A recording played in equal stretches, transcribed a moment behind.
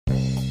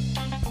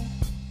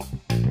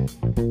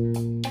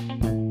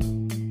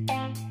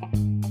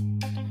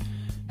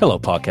Hello,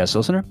 podcast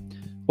listener.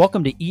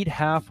 Welcome to Eat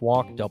Half,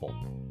 Walk Double.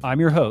 I'm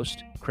your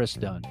host, Chris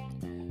Dunn.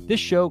 This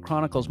show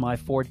chronicles my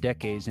 4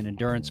 decades in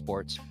endurance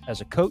sports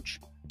as a coach,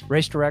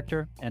 race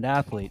director, and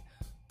athlete,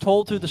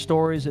 told through the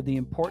stories of the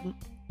important,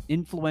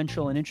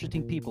 influential, and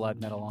interesting people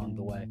I've met along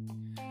the way.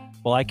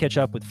 While I catch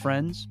up with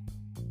friends,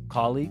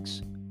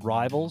 colleagues,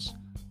 rivals,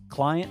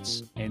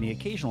 clients, and the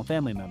occasional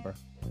family member,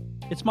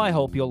 it's my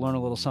hope you'll learn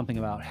a little something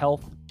about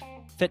health,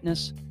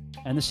 fitness,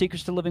 and the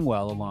secrets to living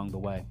well along the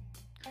way.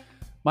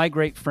 My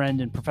great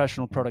friend and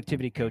professional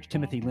productivity coach,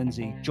 Timothy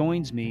Lindsey,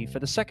 joins me for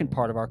the second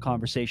part of our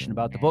conversation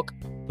about the book,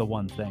 The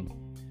One Thing.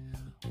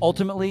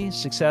 Ultimately,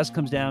 success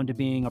comes down to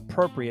being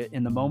appropriate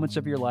in the moments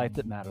of your life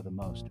that matter the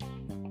most.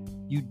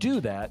 You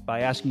do that by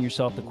asking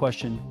yourself the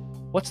question,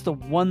 what's the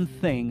one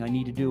thing I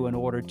need to do in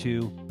order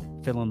to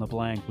fill in the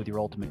blank with your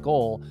ultimate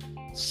goal,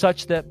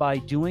 such that by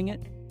doing it,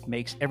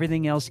 makes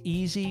everything else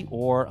easy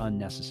or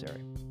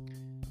unnecessary?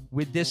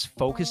 With this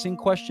focusing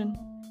question,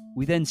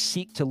 we then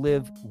seek to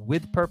live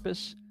with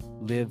purpose,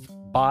 live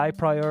by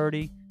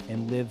priority,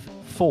 and live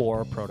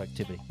for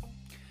productivity.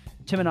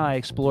 Tim and I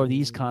explore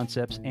these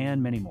concepts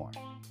and many more.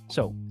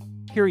 So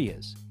here he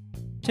is,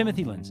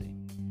 Timothy Lindsey.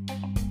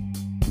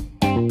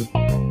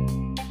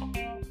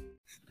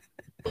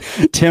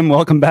 Tim,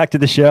 welcome back to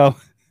the show.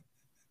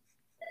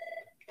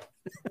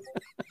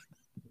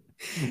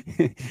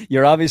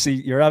 You're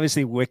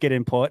obviously wicked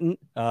important.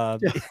 You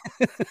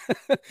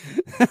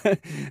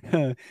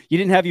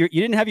didn't have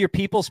your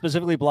people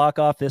specifically block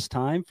off this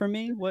time for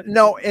me.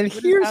 No, and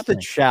here's the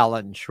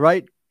challenge,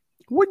 right?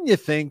 Wouldn't you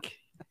think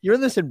you're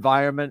in this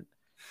environment?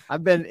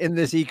 I've been in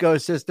this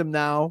ecosystem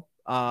now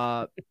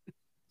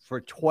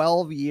for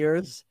 12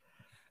 years.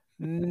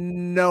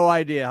 No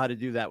idea how to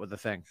do that with the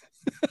thing.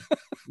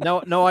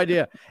 No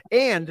idea.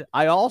 And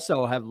I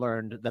also have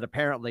learned that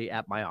apparently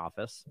at my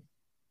office,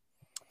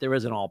 there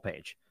is an all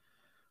page,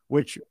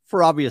 which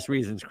for obvious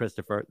reasons,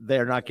 Christopher,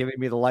 they're not giving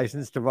me the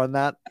license to run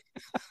that.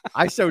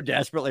 I so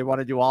desperately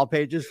want to do all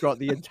pages throughout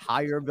the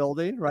entire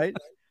building, right?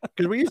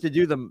 Because we used to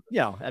do them,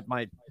 at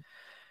my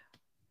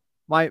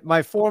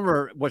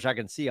former, which I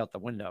can see out the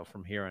window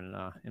from here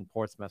in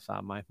Portsmouth,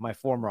 my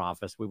former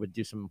office, we would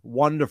do some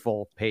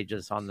wonderful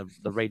pages on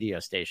the radio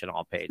station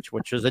all page,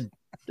 which was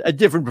a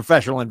different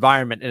professional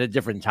environment in a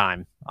different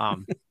time.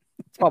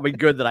 It's probably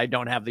good that I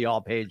don't have the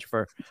all page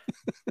for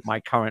my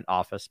current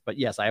office. But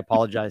yes, I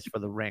apologize for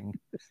the ring.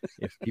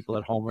 If people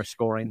at home are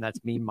scoring,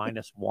 that's me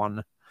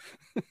 -1.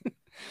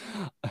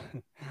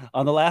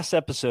 On the last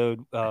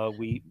episode, I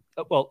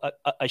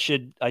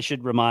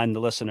should remind the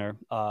listener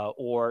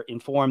or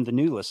inform the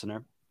new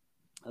listener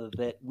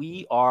that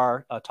we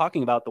are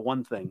talking about The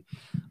One Thing.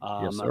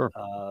 Yes, sir.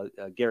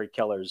 Gary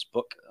Keller's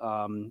book,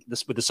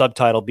 this with the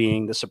subtitle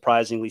being The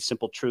Surprisingly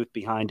Simple Truth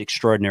Behind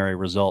Extraordinary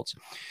Results.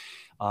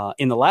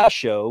 In the last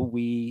show,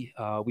 we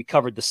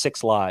covered the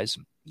 6 lies.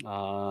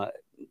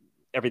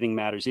 Everything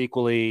matters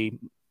equally,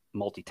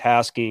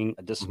 multitasking,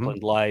 a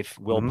disciplined life,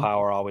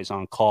 willpower, always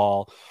on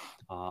call,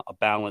 a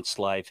balanced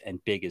life,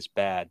 and big is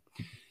bad.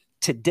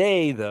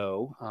 Today,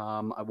 though,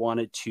 I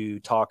wanted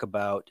to talk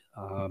about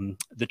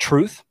the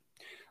truth,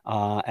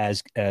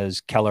 as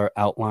Keller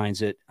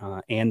outlines it,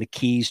 and the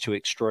keys to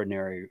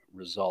extraordinary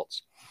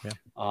results. Yeah.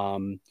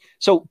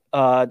 So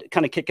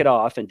kind of kick it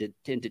off and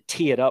to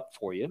tee it up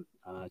for you.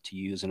 To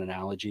use an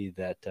analogy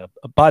that,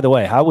 by the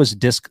way, how was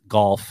disc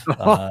golf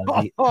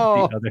the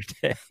other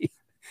day?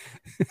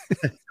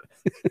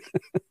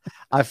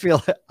 I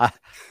feel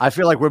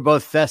like we're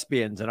both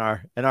thespians, and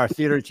our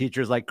theater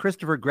teachers like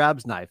Christopher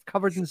grabs knife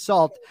covered in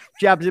salt,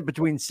 jabs it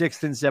between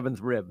 6th and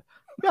 7th rib.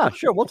 Yeah,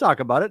 sure, we'll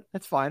talk about it.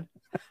 That's fine.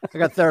 I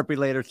got therapy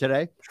later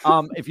today.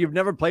 If you've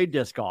never played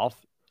disc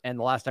golf, and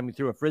the last time you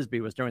threw a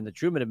frisbee was during the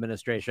Truman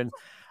administration,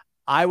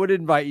 I would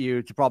invite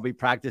you to probably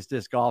practice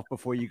disc golf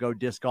before you go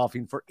disc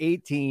golfing for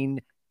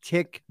 18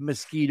 tick,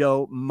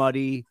 mosquito,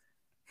 muddy,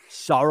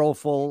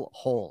 sorrowful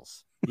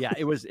holes. Yeah,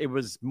 it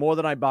was more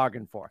than I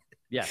bargained for.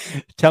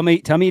 Yes. Tell me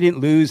you didn't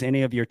lose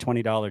any of your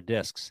 $20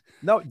 discs.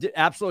 No,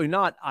 absolutely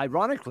not.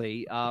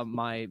 Ironically,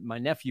 my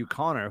nephew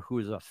Connor, who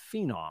is a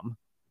phenom,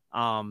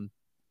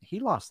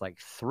 he lost like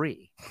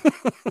 3.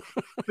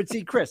 But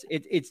see, Chris,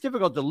 it's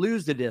difficult to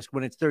lose the disc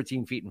when it's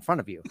 13 feet in front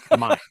of you.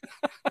 Mine.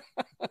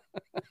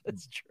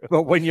 That's true.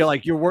 But when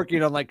you're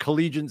working on like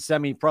collegiate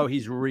semi-pro,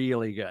 he's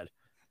really good.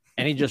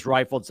 And he just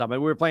rifled somebody.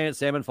 We were playing at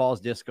Salmon Falls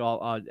Disc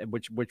Golf,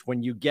 which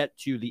when you get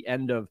to the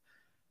end of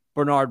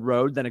Bernard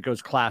Road, then it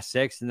goes Class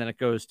 6, and then it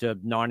goes to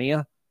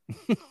Narnia,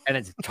 and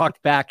it's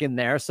tucked back in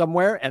there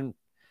somewhere. And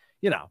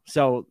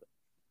so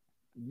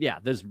yeah,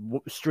 there's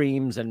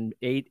streams and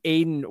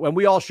Aiden. When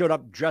we all showed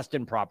up dressed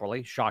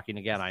improperly, shocking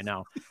again, I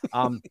know.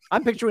 I'm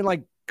picturing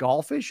like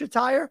golfish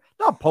attire,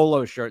 not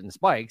polo shirt and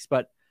spikes,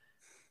 but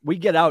we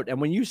get out,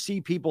 and when you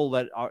see people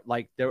that are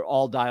like they're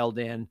all dialed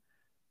in,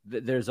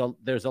 there's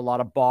a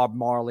lot of Bob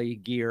Marley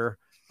gear.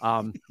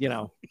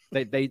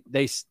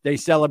 They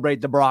celebrate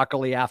the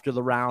broccoli after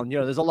the round.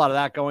 There's a lot of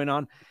that going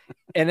on,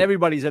 and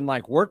everybody's in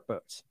like work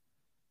boots.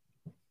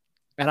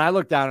 And I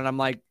look down and I'm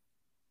like,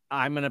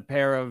 I'm in a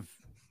pair of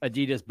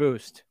Adidas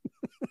Boost.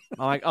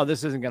 I'm like, oh,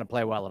 this isn't going to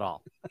play well at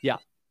all. Yeah.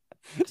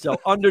 So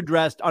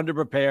underdressed,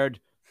 underprepared,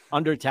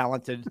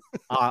 under-talented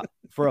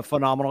for a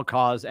phenomenal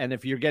cause. And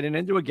if you're getting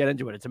into it, get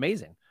into it. It's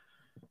amazing.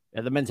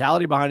 And the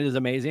mentality behind it is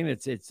amazing.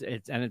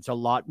 It's a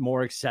lot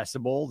more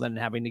accessible than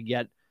having to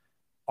get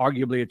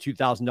arguably a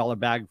 $2,000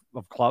 bag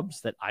of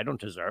clubs that I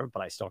don't deserve,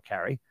 but I still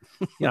carry.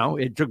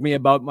 It took me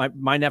about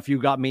my nephew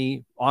got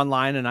me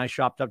online and I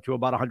shopped up to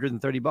about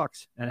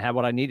 $130 and had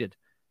what I needed.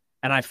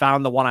 And I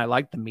found the one I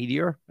liked, the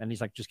Meteor. And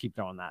he's like, just keep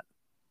throwing that.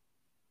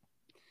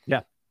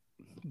 Yeah.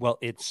 Well,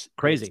 it's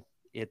crazy.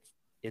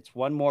 It's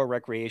one more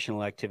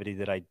recreational activity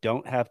that I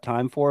don't have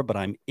time for, but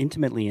I'm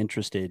intimately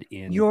interested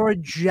in. You're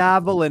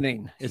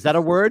javelining. Is that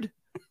a word?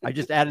 I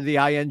just added the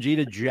ing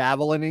to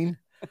javelining.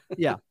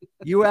 Yeah,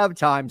 you have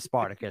time,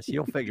 Spartacus.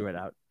 You'll figure it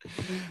out.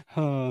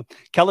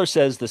 Keller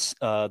says this: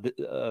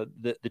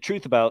 the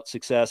truth about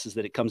success is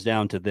that it comes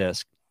down to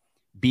this: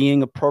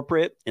 being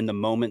appropriate in the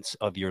moments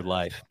of your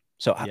life.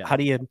 So, how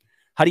do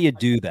you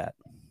do that?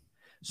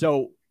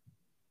 So,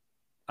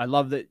 I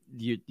love that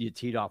you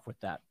teed off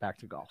with that. Back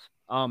to golf.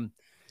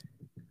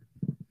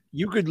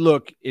 You could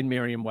look in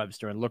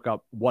Merriam-Webster and look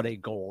up what a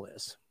goal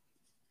is,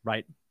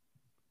 right?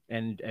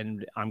 And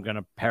I'm going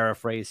to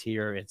paraphrase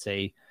here. It's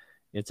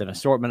an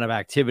assortment of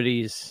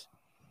activities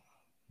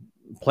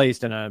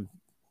placed in a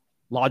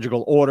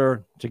logical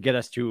order to get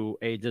us to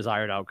a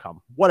desired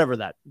outcome, whatever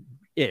that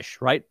ish,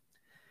 right?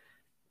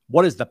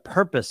 What is the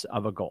purpose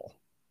of a goal?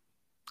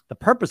 The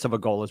purpose of a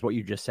goal is what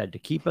you just said, to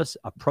keep us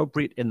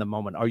appropriate in the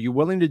moment. Are you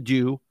willing to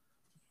do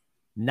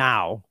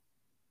now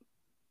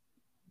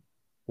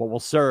what will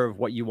serve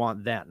what you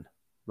want then,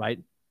 right?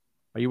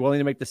 Are you willing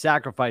to make the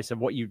sacrifice of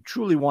what you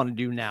truly want to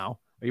do now?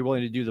 Are you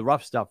willing to do the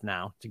rough stuff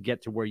now to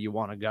get to where you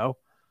want to go?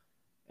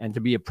 And to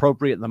be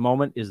appropriate in the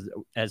moment is,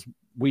 as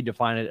we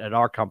define it at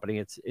our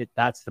company,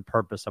 that's the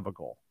purpose of a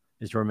goal,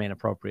 is to remain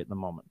appropriate in the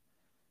moment.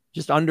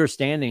 Just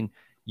understanding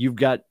you've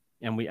got,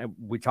 and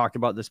we talked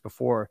about this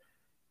before,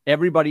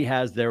 everybody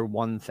has their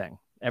one thing.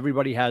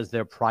 Everybody has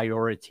their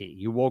priority.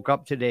 You woke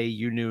up today,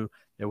 you knew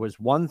there was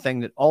one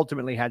thing that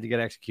ultimately had to get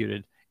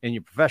executed in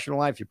your professional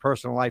life, your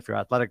personal life, your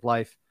athletic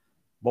life.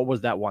 What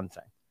was that one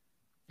thing?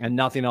 And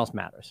nothing else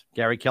matters.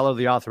 Gary Keller,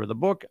 the author of the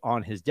book,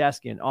 on his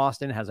desk in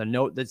Austin has a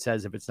note that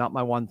says, if it's not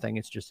my one thing,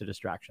 it's just a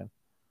distraction.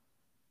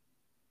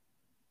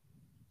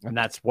 And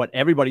that's what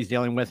everybody's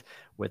dealing with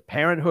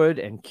parenthood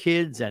and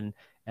kids and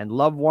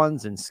loved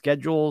ones and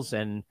schedules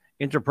and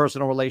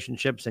interpersonal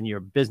relationships and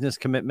your business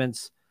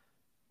commitments.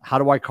 How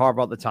do I carve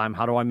out the time?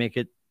 How do I make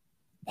it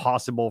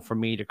possible for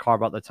me to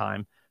carve out the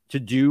time to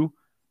do,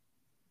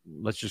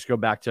 let's just go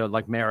back to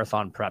like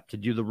marathon prep, to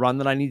do the run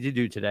that I need to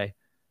do today,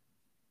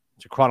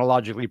 to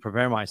chronologically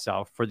prepare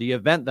myself for the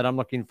event that I'm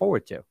looking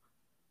forward to.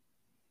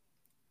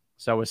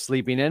 So is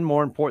sleeping in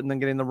more important than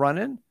getting the run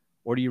in?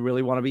 Or do you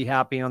really want to be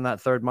happy on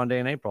that third Monday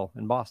in April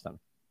in Boston?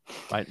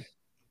 Right.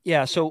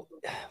 Yeah. So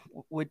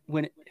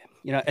when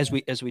as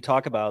we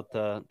talk about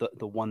the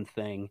one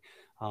thing,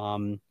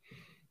 I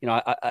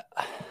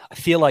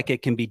feel like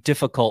it can be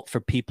difficult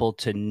for people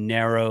to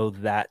narrow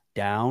that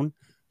down,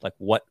 like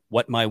what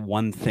my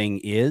one thing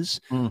is.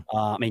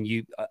 I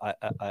mean,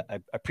 I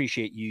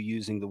appreciate you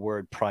using the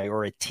word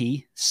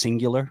priority,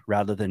 singular,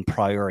 rather than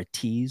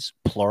priorities,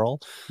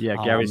 plural. Yeah,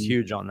 Gary's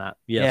huge on that.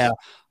 Yes.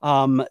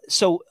 Yeah.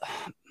 So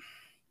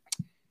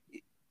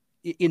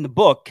in the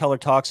book, Keller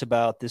talks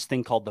about this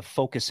thing called the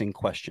focusing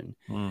question.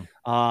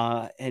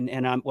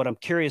 And what I'm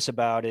curious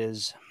about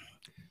is,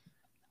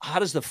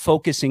 what is a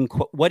focusing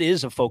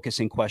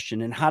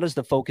question, and how does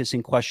the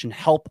focusing question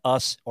help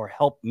us or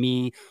help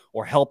me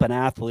or help an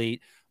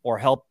athlete or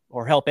help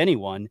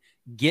anyone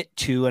get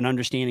to an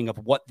understanding of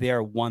what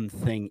their one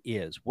thing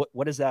is?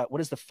 What is that?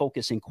 What is the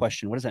focusing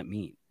question? What does that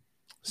mean?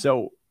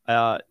 So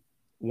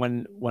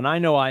when I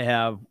know I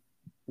have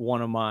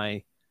one of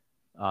my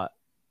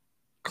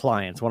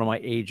clients, one of my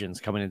agents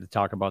coming in to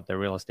talk about their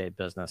real estate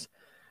business,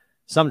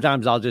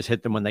 sometimes I'll just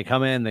hit them when they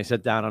come in, they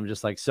sit down. I'm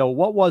just like, so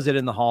what was it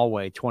in the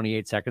hallway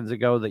 28 seconds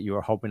ago that you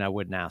were hoping I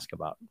wouldn't ask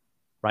about?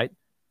 Right.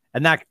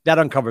 And that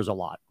uncovers a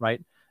lot.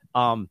 Right.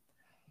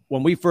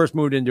 When we first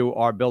moved into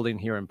our building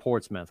here in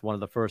Portsmouth, one of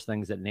the first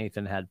things that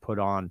Nathan had put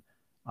on,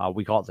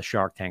 we call it the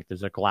Shark Tank.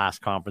 There's a glass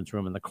conference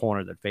room in the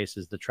corner that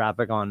faces the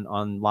traffic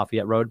on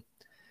Lafayette Road.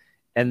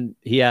 And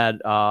he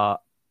had a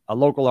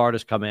local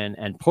artist come in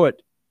and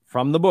put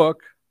from the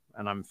book,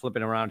 and I'm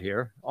flipping around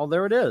here. Oh,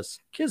 there it is.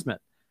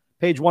 Kismet.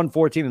 Page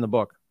 114 in the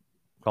book,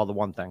 called The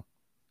One Thing,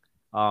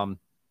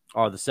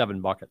 are the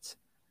 7 buckets.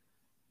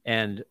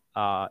 And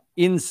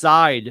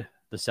inside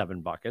the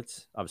 7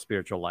 buckets of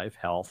spiritual life,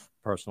 health,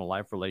 personal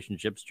life,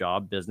 relationships,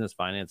 job, business,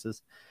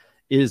 finances,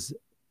 is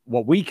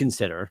what we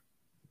consider,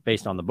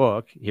 based on the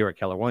book here at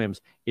Keller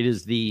Williams, it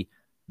is the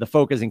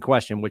focusing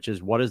question, which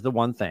is, what is the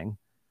one thing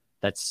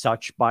that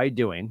such by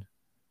doing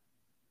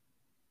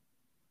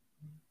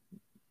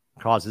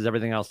causes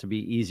everything else to be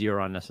easier or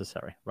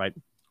unnecessary, right?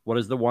 What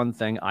is the one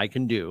thing I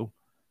can do?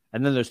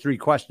 And then there's 3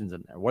 questions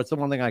in there. What's the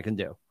one thing I can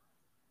do?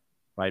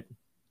 Right?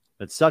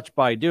 That such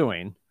by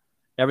doing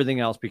everything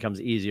else becomes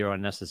easier or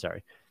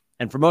unnecessary.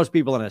 And for most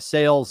people in a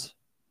sales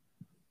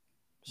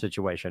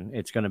situation,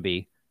 it's going to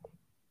be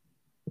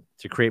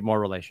to create more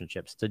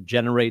relationships, to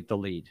generate the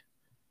lead,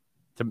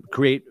 to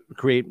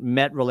create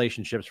met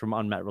relationships from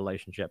unmet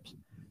relationships.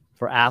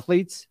 For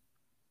athletes,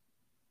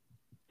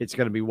 it's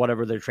going to be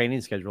whatever their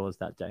training schedule is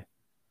that day,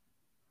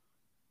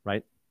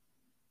 right?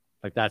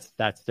 Like that's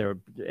their,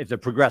 if they're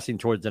progressing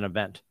towards an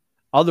event.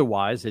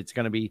 Otherwise, it's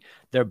going to be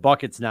their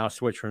buckets now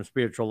switch from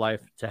spiritual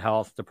life to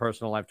health to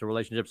personal life to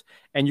relationships.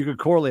 And you could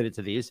correlate it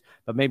to these,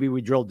 but maybe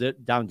we drill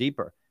down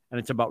deeper, and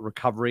it's about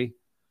recovery,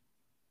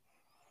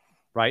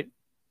 right?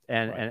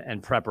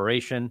 And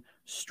preparation,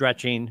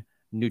 stretching,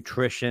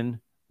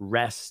 nutrition,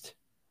 rest.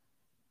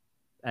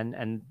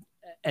 And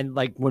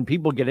like when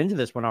people get into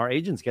this, when our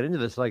agents get into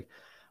this, like,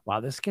 wow,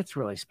 this gets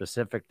really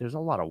specific. There's a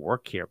lot of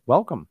work here.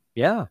 Welcome.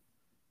 Yeah.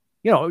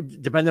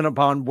 Depending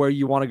upon where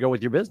you want to go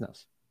with your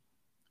business.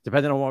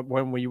 Depending on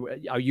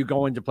are you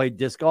going to play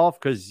disc golf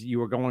because you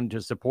were going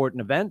to support an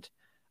event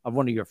of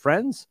one of your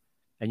friends,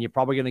 and you're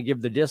probably going to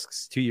give the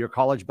discs to your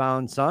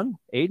college-bound son,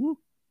 Aiden?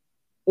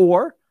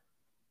 Or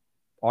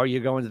are you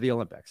going to the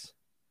Olympics?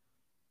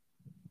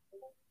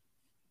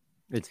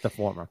 It's the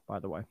former, by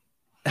the way.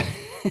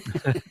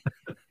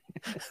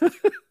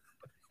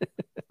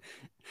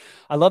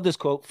 I love this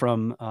quote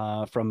from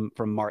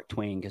Mark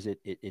Twain because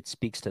it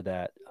speaks to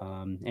that,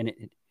 and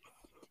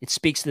it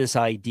speaks to this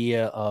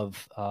idea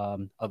of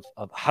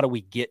how do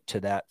we get to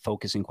that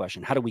focusing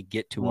question? How do we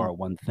get to our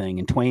one thing?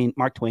 And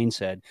Mark Twain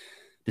said,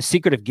 "The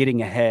secret of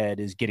getting ahead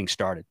is getting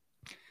started.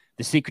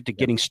 The secret to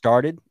getting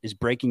started is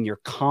breaking your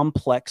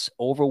complex,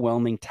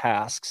 overwhelming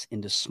tasks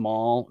into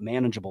small,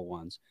 manageable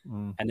ones,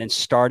 and then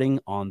starting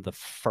on the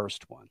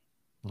first one."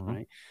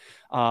 Right.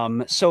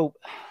 So,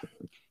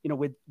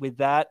 with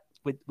that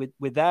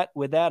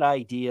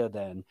idea,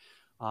 then,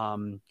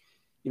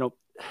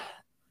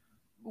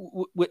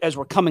 as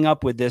we're coming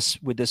up with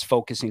this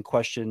focusing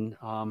question,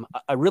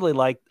 I really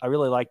like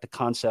the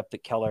concept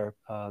that Keller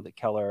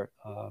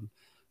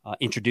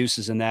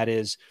introduces, and that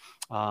is,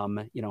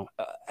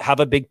 have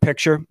a big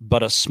picture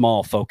but a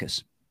small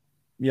focus.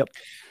 Yep.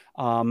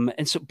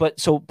 And so, but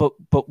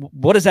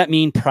what does that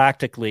mean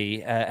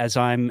practically as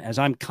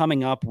I'm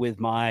coming up with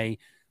my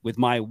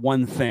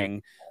one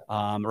thing,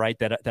 right,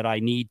 that I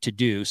need to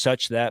do,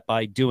 such that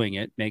by doing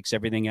it makes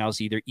everything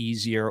else either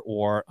easier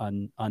or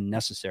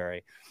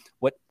unnecessary.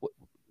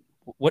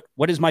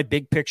 What is my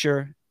big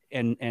picture,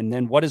 and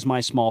then what is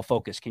my small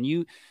focus? Can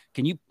you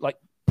like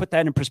put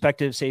that in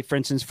perspective? Say, for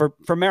instance,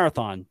 for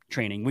marathon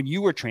training, when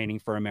you were training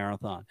for a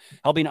marathon,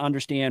 helping to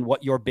understand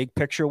what your big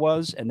picture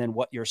was and then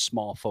what your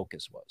small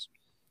focus was.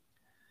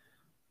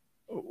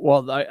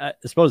 Well, I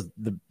suppose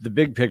the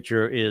big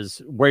picture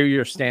is where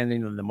you're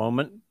standing in the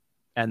moment,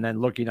 and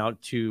then looking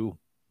out to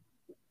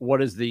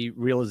what is the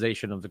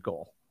realization of the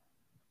goal.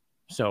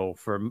 So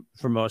for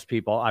most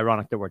people,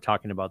 ironic that we're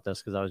talking about this,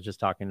 because I was just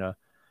talking to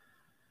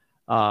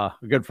a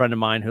good friend of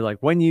mine who, like,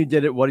 when you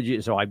did it, what did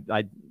you? So I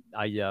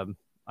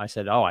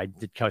said, oh, I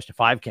did couch to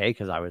 5K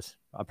because I was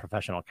a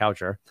professional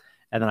coucher,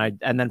 and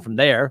then from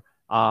there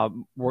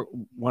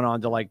went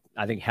on to, like,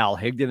 I think Hal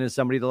Higdon is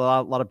somebody that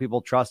a lot of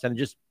people trust, and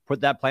just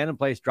put that plan in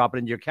place, drop it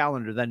into your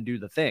calendar, then do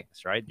the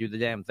things, right? Do the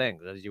damn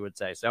things, as you would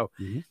say. So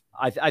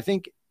I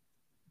think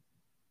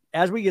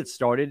as we get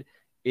started,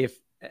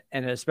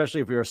 and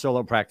especially if you're a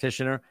solo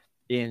practitioner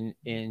in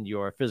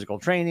your physical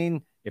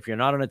training, if you're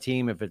not on a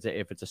team, if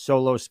it's a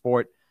solo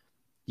sport,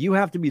 you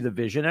have to be the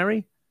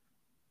visionary,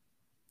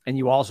 and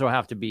you also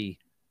have to be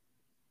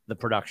the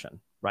production,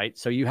 right?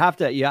 So you have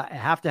to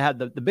have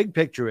the big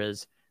picture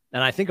is,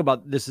 and I think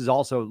about this is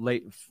also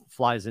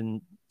flies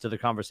into the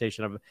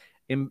conversation of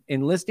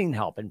enlisting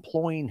help,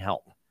 employing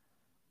help.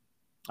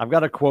 I've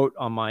got a quote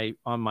on my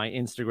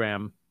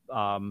Instagram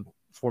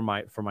for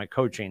my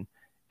coaching,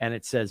 and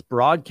it says,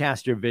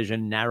 broadcast your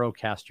vision,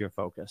 narrowcast your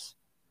focus.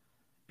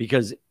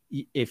 Because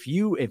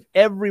if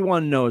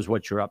everyone knows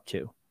what you're up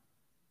to,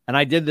 and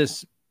I did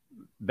this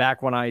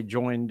back when I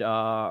joined,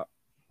 our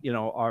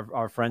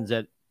friends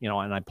at,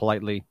 and I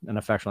politely and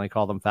affectionately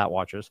call them fat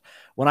watchers.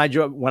 When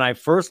I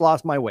first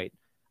lost my weight,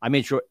 I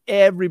made sure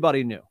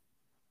everybody knew,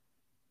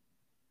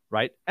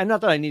 right? And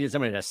not that I needed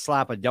somebody to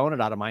slap a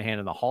donut out of my hand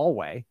in the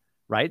hallway,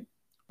 right?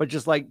 But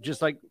just like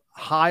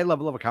high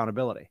level of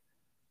accountability.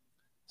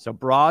 So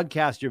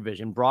broadcast your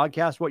vision,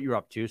 broadcast what you're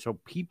up to, so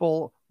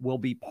people will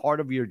be part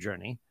of your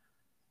journey.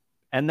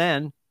 And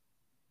then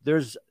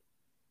there's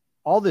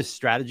all this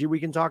strategy we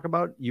can talk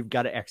about. You've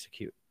got to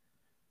execute.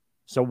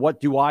 So what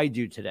do I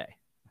do today?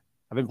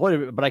 I've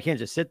employed, but I can't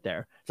just sit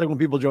there. It's like when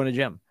people join a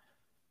gym.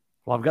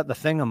 Well, I've got the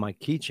thing on my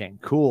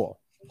keychain. Cool.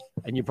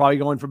 And you're probably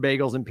going for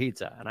bagels and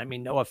pizza. And I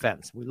mean, no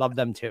offense. We love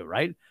them too,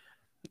 right?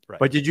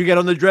 But did you get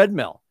on the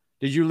treadmill?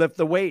 Did you lift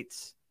the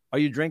weights? Are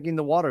you drinking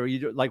the water?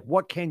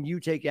 What can you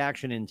take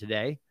action in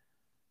today?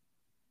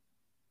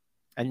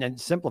 And then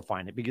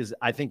simplifying it, because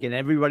I think in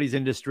everybody's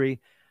industry,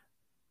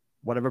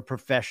 whatever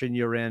profession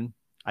you're in,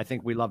 I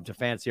think we love to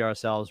fancy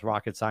ourselves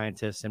rocket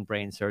scientists and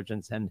brain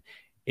surgeons. And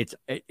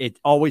it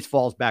always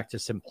falls back to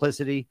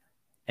simplicity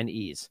and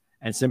ease.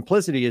 And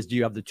simplicity is, do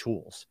you have the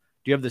tools?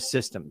 Do you have the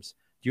systems?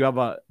 Do you have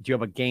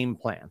a game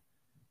plan?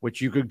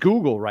 Which you could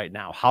Google right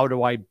now. How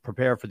do I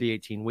prepare for the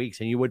 18 weeks?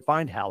 And you would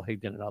find Hal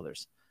Higdon and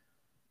others.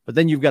 But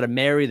then you've got to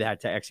marry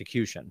that to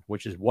execution,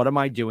 which is, what am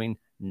I doing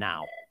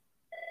now?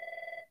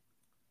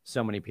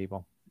 So many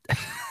people.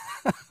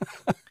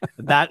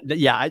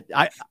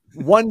 I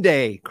one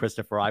day,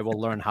 Christopher, I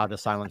will learn how to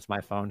silence my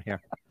phone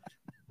here.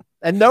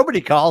 And nobody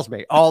calls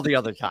me all the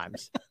other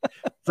times.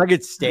 It's like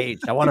it's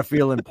staged. I want to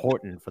feel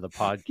important for the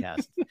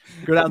podcast.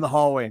 Go down the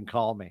hallway and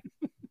call me.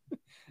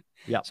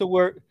 Yeah.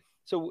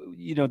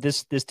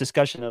 This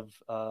discussion of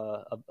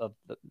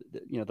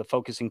the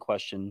focusing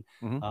question,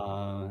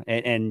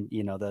 and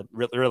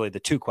really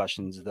the two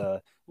questions,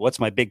 the what's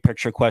my big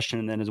picture question,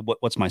 and then is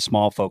what's my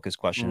small focus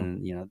question.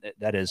 And,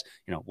 that is,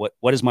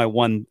 what is my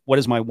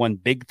one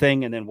big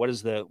thing, and then what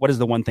is the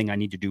one thing I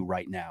need to do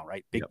right now,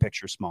 right? Big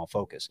picture, small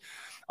focus.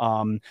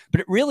 But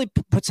it really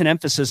puts an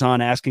emphasis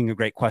on asking a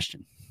great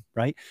question,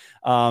 right?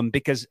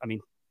 Because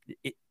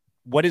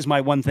what is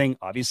my one thing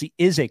obviously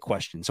is a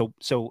question.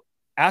 So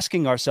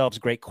asking ourselves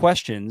great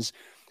questions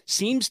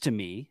seems to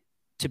me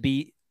to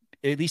be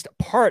at least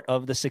a part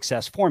of the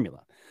success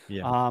formula.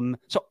 Yeah.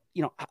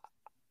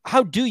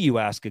 How do you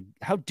ask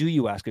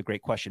a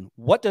great question?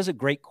 What does a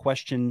great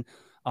question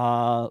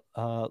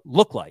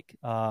look like?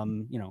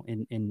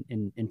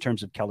 In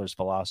terms of Keller's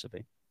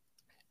philosophy.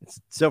 It's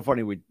so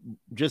funny. We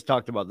just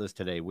talked about this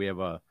today. We have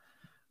a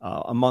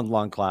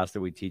month-long class that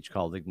we teach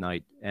called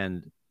Ignite,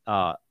 and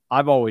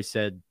I've always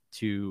said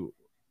to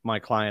my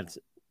clients,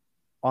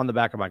 on the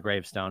back of my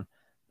gravestone,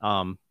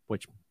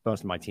 which most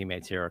of my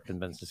teammates here are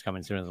convinced is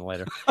coming sooner than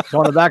later. So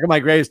on the back of my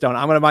gravestone,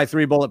 I'm going to buy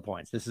 3 bullet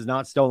points. This is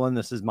not stolen.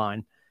 This is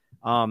mine.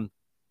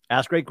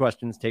 Ask great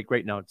questions, take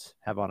great notes,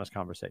 have honest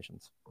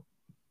conversations.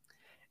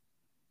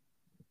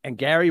 And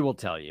Gary will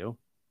tell you,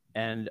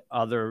 and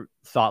other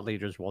thought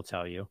leaders will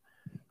tell you,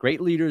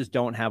 great leaders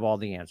don't have all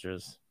the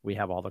answers. We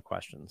have all the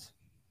questions.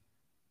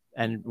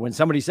 And when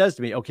somebody says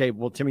to me, okay,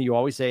 well, Timmy, you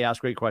always say,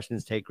 ask great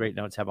questions, take great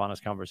notes, have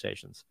honest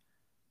conversations.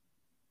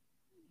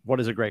 What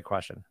is a great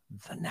question?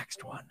 The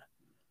next one.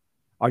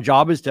 Our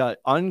job is to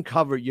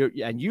uncover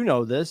and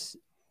this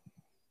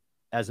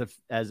as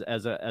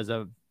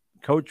a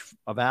coach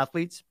of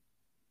athletes,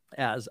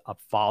 as a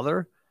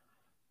father,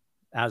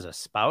 as a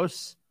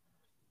spouse.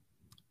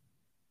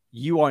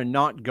 You are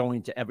not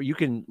going to ever, you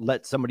can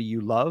let somebody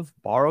you love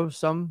borrow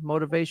some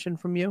motivation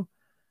from you,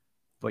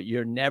 but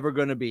you're never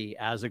going to be,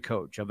 as a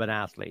coach of an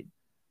athlete,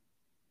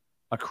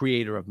 a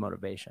creator of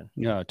motivation.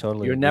 Yeah,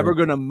 totally. You're never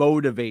going to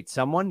motivate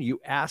someone.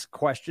 You ask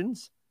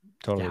questions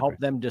to help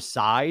them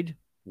decide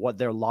what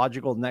their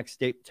logical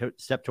next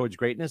step towards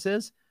greatness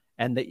is,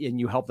 and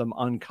you help them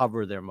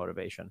uncover their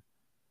motivation.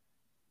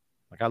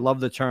 Like, I love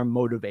the term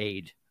motive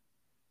aid.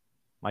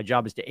 My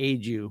job is to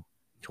aid you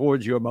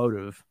towards your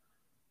motive,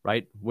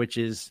 right? Which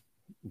is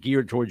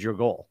geared towards your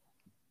goal.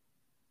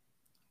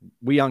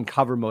 We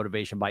uncover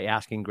motivation by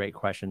asking great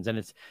questions. And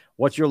it's,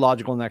 what's your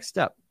logical next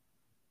step?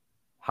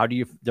 How do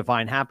you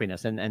define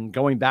happiness? And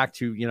going back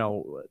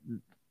to,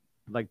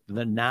 like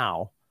the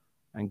now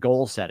and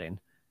goal setting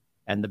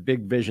and the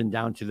big vision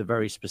down to the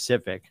very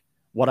specific,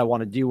 what I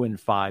want to do in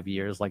 5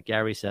 years, like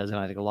Gary says, and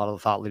I think a lot of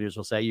the thought leaders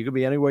will say, you could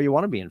be anywhere you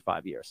want to be in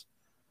 5 years.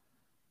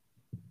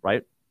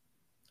 Right.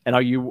 And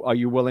are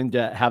you willing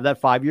to have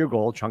that 5-year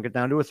goal, chunk it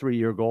down to a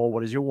 3-year goal? What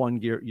does your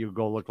 1 year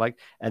goal look like?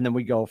 And then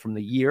we go from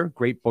the year.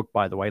 Great book,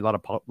 by the way. A lot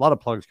of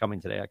plugs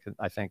coming today.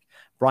 I think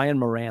Brian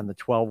Moran, the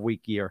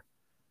 12-week year.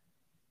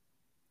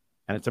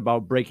 And it's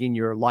about breaking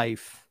your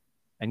life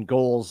and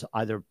goals,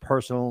 either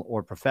personal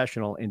or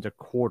professional, into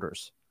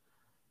quarters.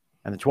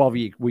 And the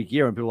 12-week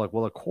year, and people are like,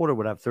 well, a quarter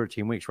would have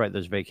 13 weeks, right?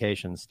 There's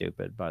vacation,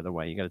 stupid, by the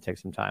way. You got to take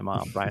some time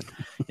off, right?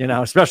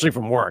 Especially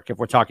from work, if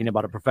we're talking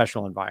about a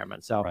professional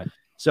environment. So, right.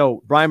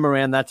 So Brian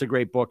Moran, that's a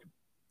great book.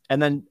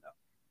 And then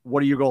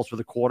what are your goals for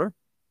the quarter,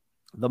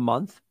 the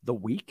month, the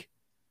week,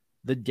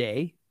 the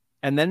day?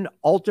 And then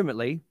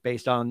ultimately,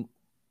 based on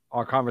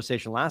our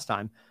conversation last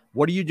time,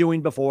 what are you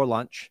doing before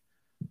lunch?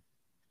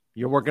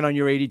 You're working on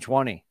your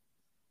 80-20.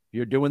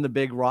 You're doing the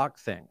big rock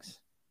things.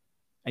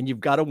 And you've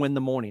got to win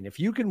the morning. If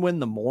you can win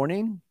the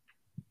morning,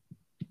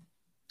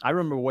 I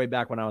remember way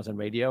back when I was in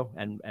radio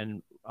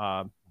and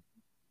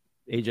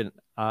agent,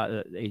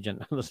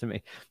 listen to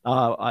me,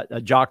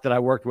 a jock that I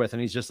worked with,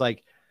 and he's just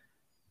like,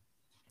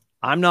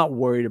 I'm not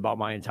worried about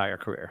my entire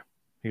career.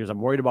 He goes,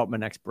 I'm worried about my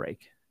next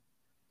break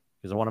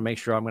because I want to make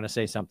sure I'm going to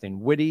say something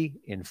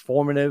witty,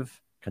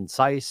 informative,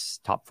 concise,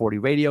 top 40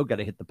 radio, got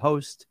to hit the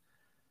post.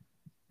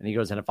 And he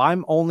goes, and if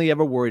I'm only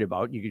ever worried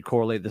about, you could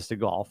correlate this to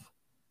golf,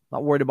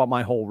 not worried about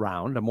my whole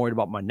round. I'm worried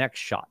about my next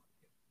shot.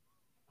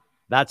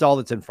 That's all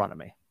that's in front of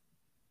me.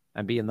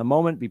 And be in the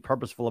moment, be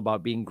purposeful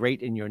about being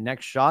great in your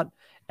next shot.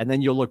 And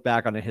then you'll look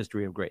back on a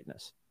history of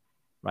greatness,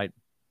 right?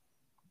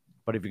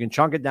 But if you can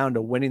chunk it down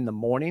to winning the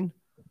morning,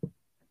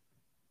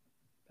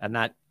 and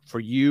that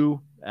for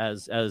you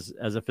as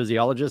a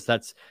physiologist,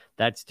 that's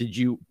did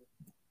you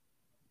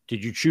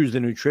choose the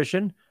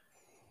nutrition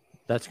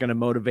that's going to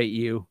motivate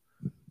you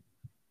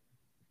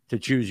to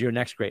choose your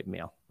next great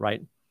meal,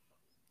 right?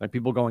 Like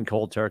people going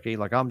cold turkey,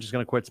 like I'm just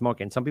going to quit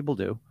smoking. Some people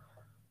do.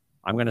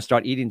 I'm going to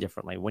start eating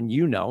differently. When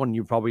and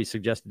you probably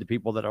suggested to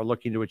people that are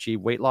looking to achieve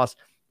weight loss,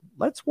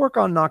 let's work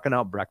on knocking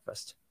out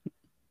breakfast.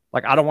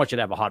 Like, I don't want you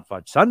to have a hot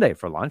fudge sundae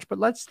for lunch, but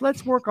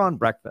let's work on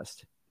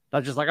breakfast.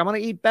 Not just like, I'm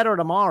going to eat better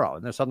tomorrow.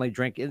 And they're suddenly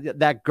drinking.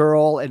 That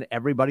girl in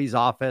everybody's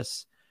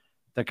office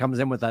that comes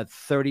in with a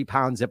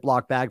 30-pound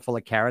Ziploc bag full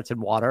of carrots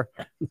and water.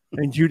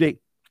 In 2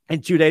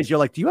 days, you're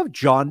like, do you have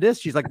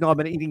jaundice? She's like, no, I've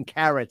been eating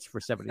carrots for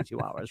 72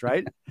 hours,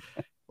 right?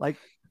 Like,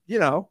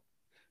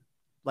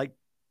 like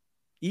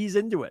ease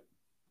into it,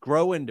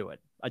 grow into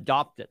it,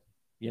 adopt it,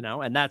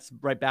 and that's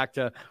right back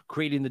to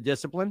creating the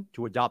discipline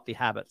to adopt the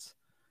habits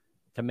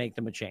to make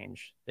them a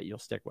change that you'll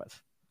stick with.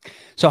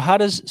 So how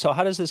does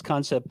this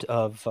concept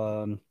of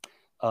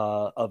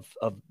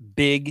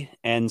big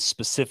and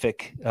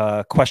specific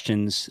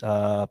questions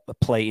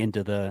play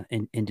into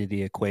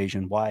the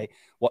equation?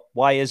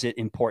 Why is it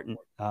important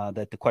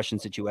that the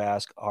questions that you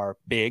ask are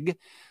big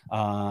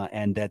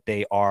and that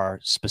they are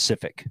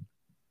specific?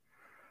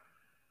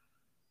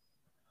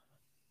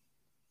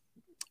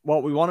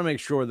 Well, we want to make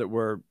sure that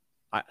we're,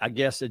 I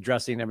guess,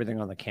 addressing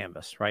everything on the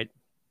canvas, right?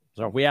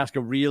 So if we ask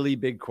a really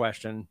big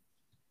question,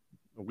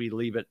 we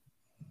leave it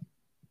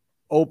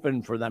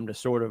open for them to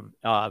sort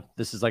of,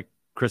 this is like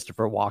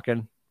Christopher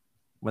Walken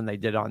when they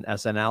did on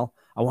SNL.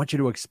 I want you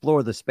to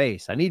explore the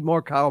space. I need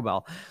more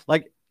cowbell.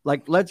 Like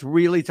let's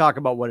really talk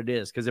about what it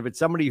is. Because if it's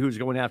somebody who's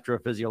going after a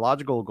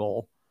physiological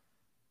goal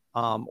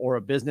or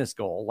a business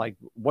goal, like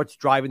what's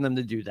driving them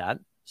to do that?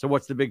 So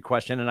what's the big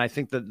question? And I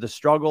think that the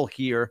struggle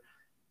here,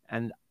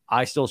 and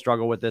I still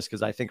struggle with this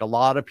because I think a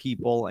lot of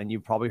people, and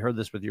you've probably heard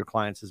this with your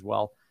clients as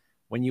well,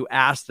 when you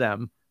ask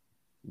them,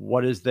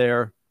 what's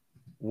their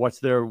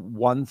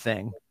one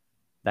thing,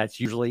 that's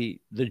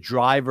usually the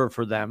driver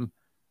for them.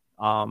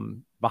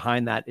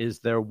 Behind that is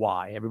their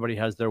why. Everybody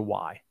has their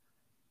why.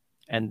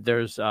 And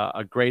there's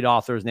a great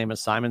author. His name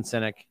is Simon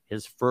Sinek.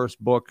 His first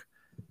book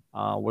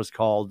was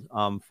called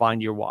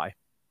Find Your Why,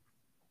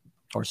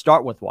 or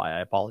Start With Why. I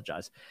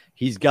apologize.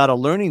 He's got a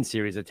learning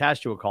series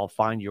attached to it called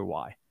Find Your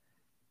Why.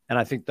 And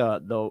I think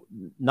the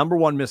number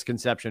one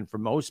misconception for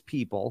most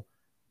people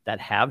that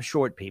have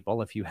short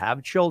people, if you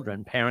have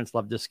children, parents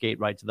love to skate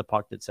right to the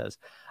puck that says,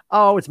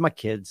 oh, it's my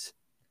kids.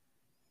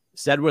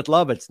 Said with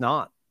love, it's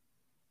not.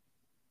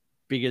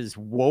 Because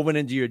woven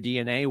into your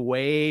DNA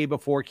way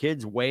before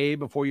kids, way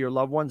before your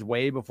loved ones,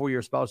 way before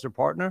your spouse or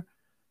partner,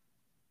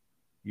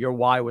 your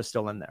why was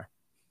still in there.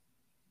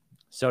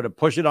 So to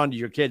push it onto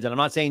your kids, and I'm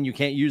not saying you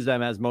can't use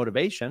them as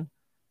motivation,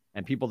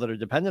 and people that are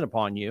dependent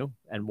upon you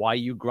and why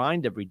you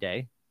grind every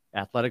day,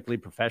 athletically,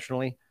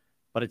 professionally,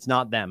 but it's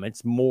not them.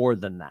 It's more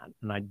than that.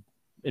 And I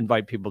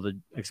invite people to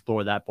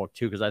explore that book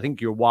too, because I think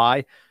your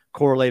why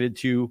correlated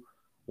to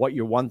what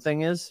your one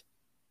thing is,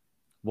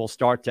 we'll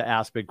start to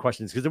ask big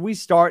questions. Because if we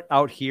start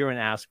out here and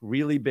ask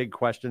really big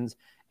questions,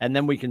 and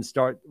then we can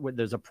start with,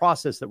 there's a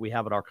process that we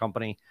have at our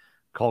company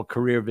called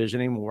career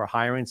visioning when we're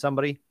hiring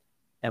somebody.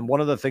 And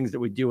one of the things that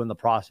we do in the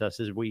process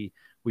is we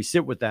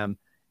sit with them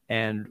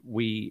and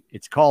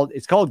it's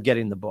called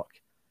getting the book.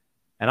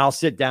 And I'll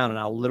sit down and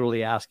I'll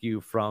literally ask you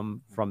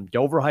from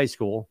Dover High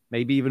School,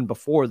 maybe even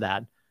before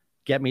that,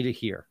 get me to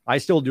here. I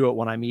still do it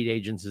when I meet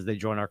agents as they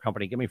join our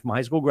company. Get me from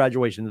high school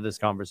graduation to this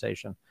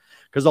conversation.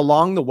 Because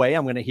along the way,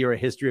 I'm going to hear a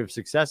history of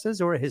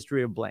successes or a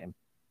history of blame.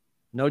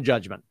 No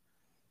judgment.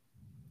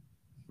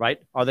 Right?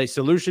 Are they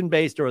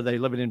solution-based or are they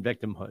living in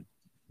victimhood?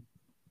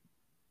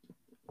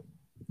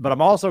 But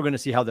I'm also going to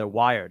see how they're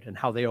wired and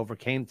how they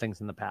overcame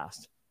things in the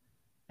past.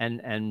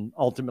 And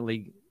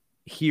ultimately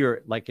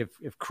hear, like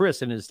if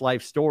Chris in his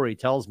life story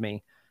tells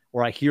me,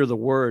 or I hear the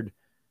word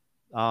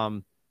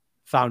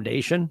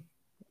foundation,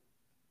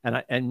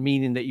 and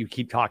meaning that you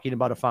keep talking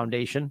about a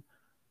foundation,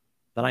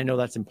 then I know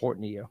that's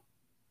important to you.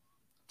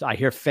 I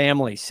hear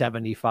family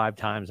 75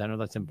 times. I know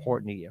that's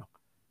important to you.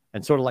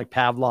 And sort of like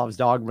Pavlov's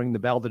dog, ring the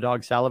bell, the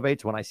dog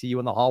salivates. When I see you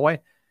in the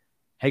hallway,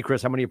 hey,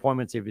 Chris, how many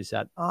appointments have you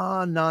set?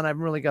 None. I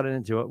haven't really gotten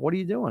into it. What are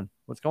you doing?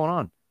 What's going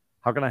on?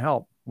 How can I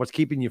help? What's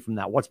keeping you from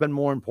that? What's been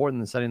more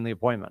important than setting the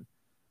appointment?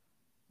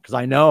 Because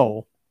I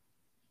know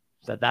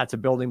that that's a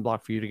building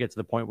block for you to get to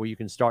the point where you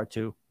can start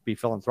to be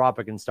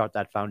philanthropic and start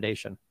that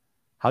foundation.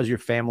 How's your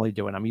family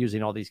doing? I'm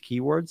using all these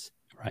keywords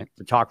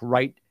to talk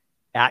right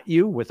at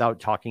you without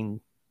talking,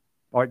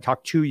 or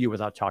talk to you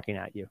without talking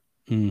at you.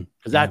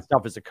 Because that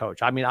stuff is a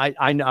coach. I mean,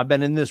 I've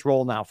been in this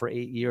role now for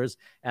 8 years,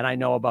 and I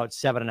know about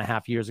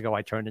 7.5 years ago,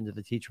 I turned into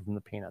the teacher from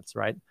the Peanuts,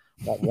 right?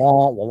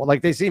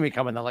 Like they see me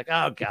coming, they're like,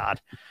 oh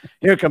God,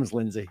 here comes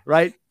Lindsey,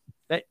 right?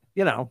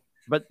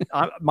 But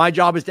my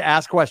job is to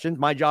ask questions.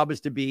 My job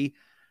is to be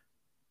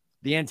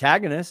the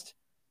antagonist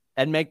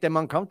and make them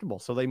uncomfortable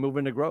so they move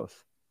into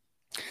growth.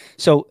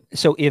 So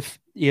if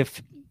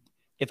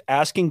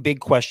asking big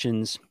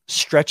questions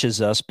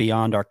stretches us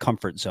beyond our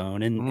comfort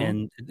zone,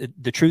 and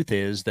the truth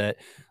is that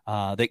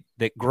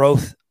that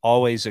growth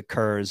always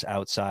occurs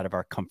outside of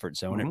our comfort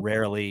zone.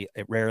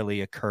 It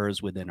rarely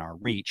occurs within our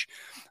reach.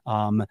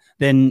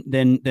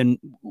 Then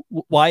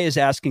why is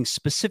asking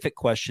specific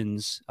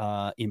questions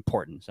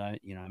important? So,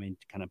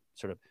 kind of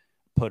sort of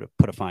put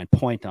a fine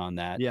point on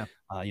that. Yeah.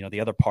 The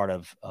other part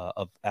of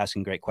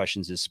asking great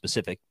questions is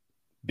specific,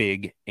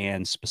 big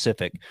and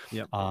specific.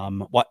 Yep.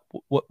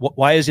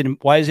 Why is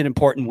it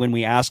important when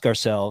we ask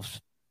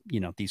ourselves,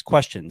 these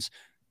questions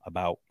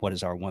about what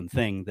is our one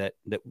thing that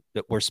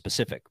we're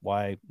specific?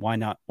 Why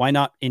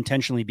not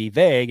intentionally be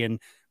vague and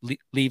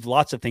leave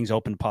lots of things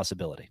open to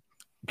possibility?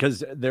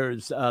 Because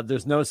there's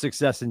no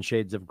success in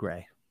shades of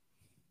gray,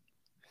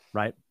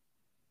 right?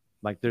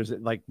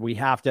 We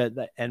have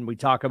to, and we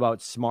talk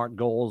about SMART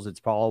goals. It's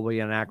probably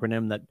an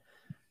acronym that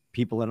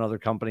people in other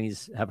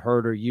companies have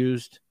heard or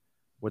used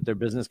with their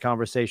business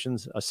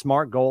conversations. A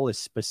SMART goal is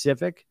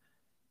specific,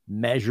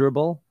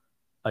 measurable,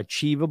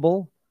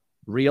 achievable,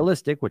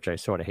 realistic, which I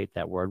sort of hate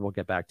that word. We'll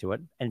get back to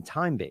it, and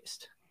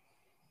time-based,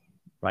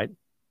 right?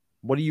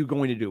 What are you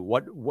going to do?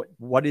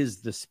 What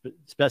is the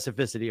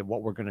specificity of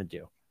what we're going to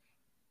do?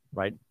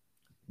 Right?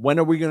 When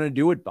are we going to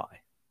do it by?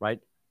 Right?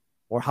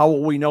 Or how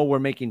will we know we're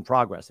making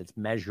progress? It's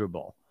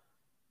measurable.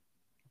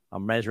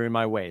 I'm measuring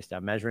my waist.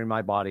 I'm measuring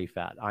my body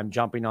fat. I'm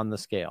jumping on the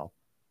scale.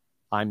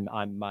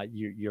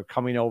 You're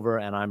coming over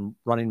and I'm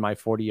running my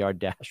 40-yard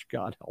dash.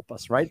 God help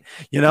us, right?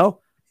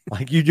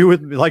 Like you do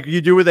with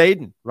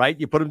Aiden, right?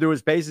 You put him through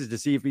his paces to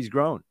see if he's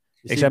grown.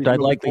 Except I'd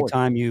likely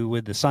time you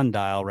with the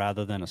sundial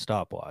rather than a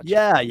stopwatch.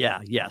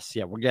 Yes.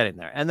 We're getting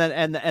there. And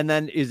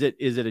then is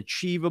it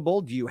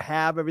achievable? Do you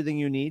have everything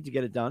you need to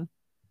get it done?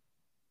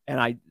 And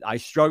I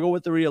struggle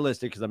with the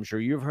realistic because I'm sure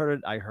you've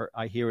heard it.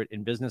 I hear it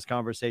in business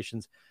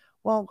conversations.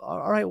 Well,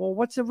 all right. Well,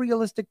 what's a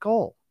realistic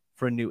goal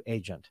for a new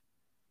agent?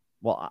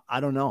 Well, I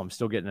don't know. I'm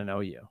still getting to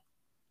know you.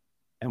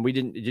 And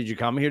did you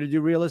come here to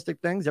do realistic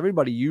things?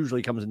 Everybody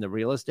usually comes into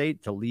real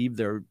estate to leave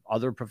their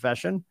other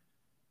profession,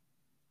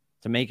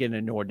 to make an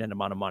inordinate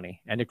amount of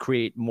money and to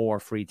create more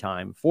free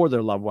time for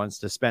their loved ones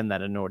to spend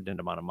that inordinate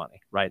amount of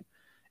money, right?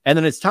 And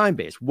then it's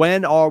time-based.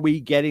 When are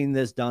we getting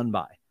this done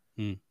by?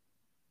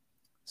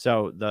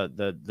 So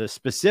the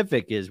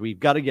specific is we've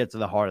got to get to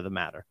the heart of the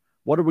matter.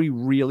 What are we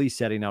really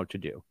setting out to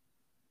do?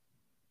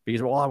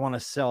 Because, I want to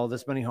sell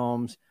this many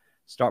homes,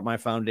 start my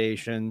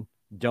foundation.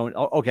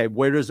 Okay,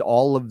 where does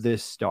all of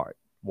this start?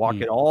 Walk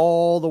it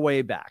all the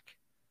way back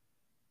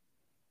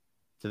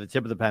to the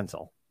tip of the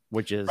pencil,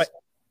 which is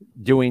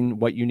doing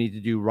what you need to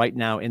do right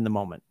now in the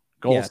moment.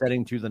 Goal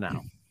setting to the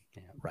now.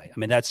 Yeah, right. I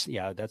mean, that's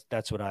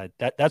what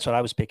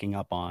I was picking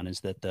up on, is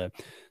that the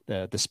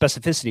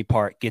specificity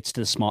part gets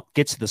to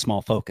the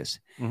small focus.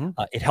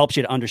 It helps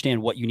you to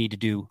understand what you need to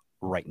do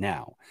right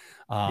now.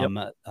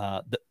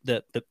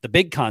 The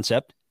big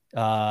concept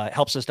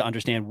helps us to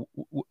understand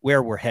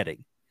where we're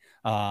heading,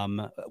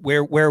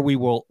 what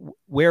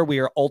we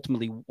are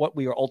ultimately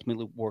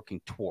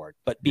working toward.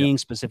 But being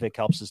specific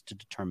helps us to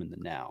determine the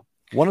now.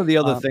 One of the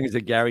other things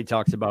that Gary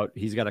talks about,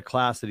 he's got a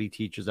class that he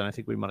teaches, and I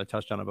think we might have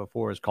touched on it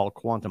before, is called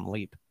Quantum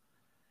Leap.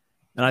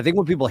 And I think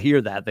when people hear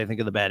that, they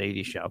think of the Bad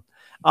 80s Show.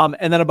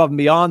 And then above and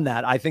beyond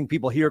that, I think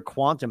people hear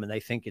quantum and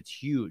they think it's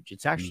huge.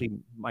 It's actually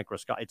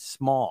microscopic. It's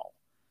small.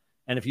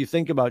 And if you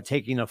think about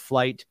taking a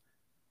flight,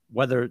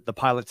 whether the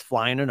pilot's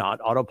flying or not,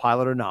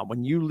 autopilot or not,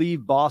 when you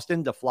leave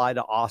Boston to fly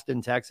to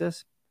Austin,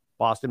 Texas,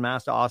 Boston,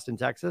 Mass to Austin,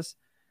 Texas,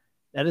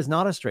 that is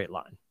not a straight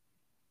line.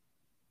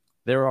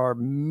 There are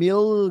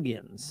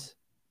millions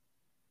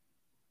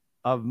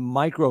of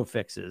micro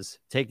fixes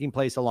taking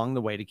place along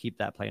the way to keep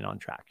that plane on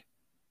track.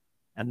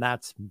 And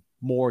that's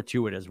more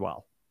to it as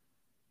well.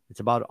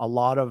 It's about a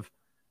lot of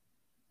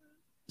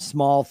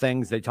small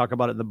things. They talk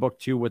about it in the book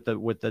too, with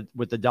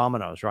the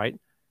dominoes, right?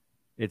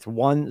 It's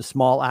one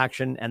small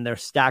action and they're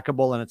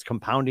stackable and it's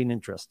compounding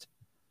interest.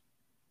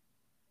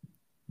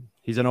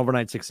 He's an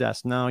overnight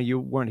success. No, you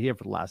weren't here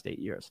for the last 8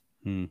 years.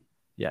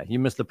 Yeah. You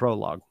missed the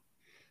prologue.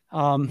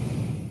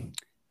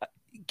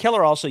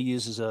 Keller also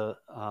uses I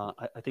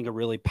think a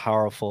really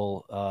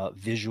powerful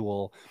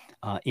visual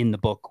in the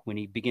book when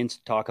he begins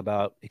to talk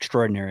about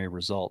extraordinary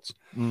results.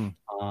 And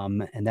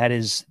that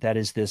is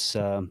this,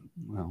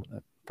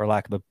 for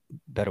lack of a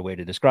better way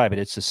to describe it,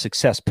 it's a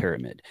success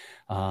pyramid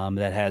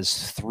that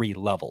has 3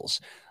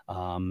 levels.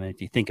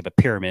 If you think of a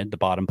pyramid, the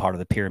bottom part of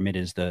the pyramid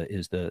is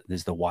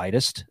the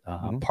widest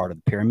part of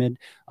the pyramid,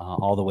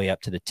 all the way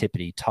up to the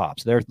tippity top.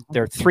 So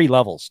there are 3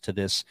 levels to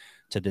this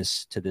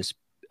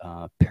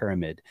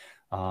pyramid.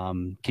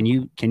 Can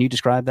you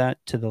describe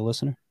that to the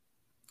listener?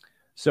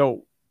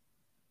 So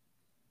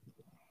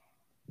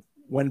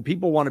when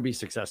people want to be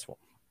successful,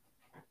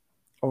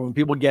 or when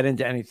people get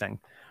into anything,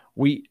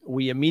 we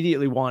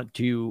immediately want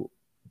to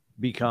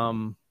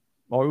become,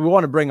 or we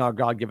want to bring our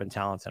God-given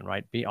talents in,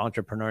 right? Be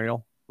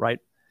entrepreneurial, right?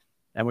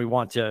 And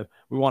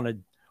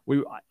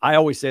I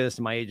always say this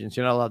to my agents: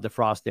 you're not allowed to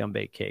frost the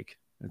unbaked cake.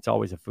 It's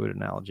always a food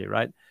analogy,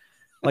 right?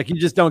 Like, you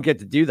just don't get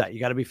to do that. You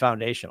got to be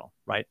foundational,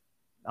 right?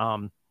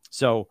 When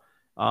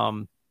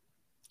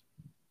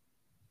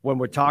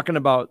we're talking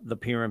about the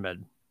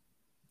pyramid,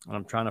 and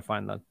I'm trying to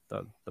find the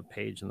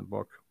page in the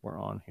book we're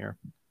on here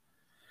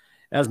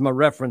as my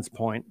reference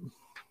point.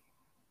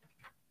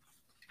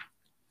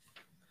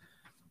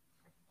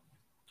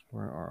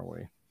 Where are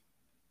we? Do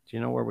you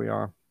know where we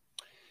are?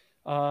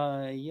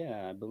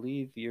 Yeah, I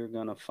believe you're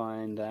gonna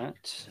find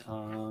that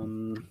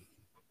on.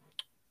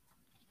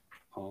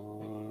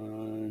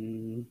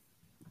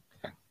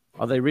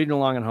 Are they reading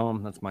along at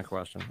home? That's my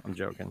question. I'm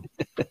joking.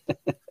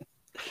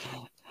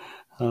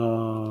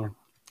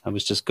 I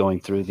was just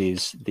going through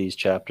these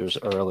chapters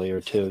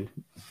earlier too,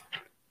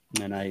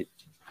 and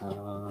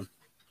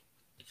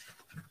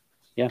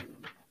yeah,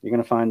 you're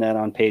gonna find that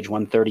on page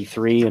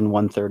 133 and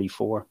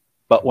 134.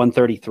 But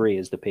 133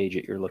 is the page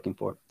that you're looking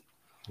for.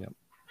 Yep.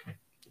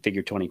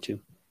 Figure 22.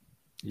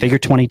 Yep. Figure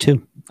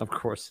 22. Of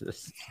course it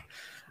is.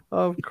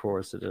 Of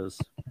course it is.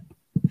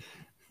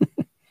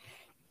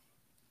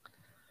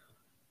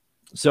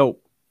 So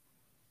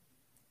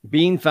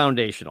being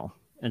foundational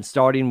and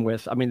starting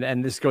with, I mean,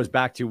 and this goes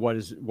back to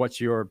what's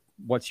your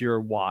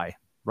why,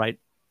 right?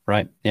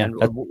 Right. Yeah. And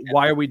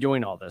why are we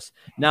doing all this?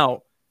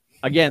 Now,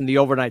 again, the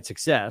overnight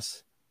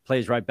success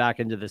plays right back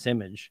into this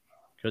image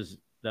because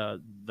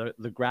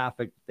the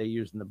graphic they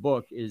use in the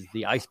book is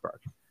the iceberg.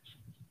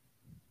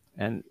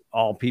 And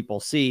all people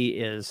see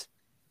is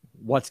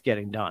what's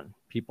getting done.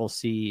 People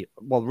see,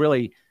 well,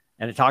 really,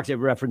 and it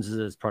references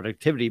as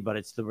productivity, but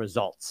it's the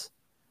results,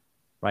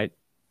 right?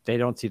 They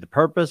don't see the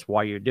purpose,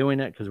 why you're doing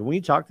it. Because when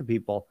we talk to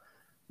people,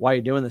 why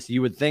you're doing this,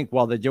 you would think,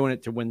 well, they're doing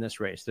it to win this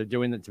race. They're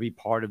doing it to be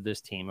part of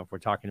this team if we're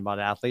talking about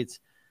athletes.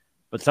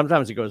 But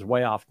sometimes it goes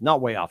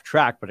not way off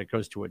track, but it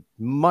goes to a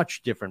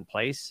much different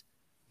place.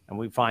 And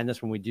we find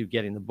this when we do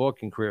getting the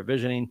book and career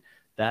visioning,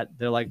 that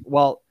they're like,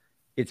 well,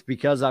 it's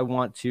because I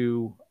want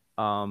to,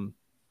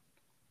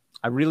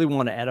 I really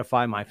want to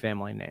edify my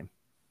family name.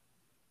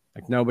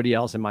 Like nobody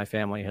else in my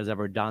family has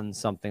ever done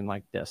something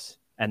like this.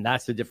 And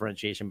that's the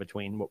differentiation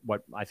between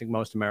what I think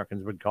most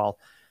Americans would call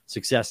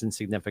success and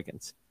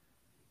significance.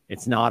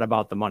 It's not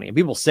about the money. And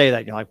people say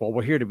that, you're like, well,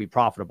 we're here to be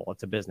profitable.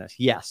 It's a business.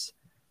 Yes.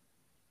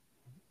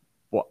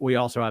 But we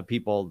also have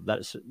people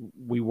that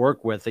we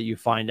work with that you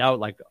find out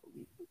like,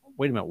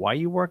 wait a minute, why are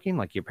you working?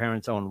 Like your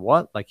parents own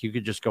what? Like you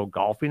could just go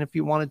golfing if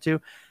you wanted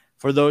to.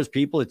 For those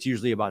people, it's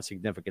usually about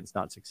significance,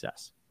 not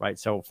success, right?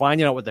 So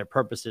finding out what their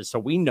purpose is. So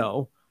we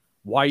know,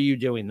 why are you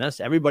doing this?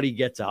 Everybody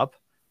gets up,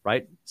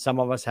 right? Some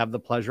of us have the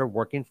pleasure of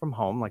working from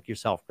home like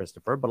yourself,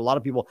 Christopher, but a lot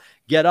of people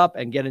get up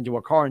and get into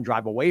a car and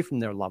drive away from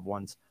their loved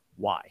ones.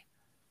 Why?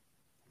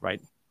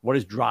 Right? What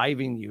is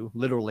driving you,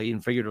 literally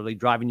and figuratively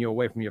driving you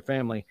away from your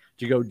family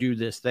to go do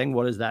this thing?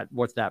 What is that?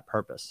 What's that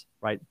purpose?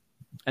 Right?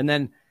 And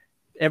then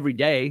every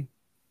day,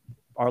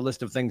 our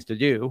list of things to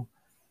do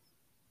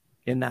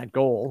in that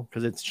goal,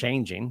 because it's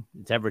changing,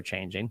 it's ever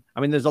changing.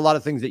 I mean, there's a lot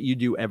of things that you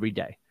do every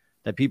day,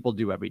 that people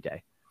do every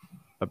day,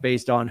 but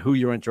based on who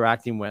you're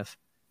interacting with,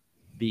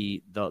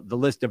 the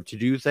list of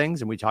to-do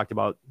things, and we talked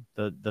about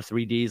the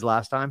 3Ds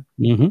last time,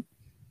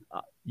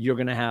 you're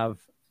going to have,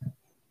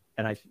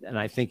 and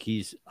I think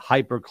he's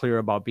hyper clear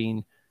about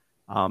being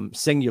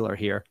singular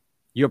here,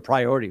 your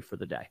priority for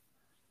the day.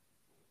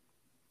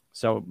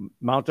 So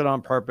mounted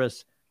on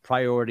purpose,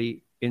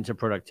 priority into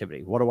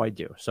productivity. What do I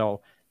do? So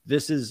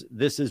this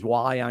is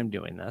why I'm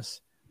doing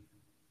this,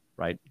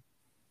 right?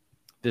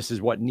 This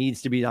is what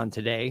needs to be done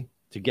today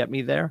to get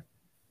me there.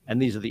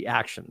 And these are the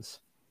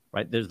actions,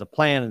 right? There's the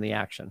plan and the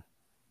action,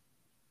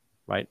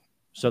 right?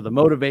 So the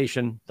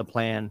motivation, the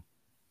plan,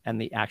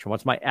 and the action.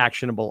 What's my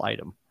actionable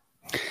item?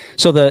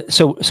 So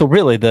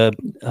really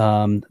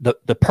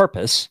the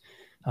purpose,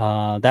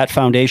 that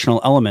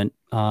foundational element,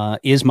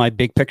 is my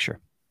big picture.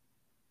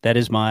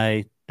 That's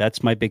my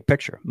big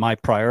picture. My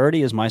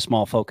priority is my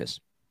small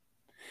focus.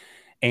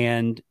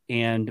 And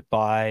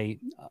by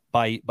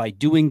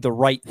doing the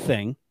right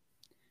thing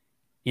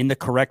in the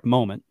correct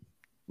moment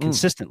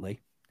consistently,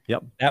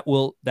 yep, that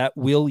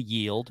will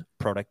yield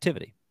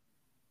productivity,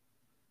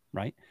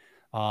 right?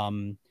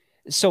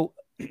 So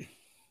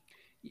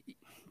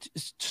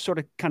sort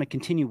of kind of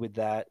continue with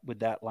that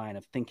line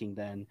of thinking,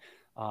 then,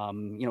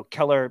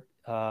 Keller,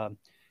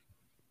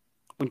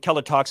 when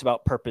Keller talks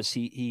about purpose,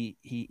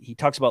 he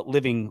talks about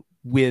living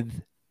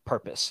with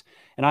purpose.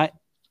 And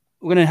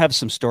we're going to have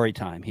some story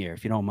time here,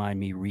 if you don't mind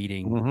me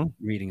reading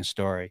a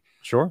story.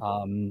 Sure.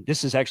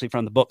 This is actually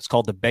from the book. It's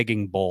called The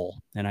Begging Bowl,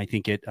 and I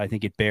think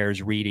it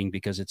bears reading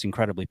because it's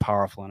incredibly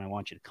powerful. And I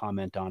want you to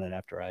comment on it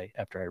after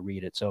I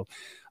read it. So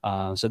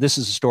this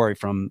is a story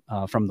from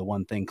the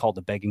one thing called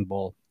The Begging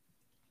Bowl.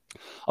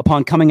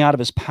 Upon coming out of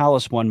his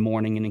palace one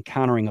morning and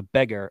encountering a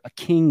beggar, a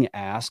king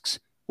asks,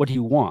 "What do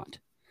you want?"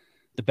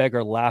 The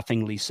beggar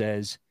laughingly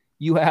says,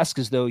 "You ask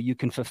as though you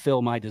can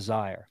fulfill my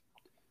desire."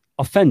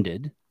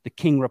 Offended, the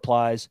king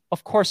replies,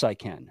 "Of course I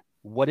can.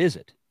 What is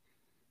it?"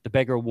 The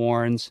beggar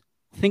warns,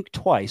 "Think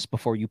twice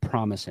before you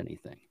promise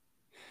anything."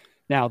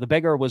 Now, the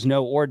beggar was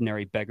no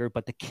ordinary beggar,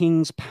 but the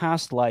king's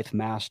past life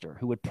master,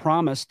 who had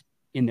promised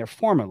in their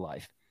former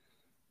life,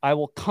 "I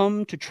will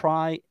come to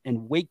try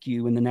and wake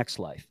you in the next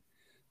life.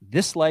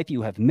 This life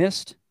you have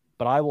missed,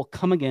 but I will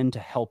come again to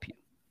help you."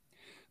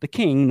 The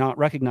king, not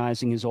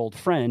recognizing his old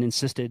friend,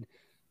 insisted,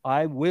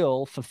 "I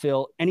will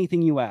fulfill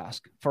anything you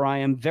ask, for I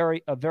am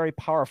a very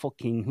powerful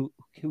king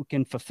who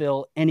can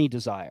fulfill any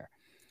desire."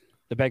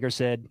 The beggar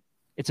said,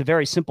 "It's a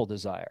very simple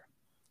desire.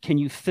 Can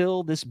you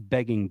fill this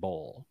begging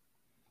bowl?"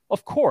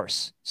 "Of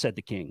course," said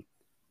the king,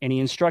 and he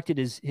instructed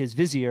his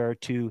vizier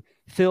to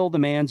fill the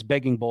man's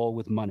begging bowl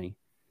with money.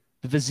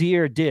 The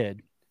vizier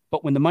did,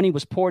 but when the money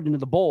was poured into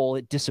the bowl,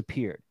 it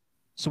disappeared.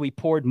 So he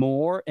poured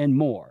more and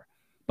more,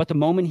 but the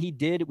moment he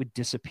did, it would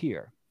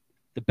disappear.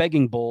 The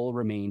begging bowl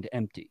remained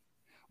empty.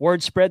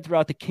 Word spread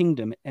throughout the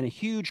kingdom, and a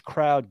huge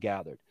crowd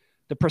gathered.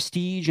 The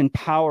prestige and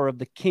power of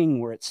the king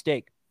were at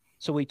stake.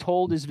 So he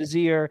told his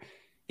vizier,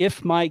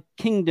 "If my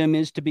kingdom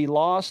is to be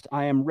lost,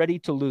 I am ready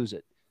to lose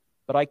it,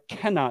 but I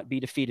cannot be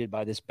defeated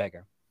by this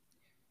beggar."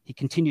 He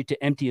continued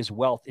to empty his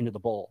wealth into the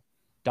bowl.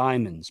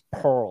 Diamonds,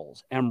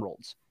 pearls,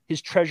 emeralds.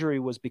 His treasury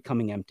was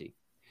becoming empty.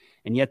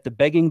 And yet the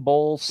begging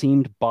bowl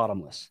seemed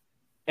bottomless.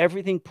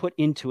 Everything put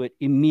into it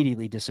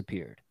immediately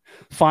disappeared.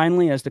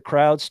 Finally, as the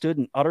crowd stood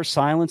in utter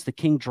silence, the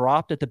king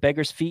dropped at the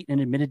beggar's feet and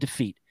admitted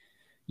defeat.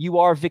 "You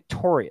are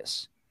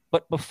victorious,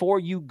 but before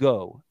you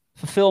go,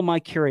 fulfill my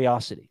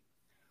curiosity.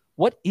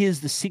 What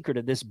is the secret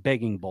of this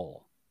begging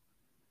bowl?"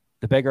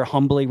 The beggar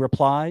humbly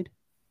replied,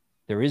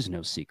 "There is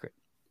no secret.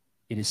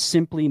 It is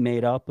simply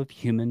made up of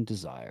human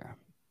desire."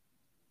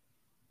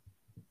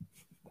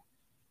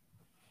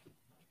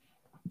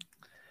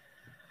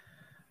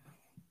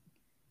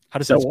 How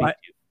does that speak to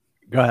you?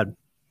 Go ahead.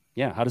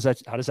 Yeah, how does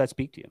that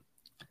speak to you?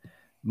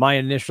 My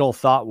initial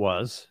thought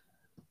was,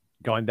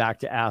 going back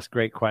to ask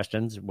great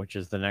questions, which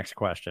is the next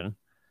question.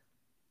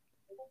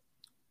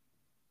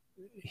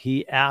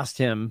 He asked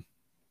him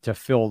to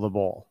fill the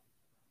bowl.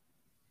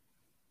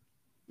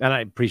 And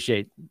I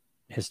appreciate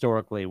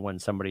historically when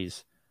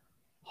somebody's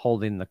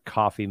holding the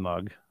coffee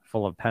mug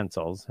full of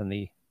pencils and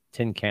the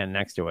tin can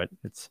next to it,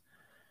 it's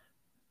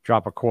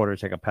drop a quarter,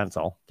 take a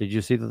pencil. Did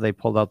you see that they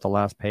pulled out the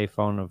last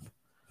payphone of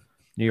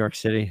New York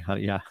City?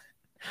 Yeah.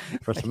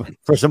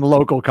 For some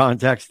local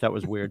context, that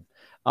was weird.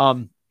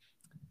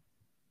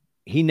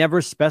 He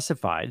never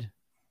specified,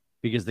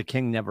 because the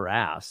king never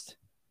asked,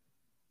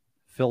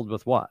 filled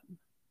with what?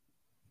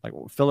 Like,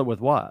 fill it with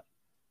what?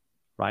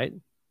 Right?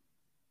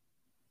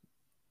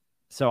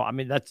 So, I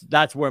mean,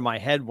 that's where my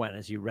head went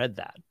as you read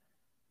that.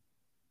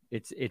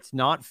 It's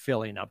not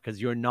filling up,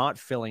 because you're not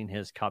filling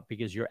his cup,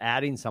 because you're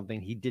adding something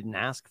he didn't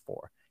ask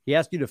for. He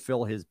asked you to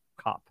fill his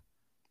cup.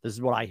 This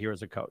is what I hear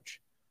as a coach.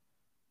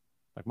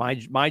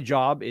 Like my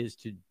job is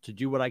to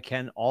do what I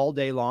can all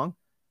day long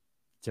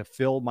to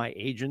fill my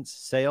agent's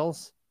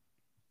sails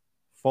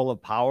full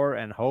of power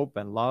and hope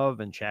and love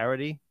and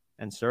charity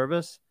and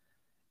service,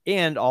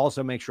 and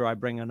also make sure I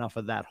bring enough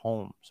of that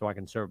home so I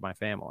can serve my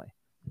family.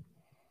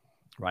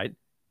 Right?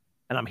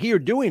 And I'm here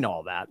doing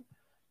all that.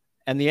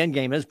 And the end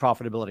game is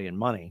profitability and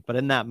money. But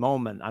in that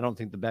moment, I don't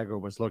think the beggar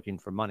was looking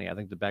for money. I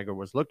think the beggar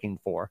was looking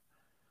for,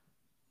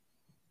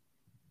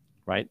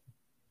 right,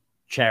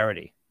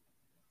 charity.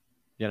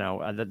 You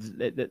know,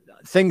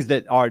 things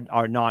that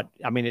are not.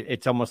 I mean,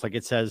 it's almost like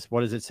it says,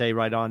 what does it say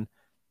right on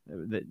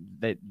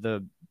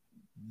the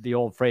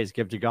old phrase,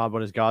 give to God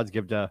what is God's,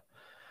 give to.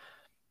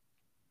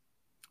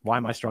 Why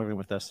am I struggling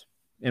with this?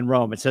 In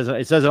Rome, it says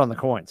it on the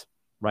coins,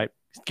 right?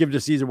 Give to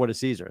Caesar what is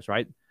Caesar's,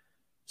 right?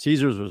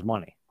 Caesar's was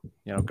money.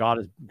 You know,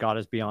 God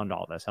is beyond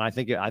all this. And I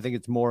think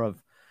it's more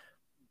of,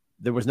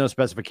 there was no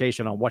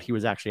specification on what he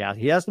was actually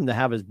asking. He asked him to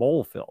have his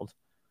bowl filled,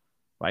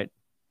 right?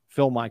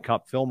 Fill my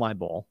cup, fill my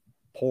bowl,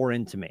 pour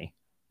into me.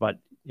 But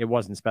it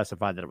wasn't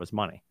specified that it was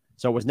money.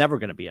 So it was never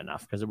going to be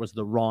enough, because it was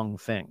the wrong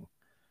thing.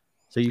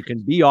 So you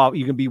can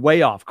be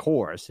way off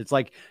course. It's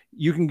like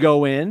you can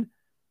go in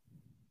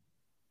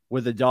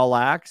with a dull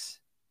axe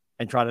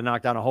and try to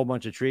knock down a whole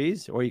bunch of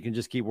trees, or you can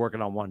just keep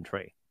working on one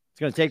tree. It's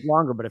going to take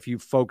longer, but if you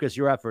focus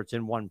your efforts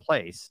in one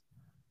place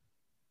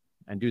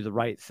and do the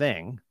right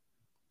thing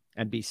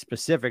and be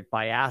specific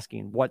by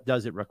asking, what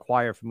does it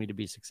require for me to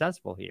be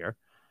successful here?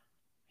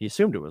 He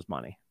assumed it was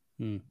money.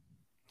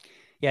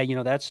 Yeah, you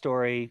know, that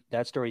story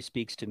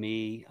speaks to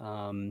me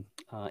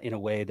in a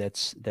way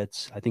that's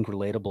I think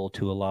relatable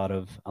to a lot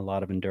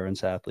of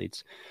endurance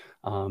athletes.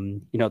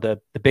 You know, the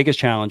biggest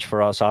challenge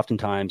for us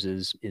oftentimes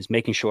is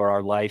making sure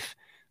our life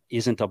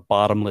isn't a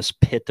bottomless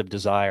pit of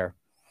desire,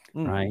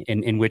 right?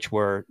 In which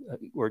we're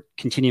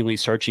continually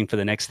searching for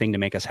the next thing to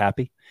make us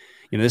happy.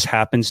 You know, this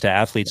happens to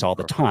athletes all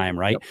the time,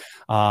 right?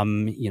 Yep.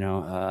 You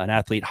know, an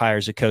athlete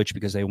hires a coach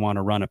because they want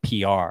to run a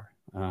PR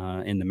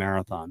in the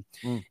marathon.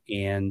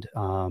 And,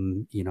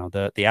 you know,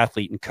 the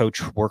athlete and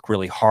coach work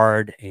really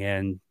hard,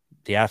 and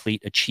the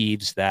athlete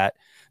achieves that.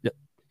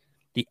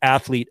 The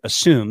athlete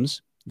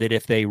assumes that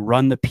if they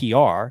run the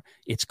PR,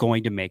 it's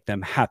going to make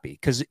them happy.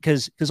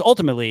 Because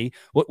ultimately,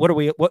 what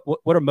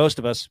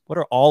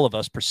are all of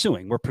us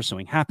pursuing? We're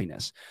pursuing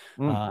happiness.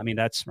 I mean,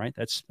 that's right.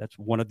 That's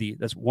one of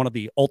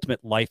the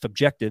ultimate life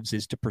objectives,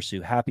 is to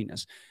pursue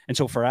happiness. And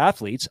so for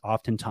athletes,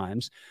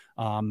 oftentimes,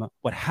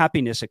 what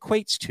happiness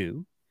equates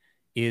to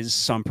is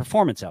some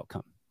performance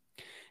outcome.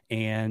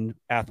 And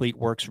athlete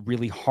works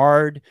really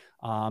hard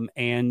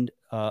and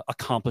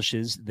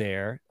accomplishes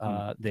their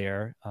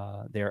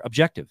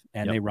objective,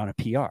 and they run a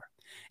PR.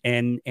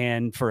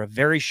 And for a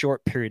very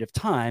short period of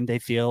time, they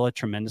feel a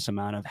tremendous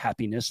amount of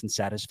happiness and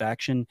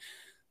satisfaction.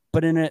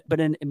 But in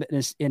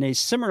a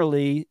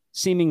similarly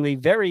seemingly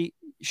very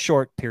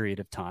short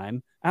period of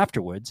time,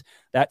 afterwards,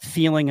 that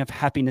feeling of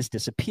happiness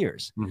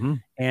disappears. Mm-hmm.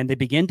 And they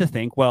begin to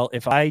think, well,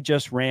 if I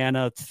just ran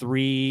a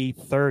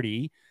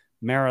 3:30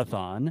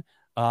 marathon,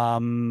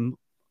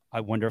 I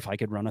wonder if I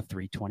could run a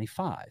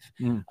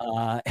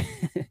 3:25.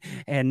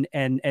 And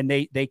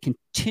they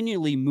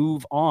continually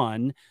move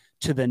on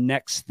to the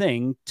next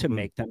thing to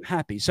make them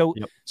happy. So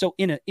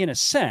in a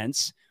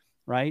sense,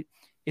 right,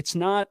 it's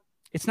not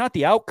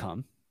the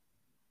outcome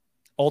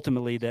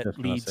ultimately that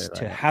leads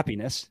to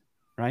happiness,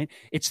 right?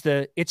 It's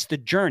the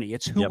journey.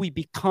 It's who we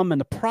become in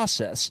the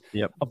process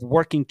of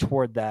working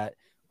toward that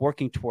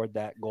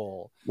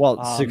goal. Well,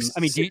 I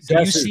mean, do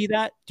you see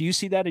that? Do you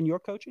see that in your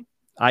coaching?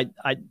 I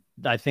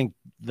think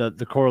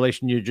the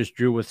correlation you just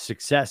drew with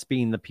success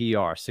being the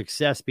PR,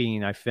 success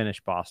being I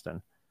finished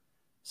Boston,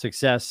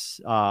 success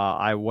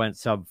I went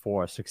sub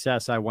 4,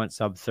 success I went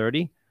sub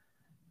 30.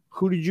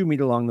 Who did you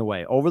meet along the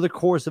way over the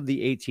course of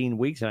the 18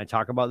 weeks? And I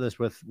talk about this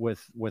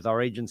with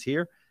our agents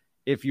here.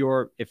 If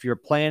you're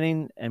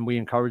planning, and we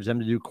encourage them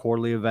to do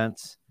quarterly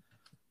events,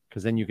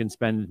 because then you can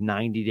spend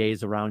 90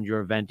 days around your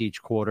event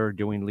each quarter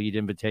doing lead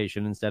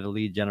invitation instead of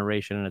lead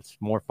generation, and it's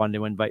more fun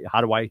to invite.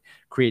 How do I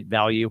create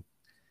value?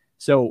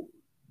 So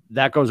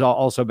that goes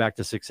also back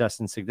to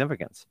success and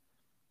significance.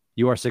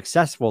 You are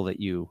successful that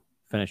you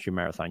finished your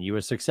marathon. You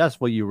were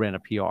successful you ran a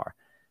PR.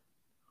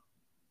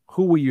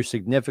 Who were you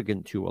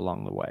significant to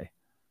along the way?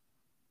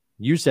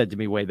 You said to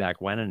me way back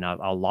when, and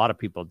a lot of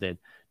people did,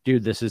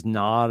 dude, this is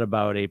not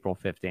about April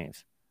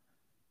 15th.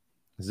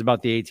 This is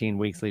about the 18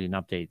 weeks leading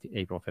up to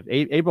April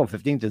 15th. April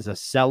 15th is a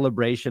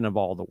celebration of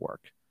all the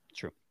work.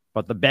 True.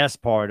 But the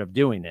best part of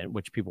doing it,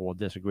 which people will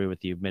disagree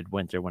with you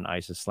midwinter when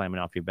ice is slamming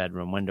off your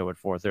bedroom window at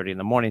 4:30 in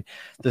the morning,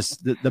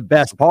 the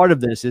best part of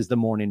this is the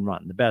morning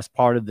run. The best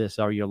part of this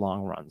are your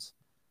long runs.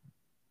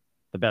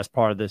 The best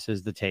part of this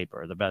is the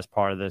taper. The best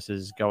part of this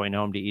is going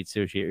home to eat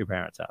sushi at your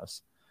parents'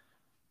 house.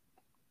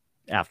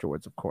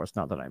 Afterwards, of course,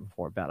 not the night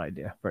before. Bad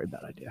idea. Very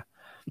bad idea.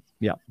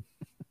 Yeah.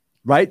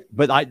 Right.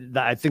 But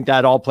I think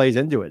that all plays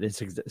into it.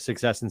 It's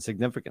success and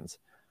significance.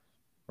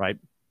 Right.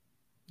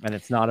 And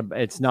it's not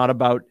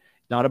about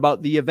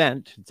the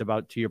event. It's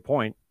about, to your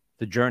point,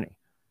 the journey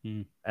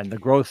and the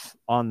growth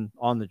on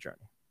the journey.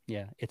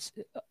 Yeah, it's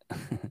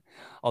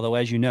although,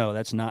 as you know,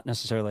 that's not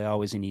necessarily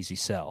always an easy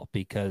sell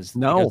because the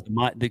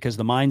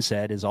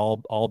mindset is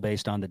all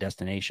based on the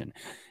destination,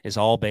 is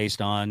all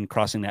based on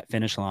crossing that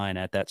finish line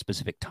at that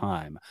specific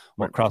time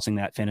or crossing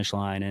that finish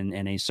line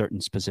in a certain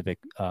specific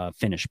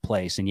finish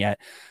place. And yet,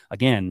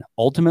 again,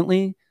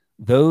 ultimately,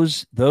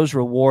 those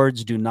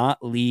rewards do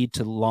not lead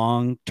to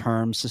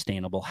long-term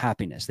sustainable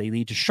happiness. They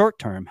lead to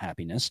short-term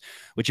happiness,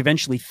 which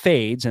eventually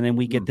fades, and then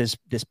we get this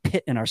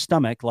pit in our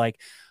stomach, like,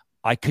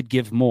 I could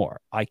give more.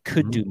 I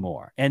could do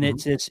more. And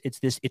it's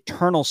this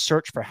eternal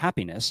search for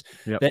happiness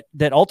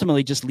that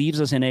ultimately just leaves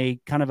us in a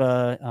kind of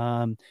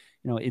a,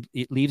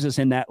 it leaves us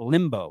in that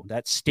limbo,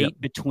 that state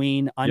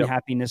between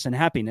unhappiness and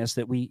happiness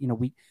that we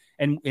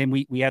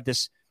have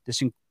this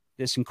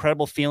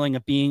incredible feeling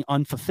of being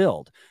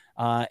unfulfilled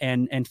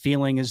and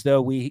feeling as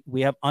though we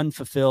have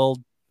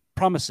unfulfilled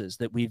promises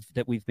that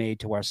we've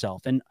made to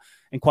ourselves. And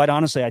quite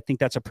honestly, I think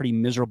that's a pretty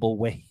miserable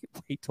way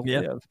to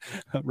live,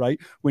 right?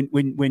 When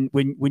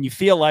you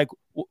feel like,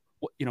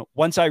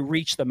 once I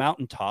reach the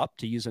mountaintop,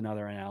 to use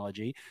another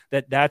analogy,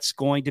 that's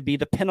going to be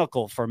the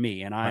pinnacle for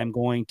me. And I am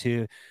going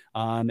to,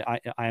 I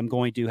am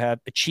going to have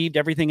achieved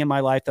everything in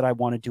my life that I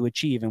wanted to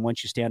achieve. And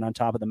once you stand on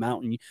top of the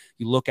mountain,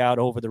 you look out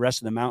over the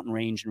rest of the mountain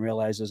range and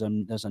realize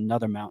there's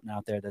another mountain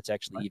out there that's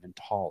actually even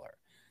taller.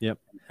 Yep.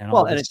 And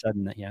all of a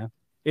sudden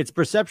it's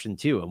perception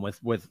too. And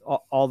with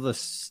all the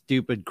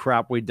stupid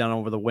crap we'd done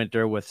over the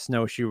winter with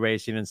snowshoe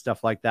racing and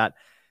stuff like that,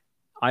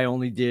 I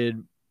only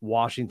did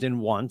Washington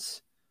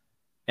once.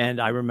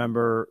 And I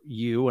remember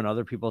you and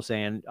other people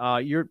saying,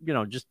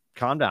 just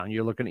calm down.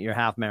 You're looking at your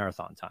half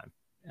marathon time.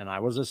 And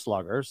I was a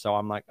slugger. So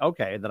I'm like,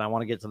 okay, then I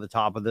want to get to the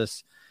top of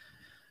this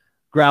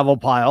gravel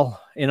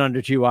pile in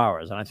under 2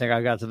 hours. And I think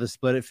I got to the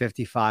split at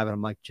 55 and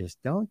I'm like,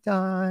 just don't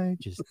die.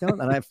 Just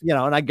don't.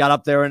 And I got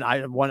up there and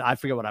I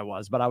forget what I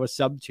was, but I was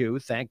sub 2,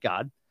 thank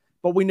God.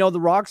 But we know the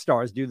rock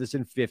stars do this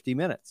in 50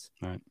 minutes.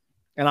 Right.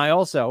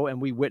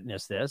 And we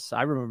witnessed this.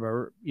 I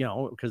remember,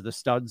 because the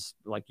studs,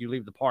 like you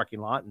leave the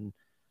parking lot and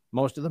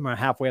most of them are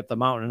halfway up the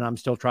mountain and I'm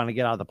still trying to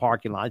get out of the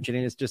parking lot. And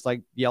it's just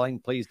like yelling,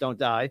 please don't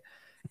die.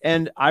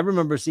 And I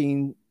remember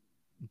seeing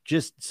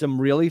just some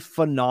really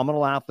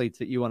phenomenal athletes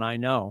that you and I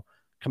know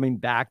coming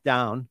back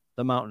down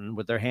the mountain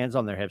with their hands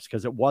on their hips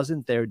because it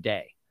wasn't their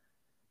day.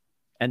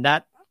 And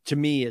that to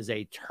me is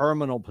a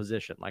terminal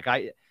position. Like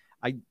I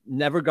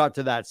never got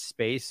to that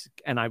space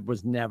and I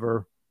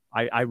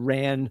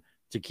ran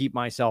to keep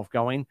myself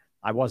going.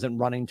 I wasn't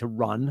running to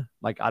run.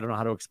 Like, I don't know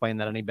how to explain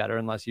that any better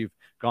unless you've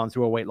gone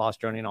through a weight loss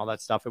journey and all that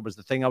stuff. It was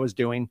the thing I was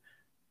doing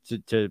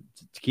to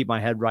keep my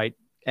head right.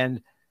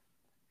 And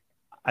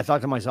I thought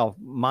to myself,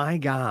 my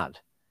God,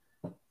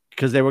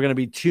 because they were going to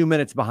be 2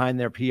 minutes behind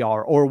their PR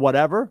or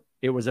whatever.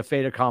 It was a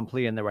fait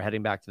accompli and they were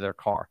heading back to their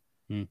car.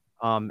 And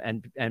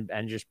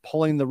just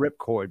pulling the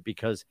ripcord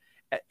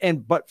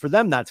but for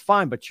them, that's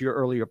fine. But to your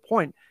earlier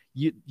point,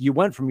 you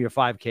went from your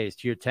 5Ks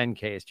to your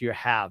 10Ks to your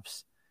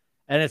halves.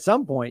 And at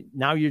some point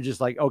now you're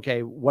just like,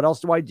 okay, what else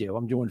do I do?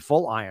 I'm doing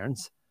full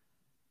irons.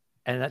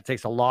 And that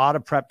takes a lot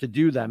of prep to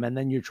do them. And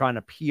then you're trying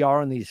to PR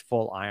on these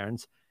full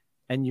irons,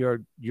 and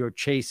you're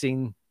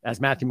chasing, as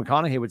Matthew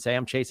McConaughey would say,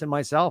 I'm chasing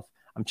myself.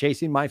 I'm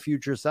chasing my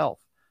future self.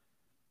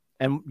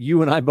 And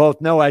you and I both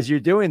know, as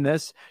you're doing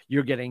this,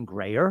 you're getting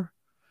grayer,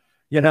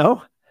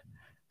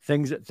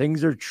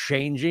 things are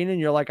changing, and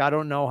you're like, I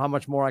don't know how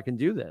much more I can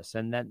do this.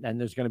 And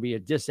there's going to be a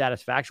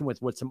dissatisfaction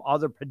with what some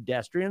other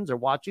pedestrians are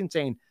watching,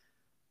 saying,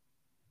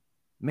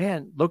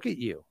 man, look at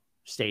you,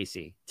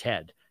 Stacy,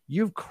 Ted,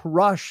 you've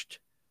crushed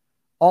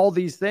all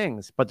these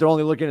things, but they're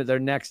only looking at their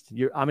next.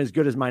 I'm as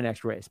good as my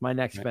next race, my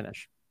next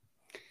finish.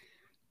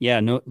 Yeah,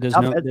 no, there's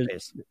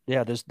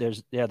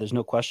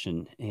no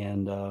question.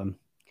 And,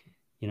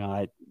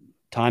 I,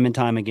 time and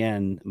time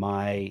again,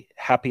 my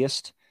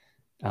happiest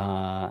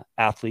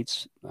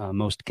athletes,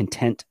 most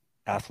content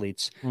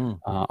athletes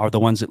are the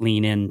ones that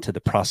lean into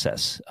the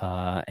process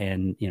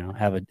and,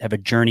 have a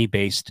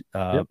journey-based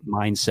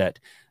mindset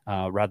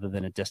rather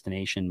than a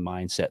destination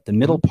mindset. The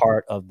middle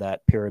part of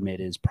that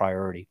pyramid is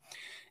priority.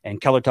 And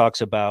Keller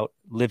talks about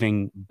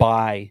living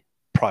by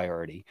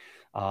priority.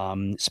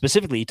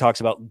 Specifically, he talks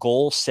about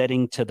goal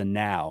setting to the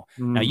now.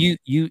 Now, you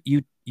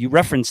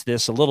referenced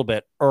this a little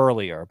bit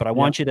earlier, but I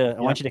want you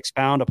to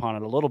expound upon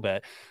it a little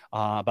bit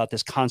about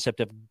this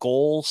concept of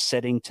goal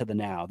setting to the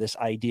now. This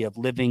idea of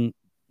we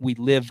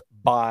live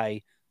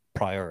by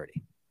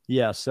priority.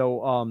 Yeah.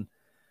 So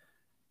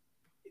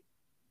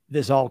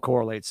this all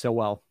correlates so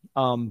well.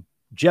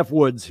 Jeff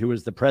Woods, who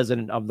is the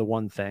president of The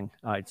One Thing,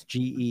 it's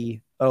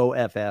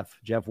GEOFF,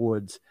 Jeff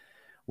Woods,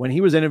 when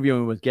he was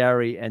interviewing with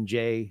Gary and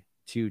Jay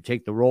to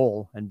take the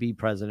role and be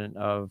president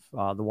of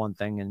The One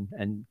Thing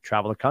and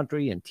travel the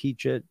country and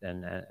teach it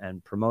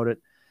and promote it,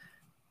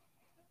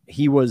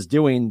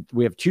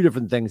 we have two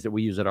different things that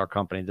we use at our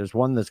company. There's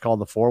one that's called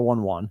the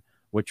 411,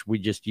 which we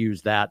just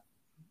use that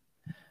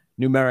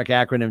numeric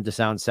acronym to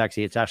sound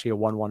sexy. It's actually a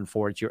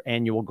 114. It's your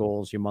annual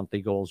goals, your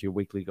monthly goals, your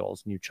weekly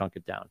goals, and you chunk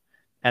it down.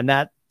 And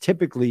that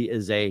typically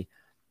would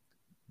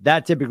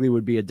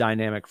be a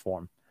dynamic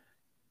form.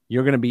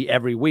 You're going to be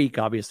every week,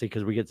 obviously,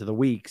 because we get to the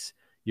weeks,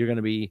 you're going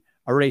to be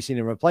erasing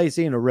and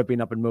replacing or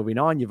ripping up and moving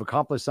on. You've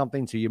accomplished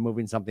something, so you're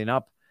moving something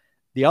up.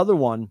 The other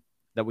one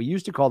that we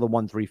used to call the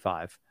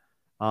 135,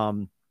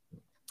 but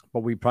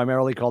we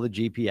primarily call the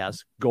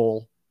GPS,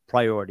 goal,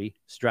 priority,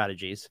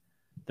 strategies.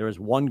 There is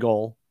one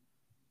goal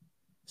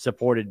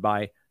supported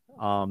by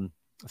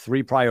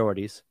 3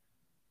 priorities,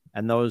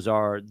 and those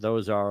are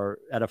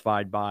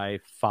edified by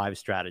 5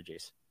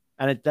 strategies.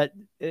 And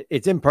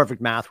it's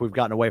imperfect math. We've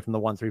gotten away from the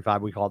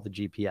 135. We call it the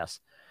GPS.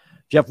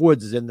 Jeff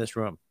Woods is in this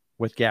room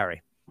with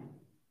Gary.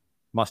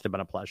 Must have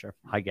been a pleasure.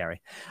 Hi,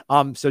 Gary.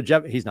 So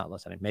Jeff, he's not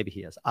listening. Maybe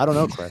he is. I don't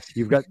know, Chris.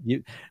 You've got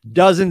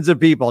dozens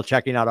of people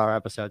checking out our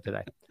episode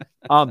today.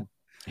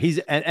 He's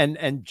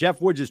and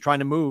Jeff Woods is trying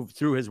to move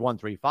through his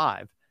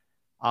 135.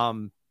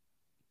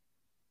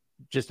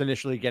 Just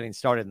initially getting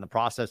started in the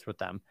process with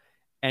them.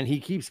 And he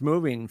keeps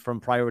moving from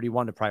priority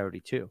 1 to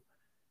priority 2.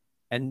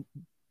 And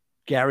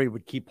Gary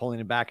would keep pulling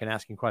him back and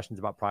asking questions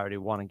about priority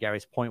 1. And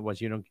Gary's point was,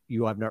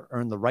 you have not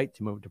earned the right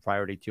to move to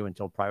priority 2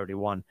 until priority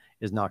 1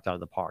 is knocked out of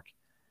the park.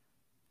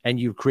 And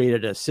you've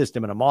created a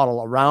system and a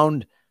model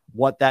around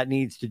what that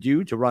needs to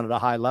do to run at a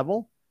high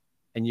level.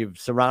 And you've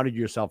surrounded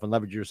yourself and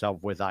leveraged yourself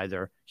with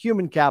either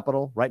human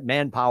capital, right,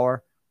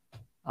 manpower,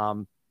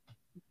 and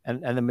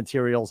the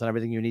materials and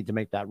everything you need to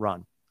make that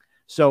run.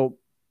 So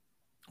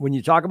when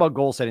you talk about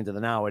goal setting to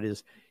the now, it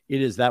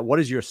is that what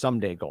is your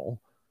someday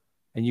goal?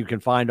 And you can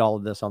find all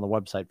of this on the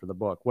website for the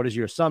book. What is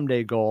your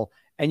someday goal?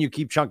 And you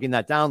keep chunking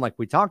that down like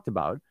we talked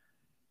about.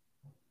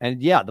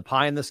 And yeah, the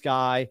pie in the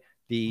sky,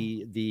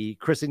 the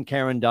Chris and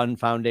Karen Dunn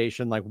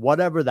Foundation, like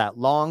whatever that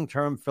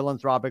long-term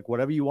philanthropic,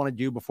 whatever you want to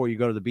do before you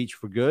go to the beach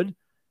for good,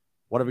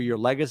 whatever your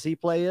legacy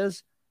play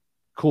is,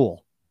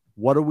 cool.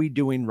 What are we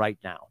doing right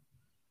now?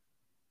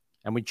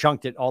 And we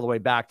chunked it all the way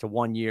back to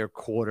 1 year,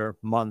 quarter,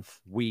 month,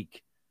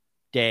 week,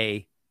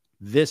 day,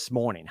 this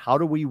morning. How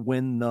do we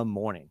win the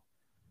morning?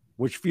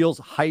 Which feels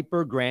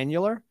hyper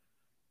granular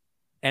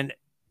and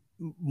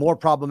more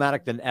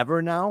problematic than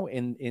ever now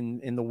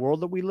in the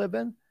world that we live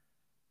in.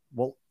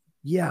 Well,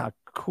 yeah,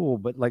 cool.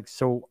 But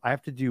so I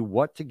have to do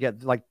what to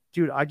get,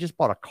 dude, I just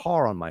bought a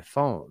car on my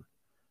phone,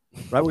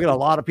 right? We got a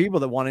lot of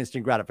people that want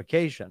instant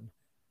gratification,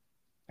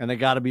 and they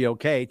got to be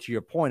okay, to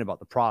your point about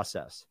the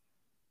process,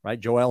 right?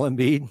 Joel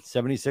Embiid,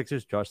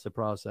 76ers, trust the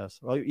process.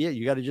 Well, yeah,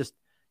 you got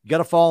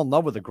to fall in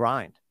love with the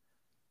grind.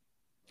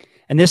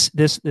 And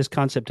this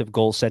concept of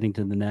goal setting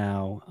to the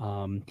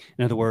now,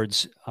 in other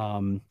words,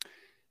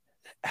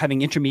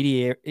 having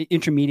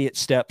intermediate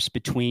steps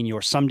between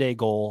your someday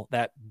goal,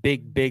 that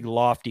big,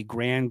 lofty,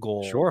 grand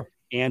goal, sure,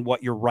 and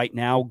what your right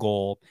now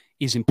goal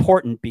is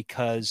important,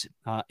 because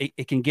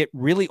it can get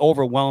really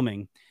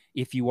overwhelming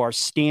if you are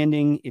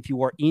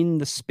in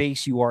the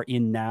space you are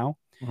in now,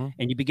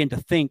 and you begin to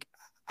think,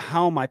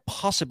 how am I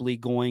possibly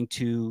going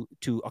to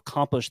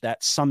accomplish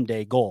that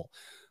someday goal?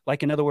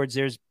 Like, in other words,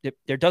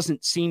 there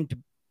doesn't seem to,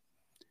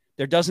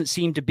 there doesn't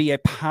seem to be a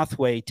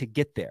pathway to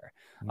get there.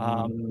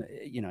 Mm-hmm.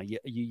 You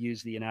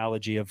use the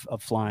analogy of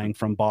flying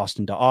from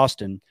Boston to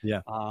Austin.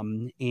 Yeah.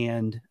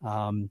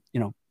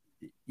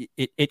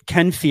 It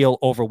can feel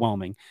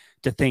overwhelming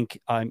to think,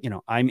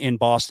 I'm in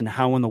Boston.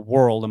 How in the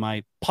world am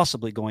I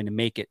possibly going to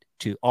make it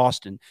to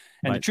Austin?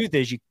 And Right. the truth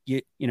is,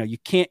 you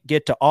can't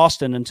get to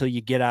Austin until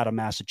you get out of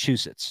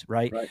Massachusetts,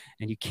 right?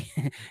 And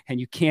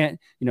you can't,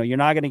 you're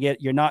not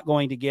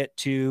going to get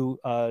to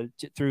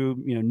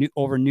through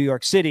over New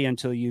York City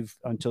until you've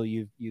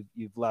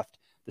left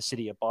the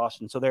city of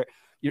Boston. So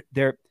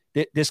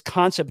this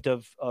concept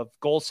of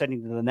goal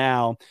setting to the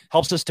now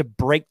helps us to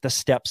break the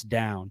steps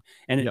down,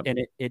 and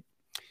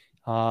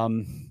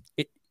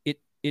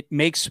it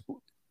makes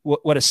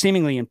what a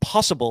seemingly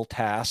impossible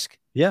task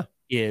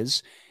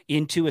is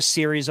into a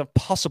series of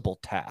possible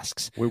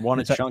tasks. We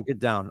want to chunk it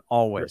down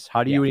always.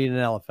 How do you eat an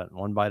elephant?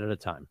 One bite at a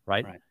time,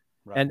 right?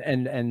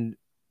 And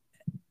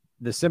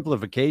the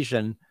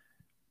simplification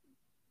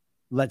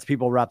lets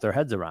people wrap their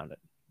heads around it,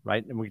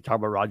 right? And we talk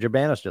about Roger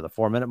Bannister, the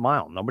 4-minute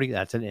mile.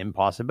 That's an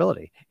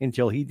impossibility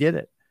until he did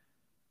it.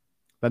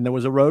 Then there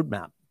was a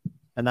roadmap.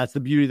 And that's the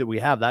beauty that we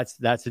have. That's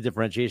the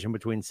differentiation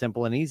between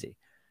simple and easy.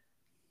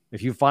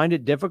 If you find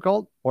it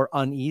difficult or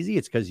uneasy,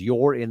 it's because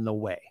you're in the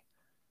way.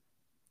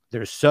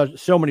 There's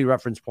so many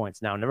reference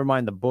points now. Never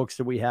mind the books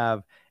that we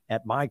have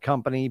at my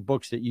company,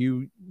 books that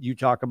you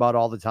talk about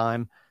all the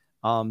time.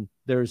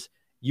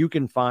 You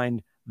can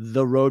find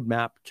the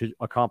roadmap to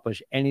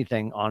accomplish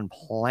anything on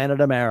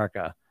planet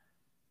America.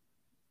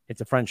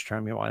 It's a French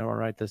term. I want to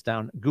write this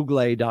down.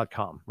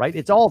 Google.com, right?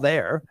 It's all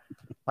there.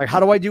 Like, how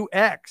do I do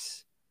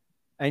X?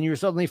 And you're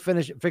suddenly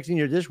fixing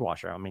your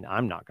dishwasher. I mean,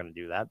 I'm not going to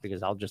do that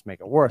because I'll just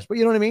make it worse. But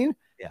you know what I mean?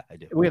 Yeah, I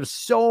do. We have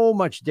so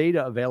much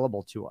data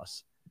available to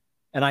us.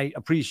 And I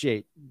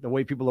appreciate the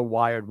way people are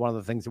wired. One of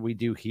the things that we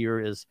do here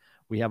is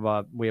we have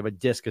a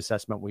DISC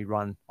assessment we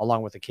run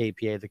along with the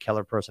KPA, the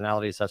Keller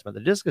Personality Assessment.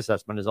 The DISC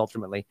assessment is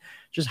ultimately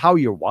just how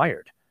you're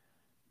wired.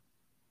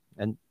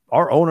 And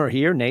our owner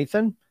here,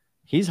 Nathan,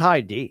 he's high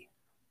D.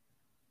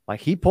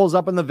 Like, he pulls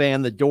up in the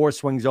van, the door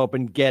swings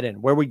open, get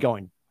in. Where are we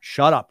going?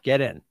 Shut up,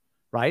 get in,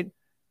 right?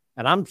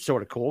 And I'm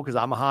sort of cool because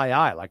I'm a high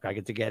I. Like, I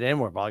get to get in.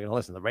 We're probably going to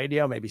listen to the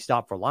radio, maybe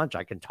stop for lunch.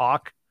 I can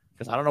talk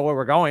because I don't know where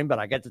we're going, but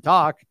I get to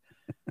talk.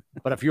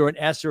 But if you're an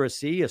S or a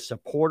C, a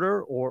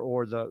supporter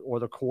or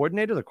the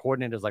coordinator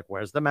is like,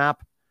 where's the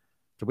map?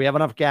 Do we have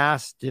enough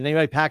gas? Did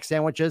anybody pack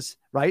sandwiches?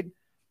 Right?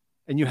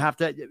 And you have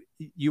to,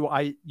 you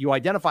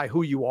identify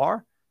who you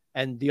are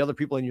and the other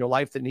people in your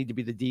life that need to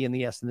be the D and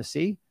the S and the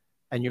C,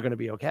 and you're going to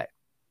be okay.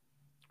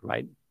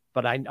 Right?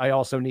 But I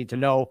also need to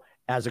know,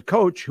 as a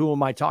coach, who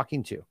am I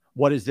talking to?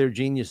 What is their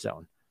genius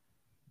zone?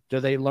 Do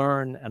they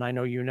learn, and I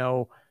know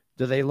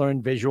do they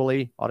learn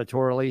visually,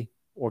 auditorily,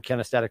 or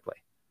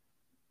kinesthetically?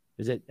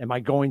 Am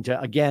I going to,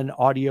 again,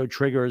 audio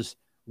triggers,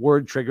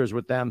 word triggers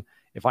with them?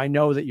 If I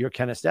know that you're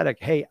kinesthetic,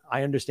 hey,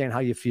 I understand how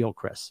you feel,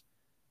 Chris.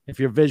 If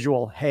you're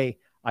visual, hey,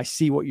 I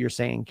see what you're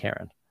saying,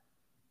 Karen.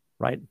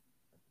 Right?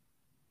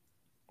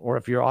 Or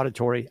if you're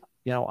auditory,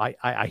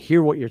 I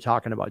hear what you're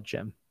talking about,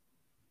 Jim.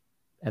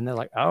 And they're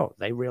like, oh,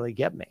 they really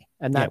get me.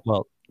 And that,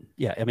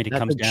 I mean, it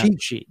comes down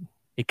cheat sheet.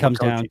 It comes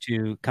down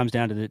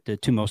to the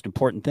two most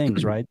important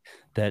things, right?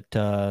 That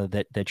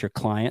your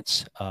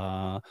clients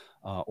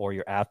or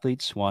your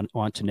athletes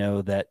want to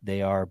know that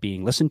they are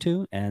being listened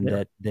to and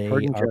that they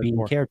are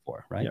being cared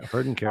for, right? Yeah,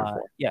 heard and cared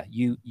for. Yeah,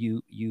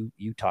 you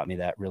taught me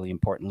that really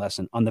important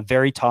lesson. On the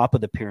very top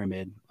of the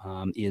pyramid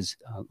is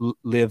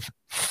live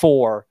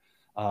for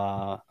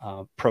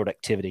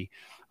productivity.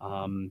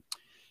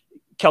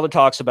 Keller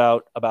talks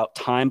about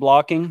time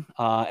blocking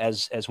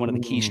as one of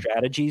the key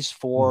strategies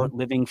for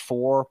living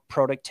for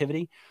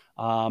productivity.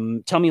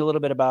 Tell me a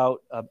little bit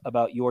about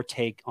your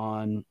take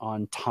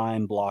on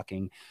time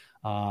blocking.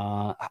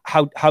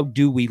 How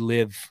do we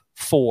live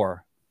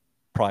for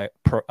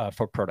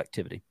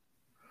productivity?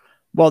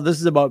 Well,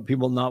 this is about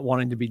people not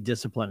wanting to be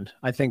disciplined,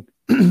 I think,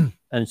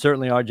 and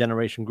certainly our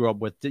generation grew up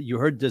with. You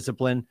heard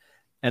discipline,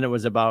 and it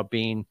was about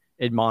being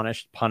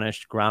admonished,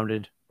 punished,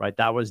 grounded. Right?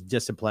 That was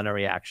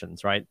disciplinary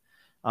actions. Right?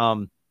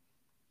 And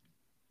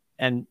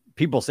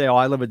people say, oh,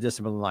 I live a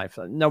disciplined life.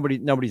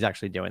 Nobody's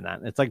actually doing that.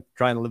 It's like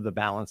trying to live the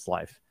balanced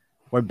life.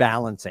 We're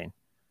balancing.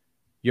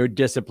 You're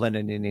disciplined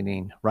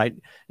and right?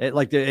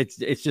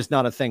 It's just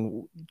not a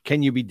thing.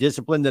 Can you be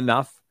disciplined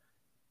enough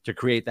to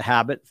create the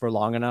habit for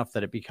long enough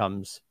that it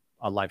becomes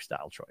a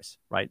lifestyle choice,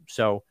 right?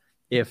 So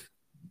if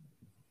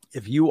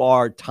you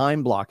are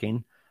time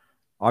blocking,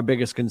 our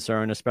biggest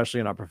concern, especially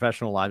in our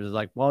professional lives, is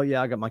like, well,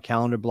 yeah, I got my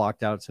calendar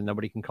blocked out so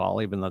nobody can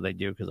call, even though they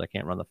do because I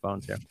can't run the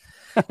phones here,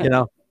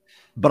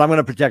 but I'm going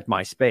to protect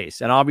my space.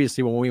 And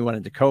obviously when we went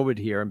into COVID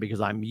here, and because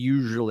I'm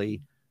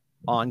usually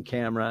on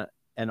camera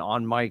and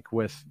on mic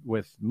with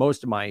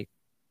most of my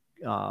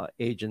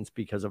agents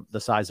because of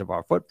the size of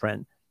our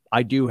footprint,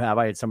 I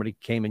had somebody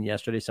came in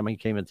yesterday, somebody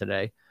came in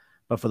today,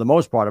 but for the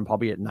most part, I'm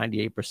probably at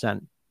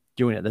 98%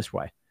 doing it this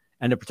way.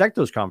 And to protect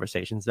those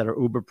conversations that are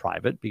uber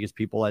private, because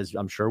people, as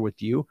I'm sure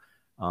with you,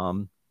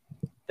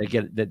 They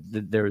get that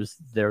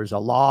there's a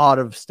lot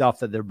of stuff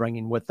that they're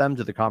bringing with them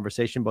to the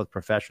conversation, both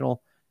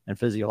professional and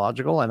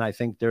physiological. And I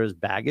think there's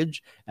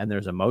baggage and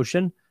there's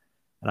emotion.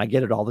 And I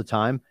get it all the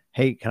time.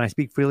 Hey, can I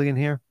speak freely in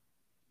here?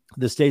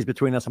 This stays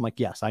between us. I'm like,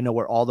 yes, I know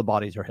where all the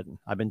bodies are hidden.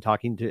 I've been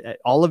talking to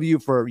all of you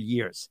for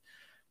years.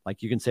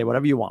 Like, you can say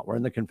whatever you want. We're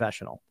in the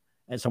confessional.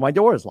 And so my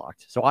door is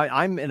locked. So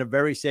I'm in a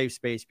very safe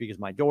space because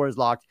my door is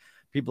locked.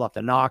 People have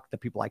to knock. The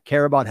people I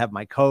care about have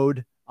my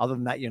code. Other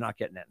than that, you're not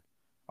getting in.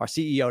 Our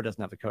CEO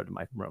doesn't have the code to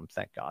my room,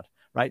 thank God.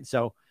 Right.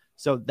 So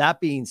that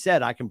being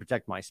said, I can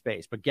protect my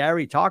space. But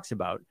Gary talks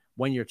about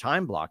when you're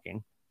time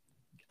blocking,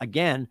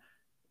 again,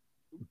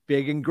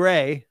 big and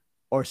gray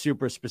or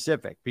super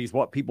specific, because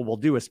what people will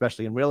do,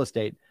 especially in real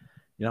estate,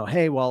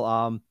 hey, well,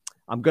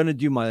 I'm going to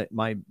do I'm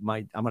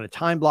going to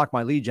time block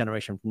my lead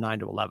generation from 9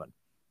 to 11.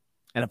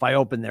 And if I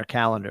open their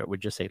calendar, it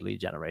would just say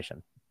lead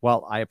generation.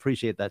 Well, I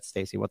appreciate that,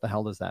 Stacy. What the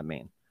hell does that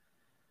mean?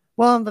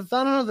 Well, I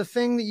don't know, the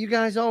thing that you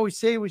guys always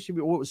say we should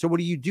be. So what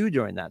do you do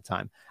during that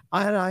time?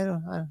 I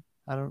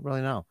don't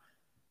really know.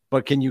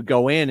 But can you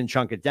go in and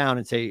chunk it down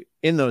and say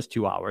in those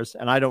 2 hours?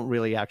 And I don't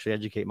really actually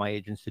educate my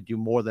agents to do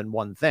more than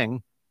one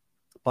thing,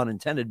 pun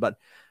intended, but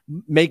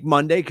make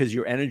Monday, because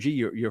your energy,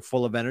 you're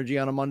full of energy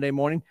on a Monday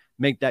morning,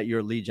 make that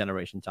your lead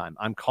generation time.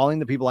 I'm calling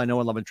the people I know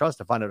and love and trust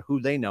to find out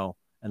who they know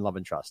and love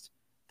and trust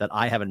that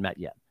I haven't met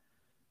yet.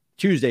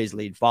 Tuesday's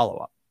lead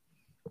follow-up.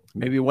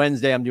 Maybe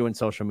Wednesday I'm doing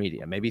social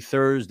media. Maybe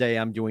Thursday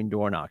I'm doing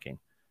door knocking,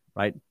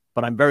 right?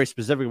 But I'm very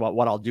specific about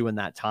what I'll do in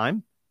that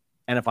time.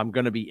 And if I'm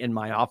going to be in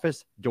my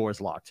office, doors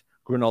locked,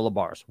 granola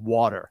bars,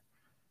 water,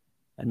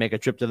 and make a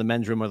trip to the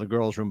men's room or the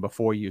girls' room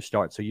before you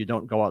start, so you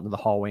don't go out into the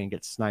hallway and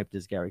get sniped,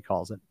 as Gary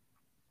calls it.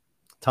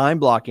 Time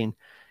blocking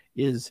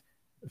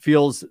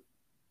feels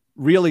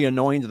really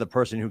annoying to the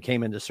person who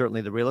came into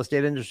certainly the real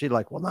estate industry.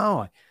 Like, well,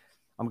 no,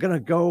 I'm going to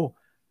go,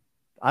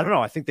 I don't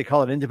know, I think they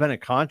call it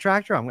independent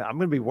contractor. I'm going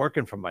to be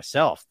working for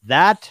myself.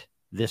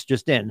 This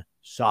just in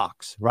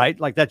sucks, right?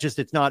 Like,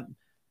 it's not,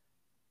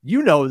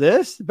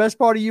 this. The best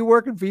part of you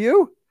working for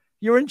you,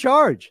 you're in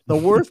charge. The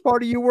worst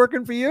part of you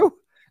working for you,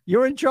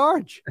 you're in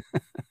charge.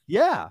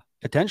 Yeah.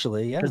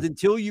 Potentially, yeah. Because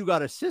until you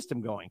got a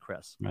system going,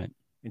 Chris, right?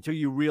 Until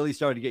you really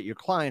started to get your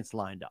clients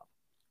lined up,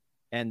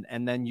 and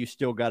then you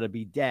still got to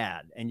be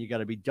dad, and you got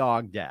to be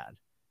dog dad,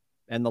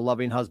 and the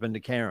loving husband to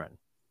Karen,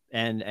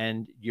 and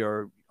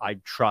I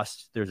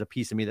trust there's a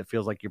piece of me that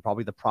feels like you're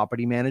probably the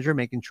property manager,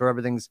 making sure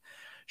everything's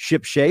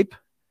ship shape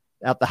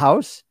at the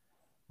house,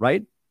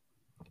 right?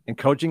 And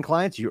coaching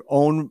clients, your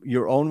own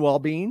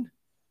well-being,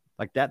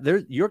 like that.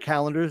 There's your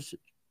calendars,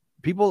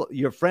 people,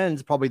 your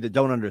friends probably that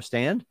don't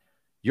understand,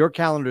 your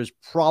calendar is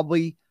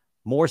probably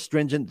more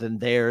stringent than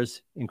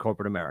theirs in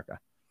corporate America.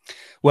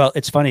 Well,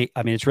 it's funny.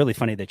 I mean, it's really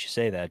funny that you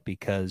say that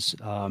because,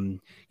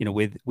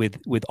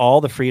 with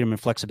all the freedom and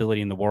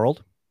flexibility in the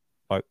world,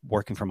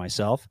 working for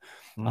myself,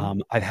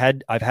 I've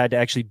had to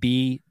actually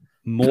be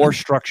more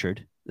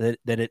structured than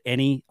at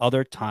any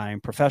other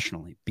time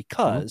professionally,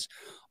 because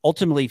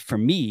ultimately for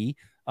me,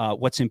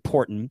 what's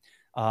important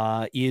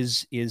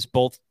is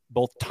both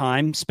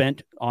time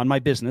spent on my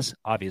business.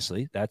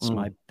 Obviously, that's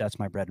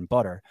my bread and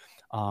butter,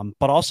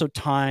 but also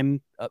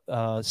time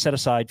set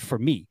aside for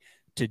me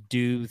to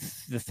do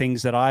the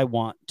things that I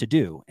want to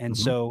do. And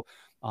so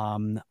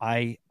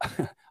I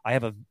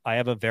have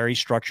a very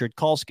structured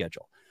call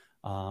schedule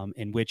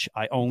in which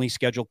I only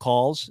schedule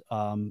calls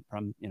from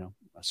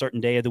a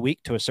certain day of the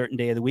week to a certain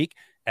day of the week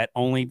at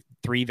only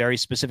 3 very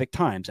specific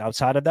times.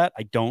 Outside of that,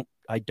 I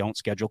don't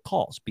schedule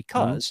calls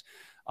because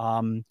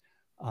I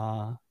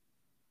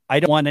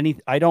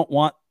don't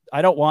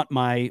want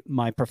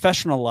my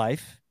professional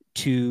life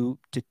to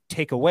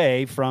take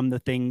away from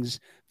the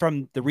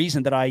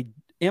reason that I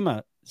am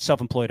a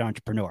self-employed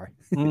entrepreneur.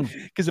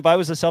 Because if I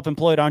was a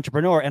self-employed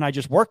entrepreneur and I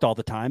just worked all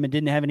the time and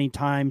didn't have any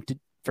time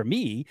for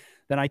me,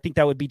 then I think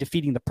that would be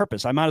defeating the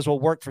purpose. I might as well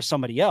work for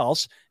somebody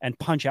else and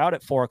punch out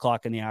at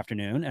 4:00 in the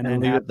afternoon and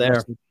then have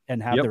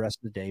the rest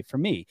of the day for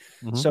me.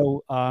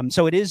 So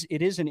it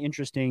is an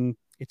interesting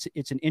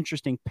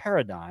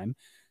paradigm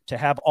to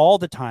have all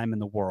the time in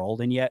the world.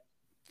 And yet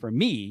for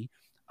me,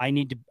 I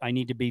need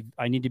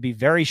to be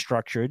very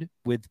structured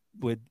with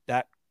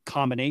that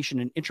combination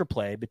and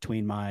interplay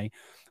between my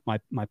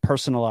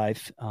personal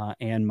life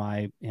and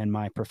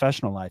my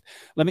professional life.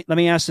 Let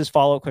me ask this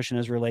follow-up question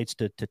as it relates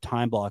to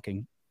time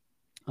blocking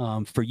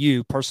for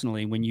you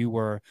personally when you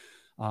were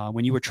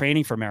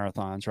training for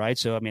marathons, right?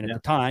 So I mean, at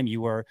the time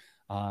you were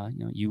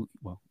you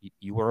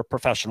were a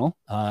professional,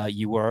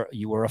 you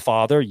were a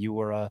father, you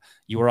were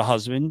a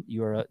husband,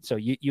 so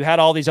you had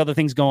all these other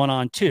things going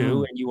on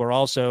too, and you were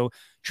also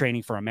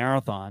training for a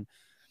marathon.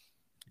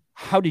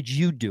 How did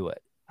you do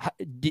it?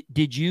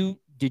 Did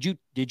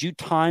you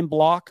time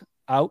block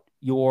out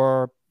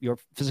your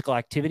physical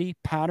activity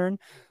pattern?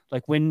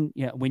 Like when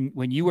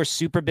you were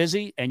super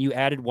busy and you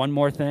added one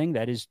more thing,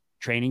 that is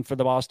training for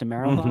the Boston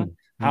Marathon,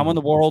 how in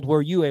the world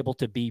were you able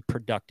to be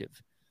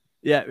productive?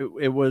 Yeah,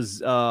 it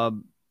was a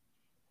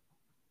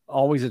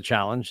always a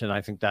challenge, and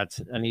I think that's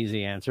an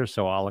easy answer,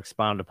 so I'll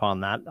expound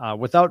upon that.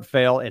 Without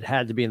fail, it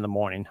had to be in the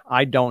morning.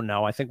 I don't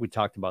know. I think we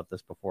talked about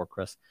this before,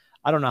 Chris.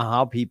 I don't know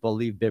how people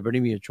leave Liberty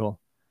Mutual.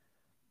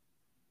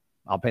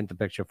 I'll paint the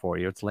picture for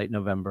you. It's late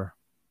November.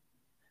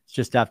 It's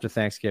just after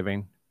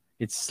Thanksgiving.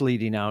 It's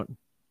sleeting out.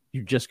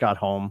 You just got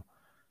home.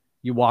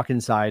 You walk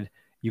inside.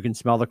 You can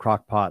smell the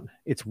crock pot.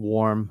 It's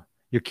warm.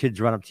 Your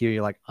kids run up to you.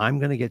 You're like, I'm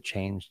going to get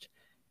changed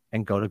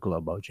and go to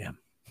Globo Gym.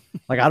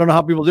 Like, I don't know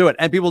how people do it.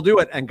 And people do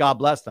it, and God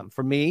bless them.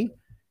 For me,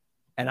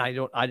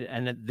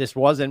 and this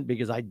wasn't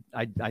because I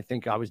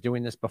think I was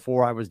doing this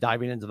before I was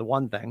diving into the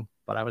one thing,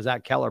 but I was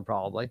at Keller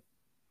probably.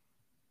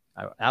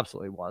 I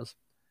absolutely was.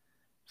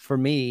 For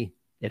me,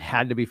 it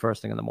had to be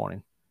first thing in the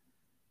morning.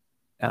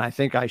 And I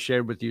think I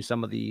shared with you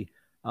some of the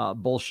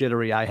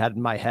bullshittery I had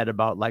in my head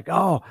about like,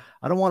 oh,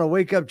 I don't want to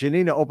wake up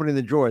Janina opening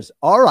the drawers.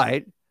 All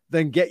right,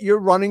 then get your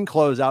running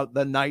clothes out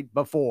the night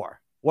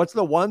before. What's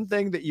the one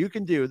thing that you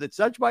can do that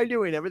such by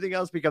doing everything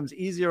else becomes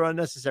easier or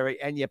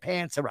unnecessary and your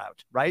pants are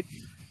out, right?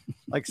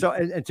 Like, so,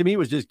 and to me it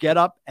was just get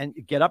up,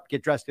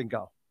 get dressed and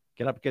go.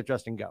 Get up, get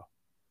dressed and go.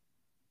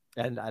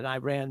 And I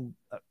ran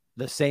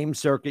the same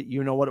circuit,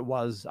 you know what it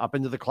was, up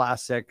into the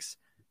Class 6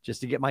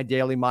 just to get my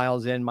daily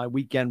miles in, my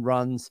weekend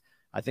runs.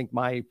 I think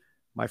my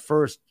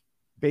first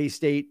Bay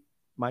State,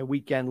 my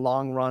weekend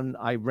long run,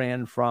 I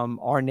ran from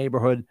our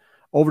neighborhood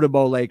over to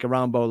Bow Lake,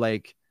 around Bow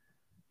Lake,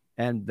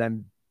 and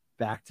then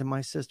back to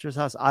my sister's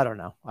house. I don't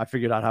know. I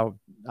figured out how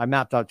I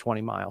mapped out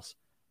 20 miles,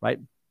 right?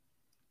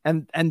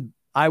 And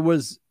I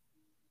was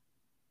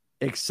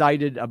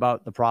excited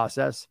about the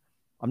process.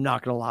 I'm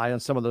not going to lie, on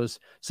some of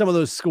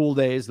those school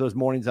days, those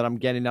mornings that I'm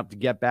getting up to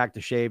get back,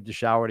 to shave, to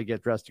shower, to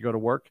get dressed, to go to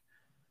work.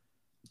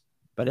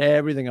 But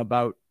everything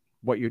about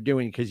what you're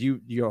doing, because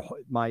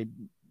my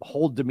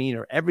whole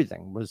demeanor,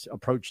 everything was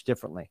approached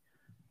differently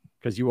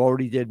because you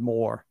already did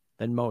more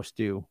than most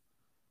do.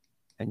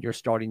 And you're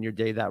starting your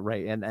day that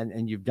way.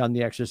 And you've done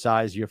the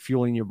exercise, you're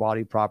fueling your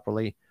body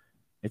properly.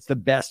 It's the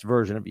best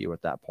version of you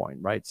at that point.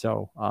 Right.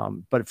 So,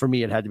 but for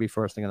me, it had to be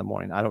first thing in the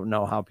morning. I don't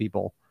know how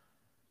people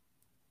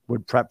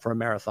would prep for a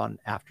marathon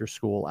after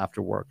school,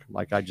 after work.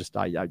 Like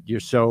you're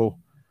so,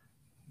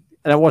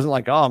 and I wasn't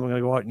like, oh, I'm going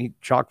to go out and eat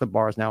chocolate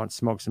bars now and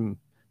smoke some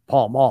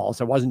Pall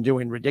Malls. I wasn't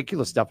doing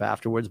ridiculous stuff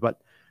afterwards,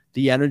 but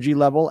the energy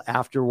level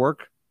after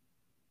work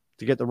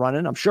to get the run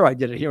in, I'm sure I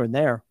did it here and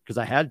there because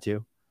I had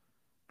to,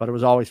 but it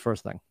was always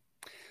first thing.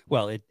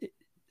 Well,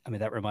 I mean,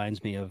 that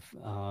reminds me of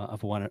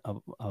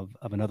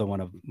another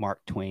one of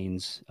Mark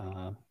Twain's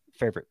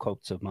favorite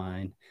quotes of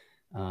mine,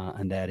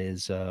 and that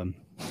is,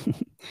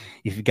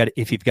 if you've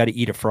got to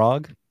eat a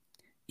frog,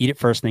 eat it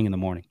first thing in the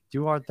morning.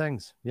 Do hard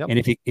things. Yep. And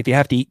if you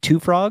have to eat two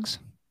frogs,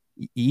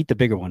 eat the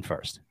bigger one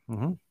first.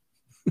 Mm-hmm.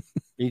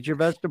 Eat your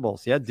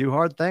vegetables. Yeah, do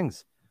hard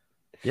things.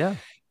 Yeah.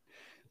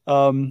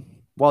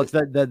 Well, it's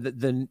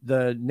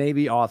the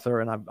Navy author,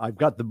 and I've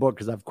got the book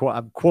because I've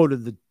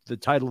quoted the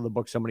title of the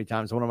book so many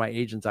times. One of my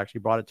agents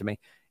actually brought it to me.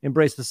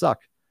 Embrace the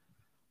Suck.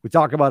 We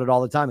talk about it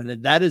all the time,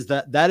 and that is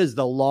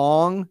the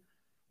long,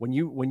 when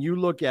you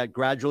look at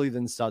Gradually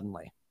Then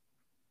Suddenly,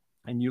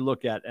 and you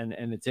look at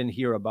and it's in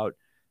here about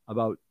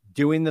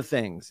doing the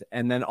things,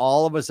 and then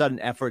all of a sudden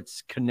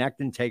efforts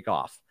connect and take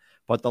off.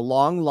 But the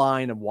long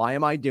line of why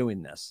am I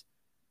doing this?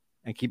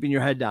 And keeping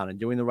your head down and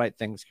doing the right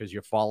things because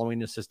you're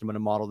following a system and a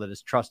model that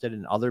is trusted,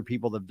 and other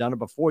people that have done it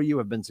before you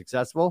have been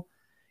successful,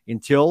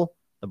 until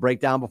the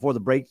breakdown before the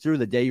breakthrough,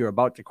 the day you're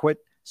about to quit,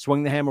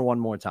 swing the hammer one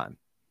more time.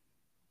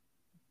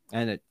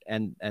 And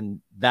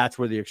that's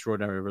where the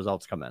extraordinary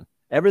results come in.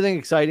 Everything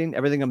exciting,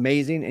 everything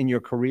amazing in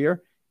your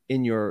career,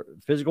 in your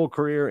physical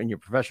career, in your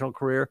professional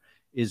career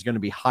is going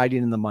to be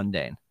hiding in the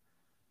mundane,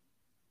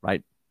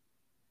 right?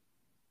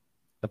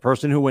 The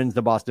person who wins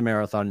the Boston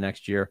Marathon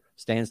next year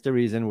stands to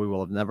reason we will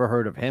have never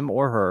heard of him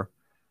or her,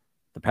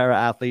 the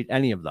para-athlete,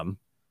 any of them.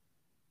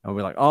 And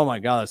we're like, oh my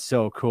God, that's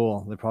so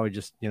cool. They probably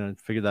just,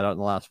 figured that out in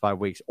the last 5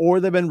 weeks, or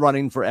they've been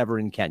running forever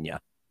in Kenya.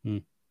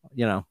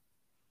 Yeah,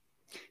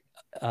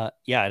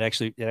 it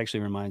actually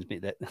reminds me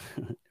that it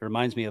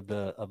reminds me of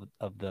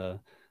the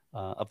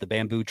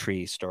bamboo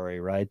tree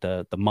story, right?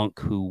 The monk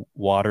who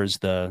waters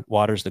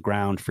the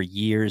ground for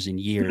years and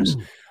years.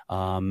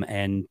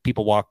 And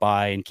people walk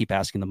by and keep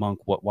asking the monk,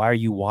 why are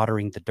you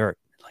watering the dirt?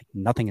 Like,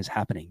 nothing is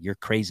happening. You're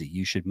crazy.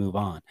 You should move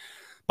on.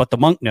 But the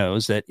monk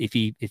knows that if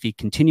he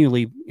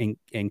continually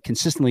and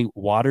consistently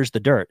waters the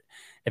dirt,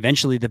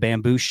 eventually the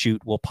bamboo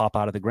shoot will pop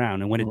out of the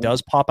ground. And when it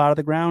does pop out of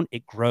the ground,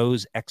 it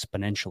grows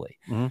exponentially.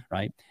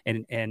 Right.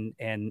 And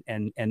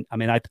I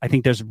mean, I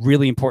think there's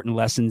really important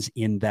lessons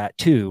in that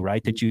too,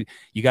 right? That you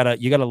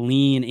gotta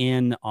lean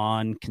in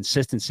on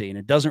consistency, and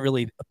it doesn't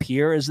really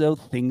appear as though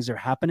things are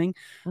happening.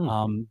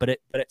 But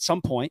at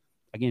some point,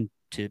 again,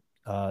 to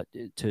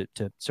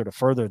sort of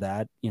further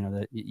that,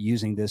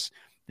 using this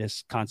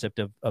concept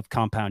of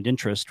compound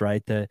interest,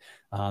 right? The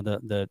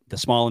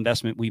small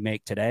investment we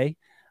make today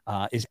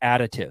is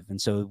additive.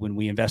 And so when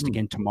we invest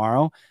again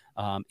tomorrow,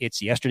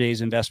 it's yesterday's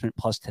investment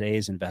plus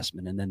today's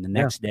investment. And then the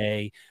next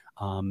day,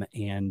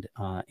 and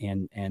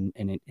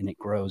it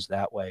grows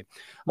that way.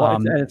 Well,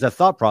 it's a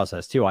thought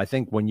process too. I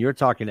think when you're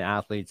talking to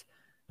athletes,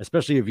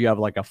 especially if you have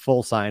like a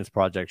full science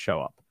project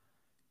show up,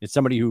 it's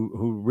somebody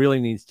who really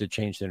needs to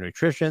change their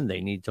nutrition.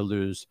 They need to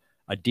lose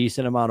a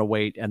decent amount of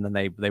weight, and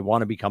then they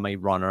want to become a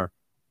runner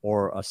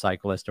or a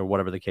cyclist or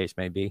whatever the case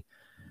may be.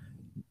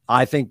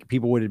 I think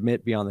people would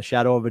admit beyond the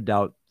shadow of a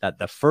doubt that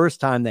the first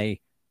time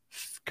they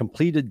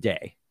complete a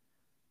day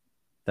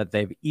that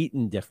they've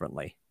eaten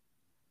differently,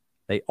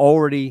 they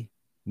already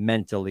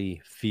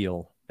mentally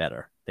feel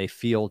better. They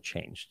feel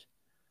changed.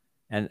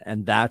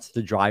 And that's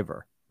the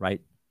driver,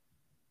 right?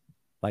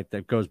 Like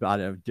that goes about,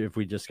 if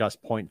we discuss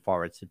point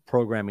forward, it's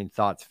programming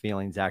thoughts,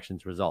 feelings,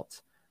 actions,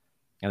 results.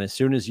 And as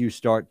soon as you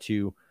start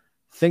to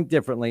think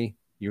differently,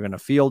 you're going to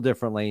feel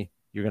differently,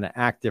 you're going to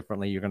act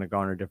differently, you're going to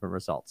garner different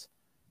results.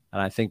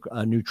 And I think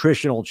a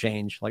nutritional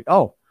change, like,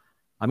 oh,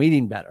 I'm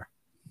eating better.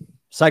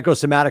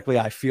 Psychosomatically,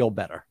 I feel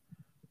better.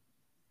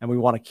 And we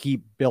want to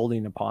keep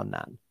building upon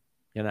that,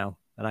 you know?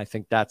 And I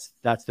think that's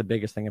the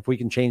biggest thing. If we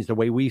can change the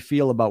way we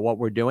feel about what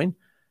we're doing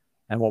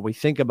and what we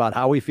think about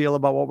how we feel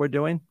about what we're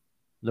doing,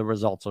 the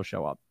results will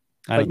show up.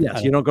 But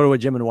yes, you don't go to a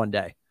gym in one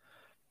day.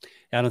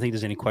 I don't think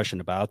there's any question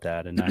about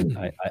that, and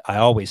I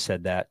always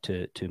said that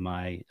to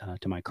my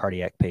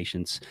cardiac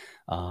patients.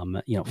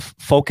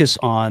 Focus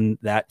on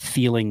that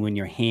feeling when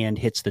your hand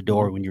hits the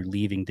door when you're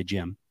leaving the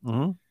gym,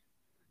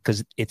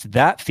 because it's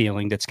that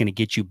feeling that's going to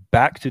get you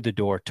back through the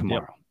door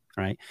tomorrow. Yep.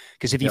 Right.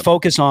 Because if you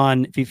focus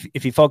on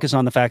if you focus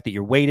on the fact that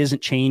your weight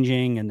isn't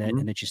changing and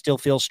that you still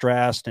feel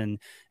stressed and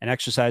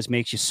exercise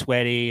makes you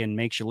sweaty and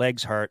makes your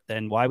legs hurt,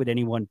 then why would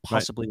anyone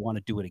possibly want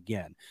to do it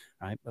again?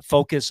 Right. But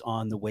focus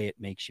on the way it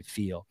makes you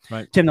feel.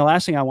 Right. Tim, the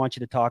last thing I want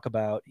you to talk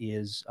about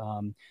is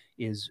one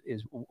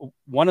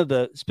of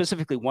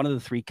the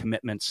three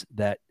commitments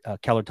that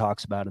Keller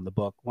talks about in the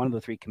book. One of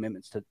the three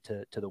commitments to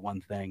the one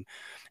thing,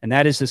 and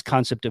that is this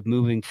concept of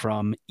moving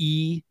from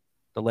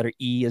the letter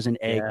E as in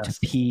egg to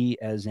P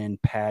as in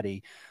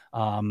Patty.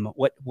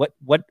 What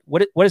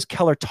is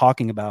Keller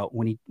talking about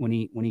when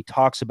he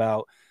talks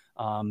about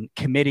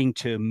committing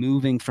to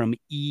moving from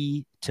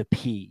E to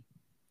P?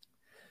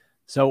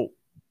 So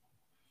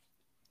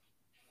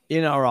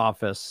in our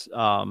office,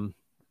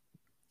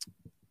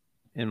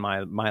 in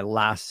my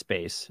last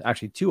space,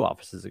 actually 2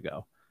 offices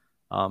ago,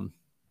 I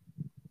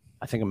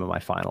think I'm in my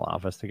final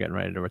office. They're getting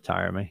ready to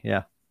retire me.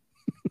 Yeah.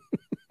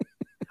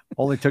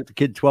 Only took the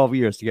kid 12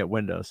 years to get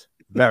windows.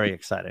 Very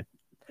excited.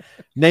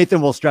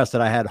 Nathan will stress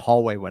that I had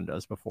hallway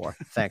windows before.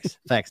 Thanks,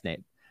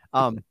 Nate.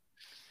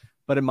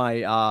 But in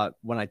my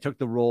when I took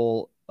the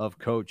role of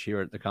coach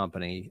here at the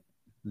company,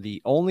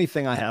 the only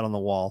thing I had on the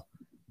wall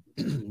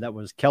that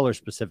was Keller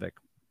specific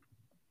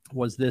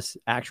was this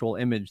actual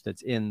image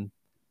that's in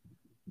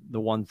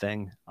the one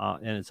thing,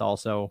 and it's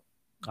also,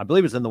 I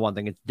believe it's in the one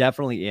thing. It's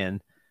definitely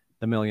in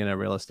the Millionaire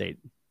Real Estate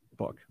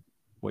book,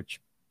 which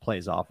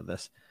plays off of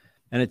this,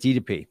 and it's E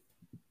to P.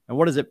 And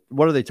what is it?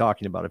 What are they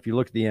talking about? If you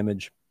look at the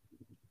image,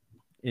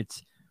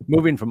 it's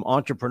moving from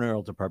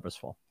entrepreneurial to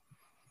purposeful.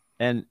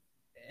 And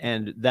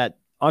that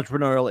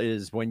entrepreneurial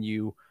is when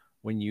you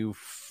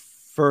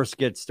first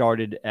get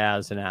started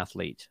as an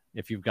athlete,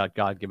 if you've got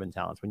God-given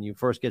talents, when you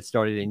first get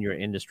started in your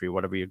industry,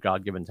 whatever your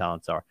God-given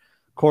talents are,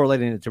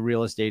 correlating it to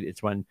real estate,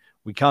 it's when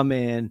we come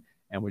in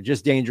and we're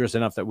just dangerous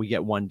enough that we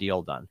get one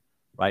deal done,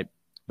 right?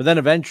 But then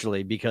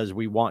eventually, because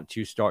we want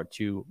to start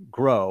to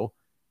grow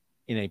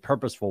in a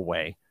purposeful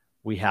way,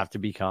 we have to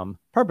become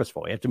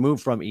purposeful. We have to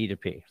move from E to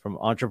P, from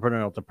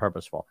entrepreneurial to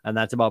purposeful. And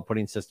that's about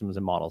putting systems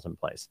and models in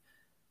place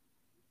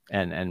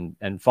and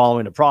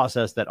following a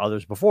process that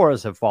others before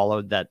us have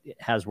followed that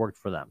has worked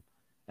for them.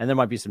 And there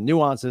might be some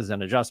nuances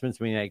and adjustments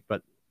we make,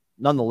 but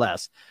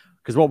nonetheless,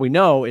 because what we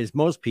know is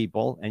most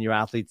people, and your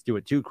athletes do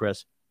it too,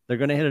 Chris, they're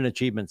going to hit an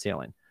achievement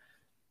ceiling.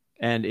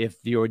 And if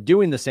you're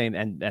doing the same,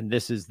 and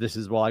this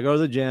is, well, I go to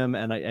the gym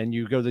and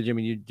you go to the gym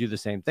and you do the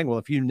same thing. Well,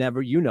 if you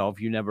never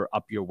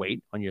up your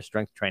weight on your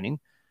strength training,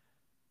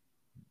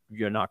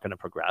 you're not going to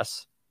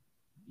progress.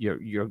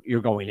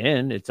 You're going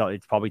in. It's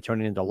probably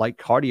turning into light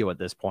cardio at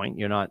this point.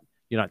 You're not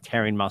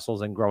tearing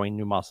muscles and growing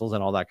new muscles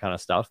and all that kind of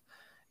stuff.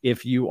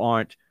 If you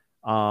aren't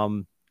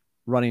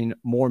running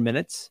more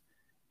minutes,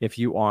 if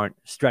you aren't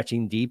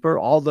stretching deeper,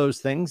 all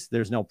those things,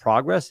 there's no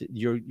progress.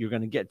 You're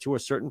going to get to a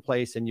certain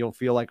place and you'll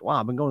feel like, wow,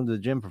 I've been going to the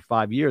gym for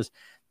 5 years.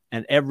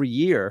 And every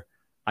year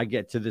I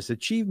get to this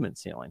achievement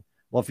ceiling.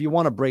 Well, if you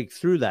want to break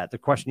through that, the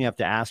question you have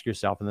to ask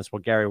yourself, and that's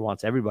what Gary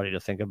wants everybody to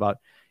think about,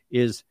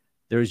 is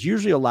there's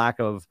usually a lack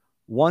of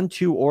 1,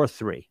 2, or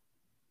 3.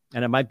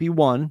 And it might be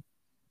 1.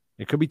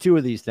 It could be 2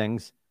 of these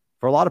things.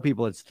 For a lot of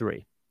people, it's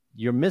 3.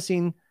 You're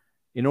missing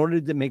in order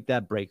to make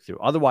that breakthrough.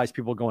 Otherwise,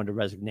 people go into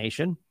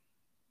resignation.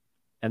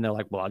 And they're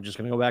like, well, I'm just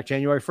going to go back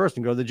January 1st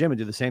and go to the gym and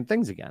do the same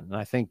things again. And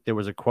I think there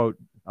was a quote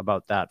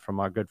about that from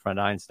our good friend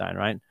Einstein,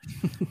 right?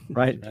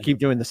 Right. Keep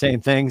doing the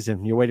same things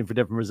and you're waiting for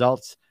different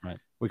results. Right.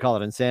 We call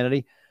it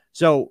insanity.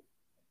 So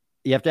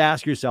you have to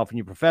ask yourself, in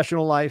your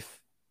professional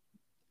life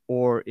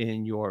or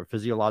in your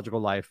physiological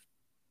life,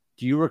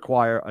 do you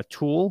require a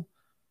tool,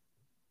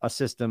 a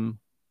system,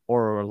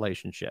 or a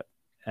relationship?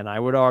 And I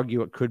would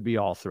argue it could be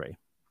all three.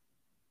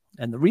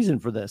 And the reason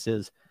for this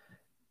is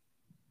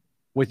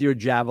with your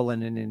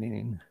javelin and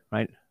inning,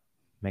 right?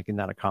 Making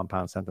that a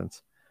compound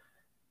sentence.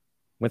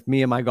 With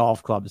me and my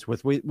golf clubs,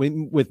 with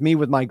me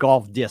with my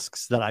golf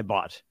discs that I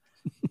bought.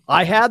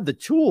 I had the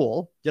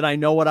tool. Did I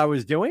know what I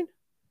was doing?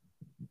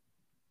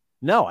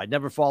 No, I'd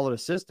never followed a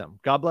system.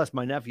 God bless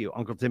my nephew,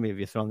 Uncle Timmy. Have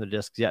you thrown the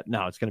discs yet?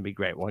 No, it's going to be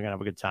great. We're going to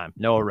have a good time.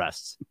 No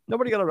arrests.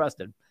 Nobody got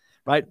arrested,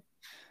 right?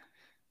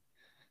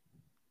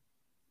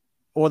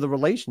 Or the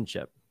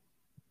relationship.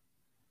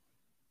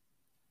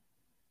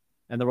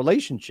 And the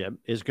relationship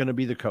is going to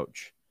be the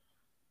coach.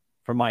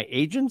 For my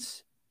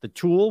agents, the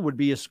tool would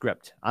be a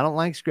script. I don't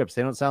like scripts.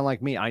 They don't sound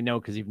like me. I know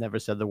because you've never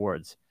said the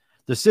words.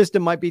 The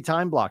system might be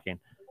time blocking.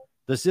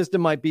 The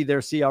system might be their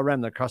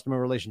CRM, their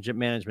customer relationship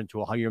management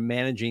tool, how you're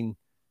managing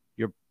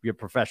your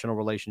professional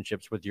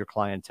relationships with your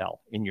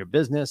clientele in your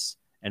business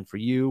and for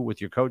you with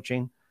your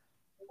coaching.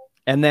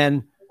 And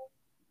then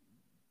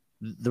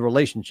the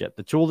relationship,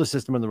 the tool, the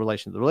system, and the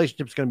relationship. The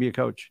relationship is going to be a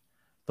coach.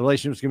 The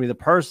relationship is going to be the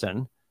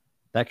person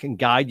that can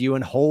guide you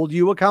and hold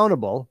you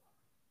accountable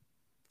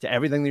to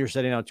everything that you're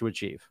setting out to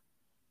achieve.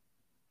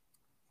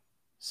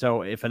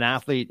 So if an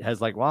athlete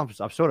has like, well,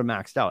 I'm sort of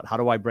maxed out. How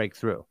do I break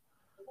through?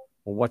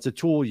 Well, what's a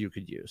tool you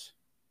could use,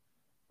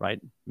 right?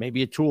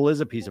 Maybe a tool is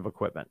a piece of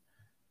equipment.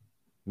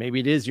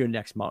 Maybe it is your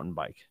next mountain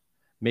bike.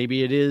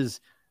 Maybe it is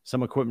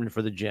some equipment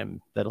for the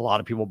gym that a lot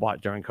of people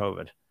bought during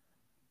COVID.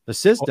 The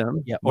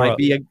system might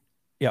be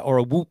or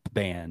a Whoop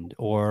band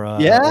or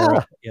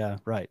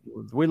right.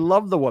 We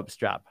love the Whoop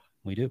strap.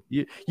 We do.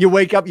 You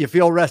wake up, you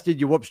feel rested.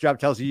 Your Whoop strap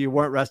tells you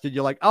weren't rested.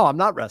 You're like, oh, I'm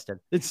not rested.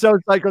 It's so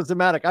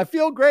psychosomatic. I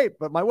feel great,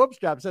 but my Whoop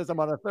strap says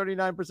I'm on a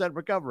 39%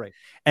 recovery.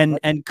 And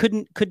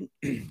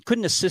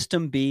couldn't a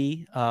system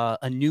be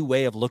a new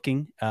way of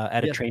looking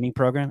at a training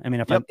program? I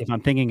mean, if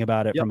I'm thinking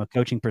about it from a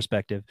coaching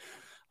perspective,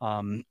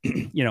 an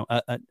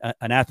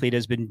athlete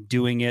has been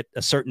doing it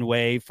a certain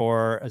way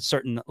for a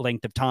certain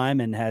length of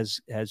time and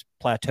has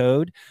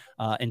plateaued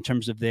in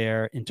terms of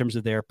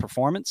their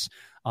performance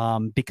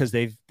because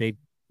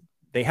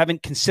they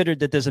haven't considered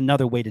that there's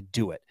another way to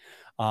do it.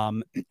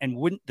 And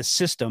wouldn't the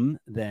system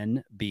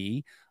then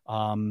be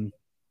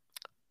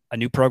a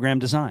new program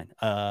design,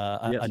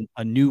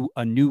 a new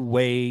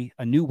way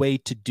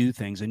to do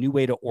things, a new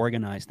way to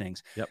organize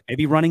things,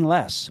 maybe running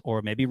less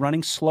or maybe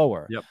running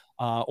slower,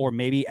 or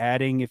maybe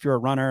adding, if you're a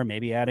runner,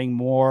 maybe adding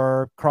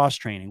more cross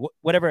training,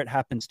 whatever it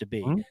happens to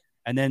be. Mm-hmm.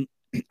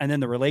 And then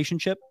the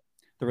relationship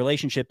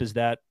is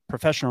that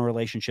professional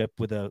relationship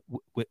with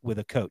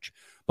a coach.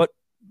 But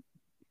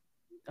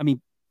I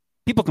mean,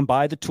 people can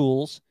buy the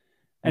tools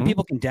and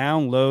people can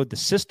download the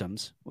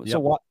systems.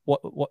 So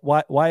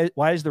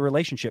why is the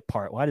relationship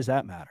part? Why does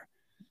that matter?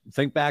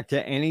 Think back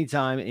to any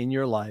time in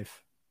your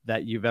life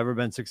that you've ever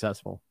been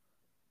successful.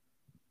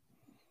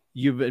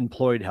 You've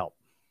employed help.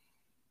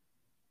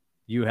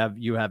 You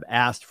have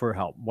asked for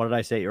help. What did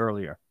I say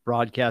earlier?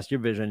 Broadcast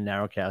your vision,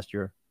 narrowcast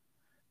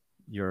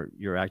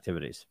your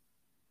activities,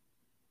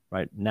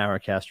 right?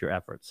 Narrowcast your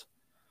efforts.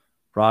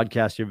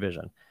 Broadcast your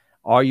vision.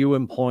 Are you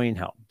employing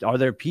help? Are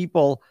there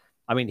people?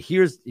 I mean,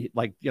 here's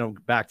like,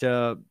 back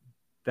to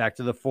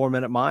the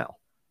 4-minute mile.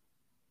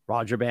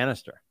 Roger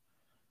Bannister.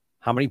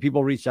 How many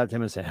people reached out to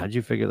him and said, how'd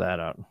you figure that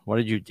out? What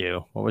did you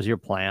do? What was your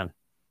plan?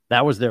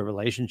 That was their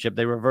relationship.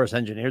 They reverse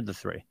engineered the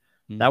three.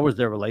 Mm-hmm. That was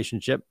their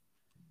relationship.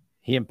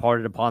 He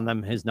imparted upon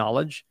them his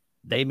knowledge.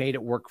 They made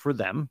it work for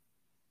them.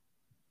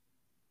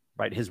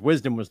 Right? His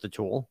wisdom was the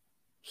tool.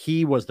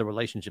 He was the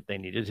relationship they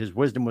needed. His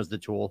wisdom was the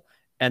tool.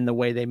 And the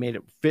way they made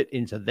it fit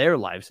into their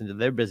lives, into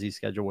their busy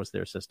schedule, was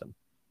their system.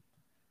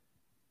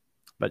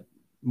 But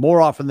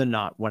more often than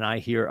not, when I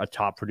hear a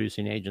top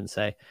producing agent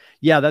say,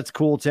 yeah, that's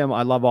cool, Tim,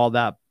 I love all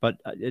that, but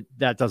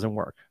that doesn't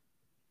work.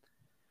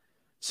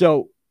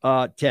 So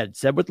Ted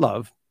said with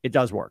love, it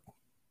does work.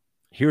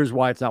 Here's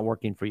why it's not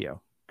working for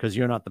you, because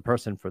you're not the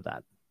person for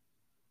that.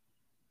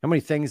 How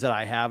many things that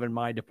I have in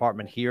my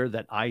department here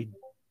that I,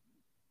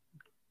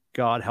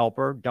 God help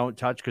her, don't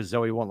touch because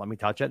Zoe won't let me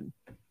touch it.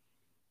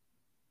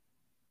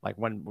 Like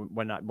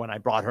when I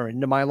brought her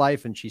into my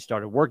life and she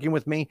started working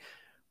with me,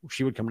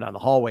 she would come down the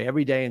hallway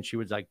every day and she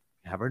would like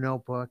have her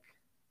notebook.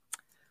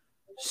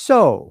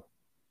 So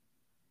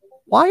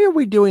why are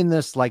we doing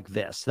this like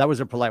this? That was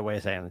a polite way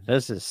of saying,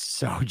 this is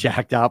so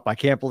jacked up. I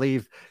can't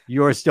believe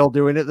you're still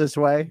doing it this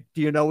way.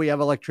 Do you know we have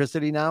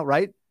electricity now,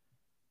 right?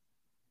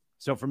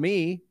 So for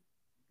me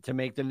to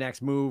make the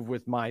next move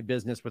with my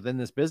business within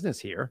this business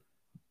here,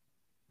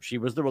 she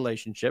was the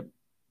relationship.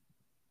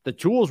 The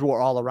tools were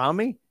all around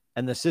me.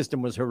 And the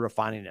system was her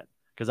refining it,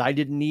 because I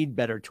didn't need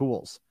better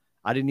tools.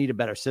 I didn't need a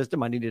better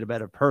system. I needed a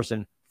better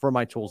person for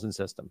my tools and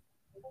system,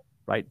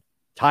 right?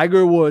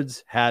 Tiger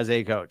Woods has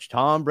a coach.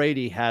 Tom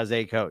Brady has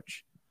a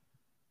coach.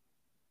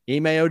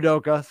 Ime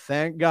Udoka,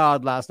 thank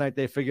God last night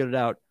they figured it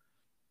out,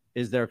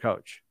 is their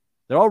coach.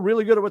 They're all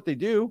really good at what they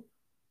do.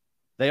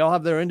 They all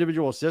have their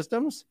individual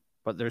systems,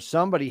 but there's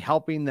somebody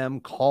helping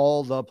them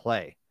call the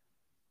play.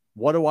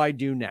 What do I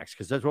do next?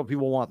 Because that's what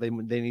people want. They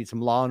need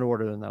some law and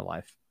order in their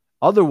life.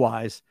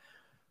 Otherwise,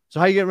 So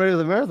how you getting ready for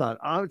the marathon?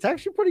 It's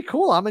actually pretty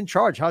cool. I'm in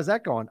charge. How's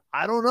that going?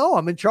 I don't know.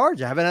 I'm in charge.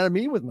 I haven't had a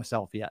meeting with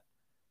myself yet.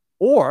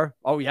 Or,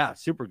 oh yeah,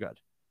 super good.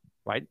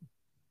 Right?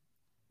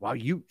 Wow,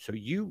 you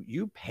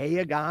pay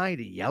a guy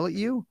to yell at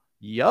you?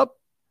 Yup.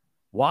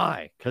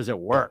 Why? Because it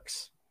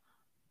works.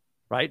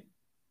 Right?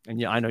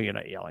 And yeah, I know you're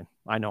not yelling.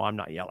 I know I'm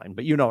not yelling,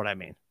 but you know what I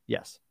mean.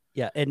 Yes.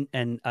 Yeah.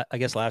 And I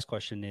guess last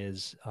question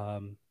is, I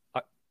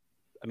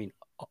mean,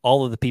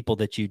 all of the people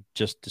that you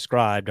just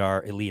described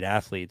are elite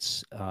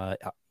athletes.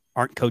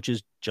 Aren't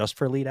coaches just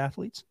for elite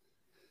athletes?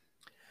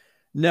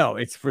 No,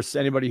 it's for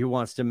anybody who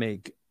wants to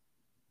make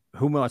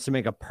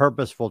a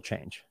purposeful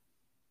change.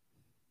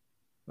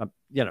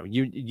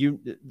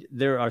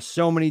 There are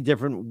so many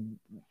different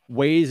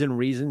ways and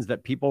reasons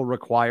that people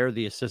require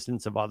the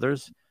assistance of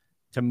others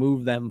to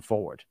move them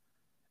forward.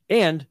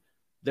 And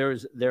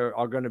there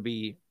are going to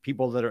be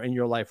people that are in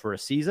your life for a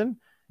season,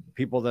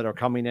 people that are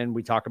coming in.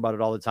 We talk about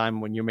it all the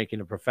time when you're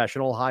making a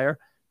professional hire.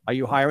 Are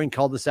you hiring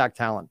cul-de-sac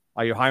talent?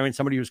 Are you hiring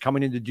somebody who's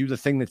coming in to do the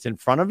thing that's in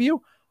front of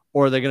you,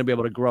 or are they going to be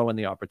able to grow in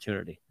the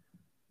opportunity?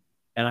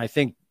 And I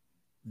think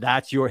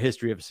that's your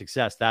history of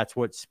success. That's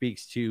what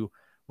speaks to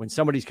when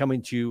somebody's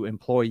coming to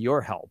employ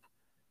your help.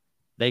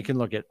 They can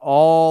look at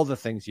all the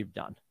things you've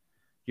done.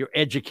 Your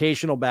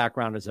educational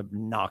background is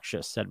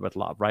obnoxious, said with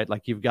love, right?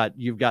 Like you've got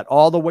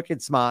all the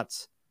wicked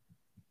smarts.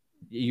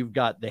 You've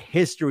got the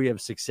history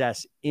of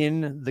success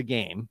in the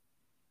game.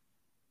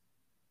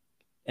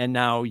 And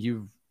now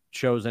you've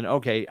chosen,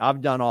 okay,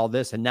 I've done all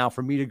this. And now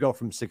for me to go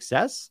from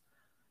success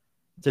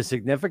to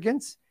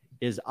significance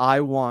is I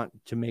want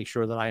to make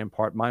sure that I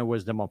impart my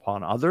wisdom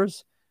upon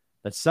others,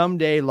 that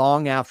someday,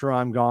 long after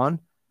I'm gone,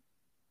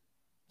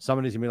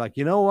 somebody's gonna be like,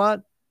 you know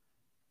what?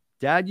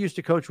 Dad used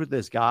to coach with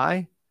this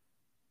guy,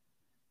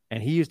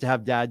 and he used to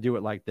have Dad do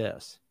it like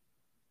this.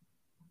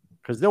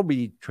 Because there'll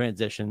be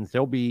transitions.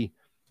 There'll be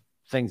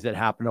things that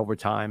happen over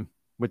time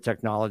with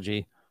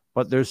technology,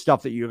 but there's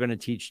stuff that you're going to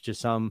teach to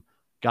some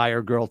guy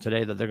or girl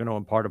today that they're going to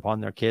impart upon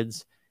their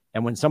kids.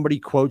 And when somebody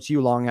quotes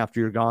you long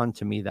after you're gone,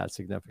 to me, that's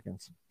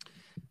significance.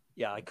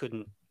 Yeah, I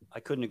couldn't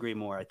agree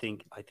more. I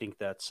think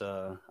that's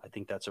a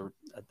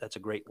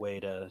great way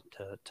to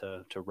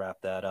wrap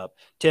that up.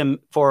 Tim,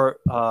 for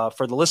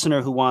the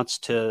listener who wants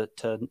to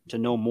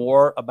know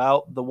more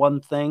about the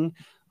one thing,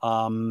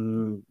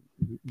 do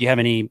you have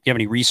any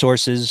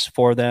resources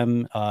for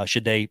them?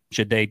 Should they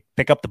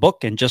pick up the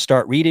book and just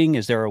start reading?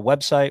 Is there a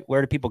website? Where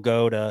do people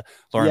go to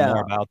learn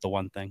more about the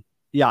one thing?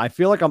 Yeah, I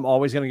feel like I'm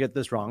always going to get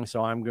this wrong,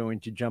 so I'm going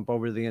to jump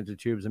over to the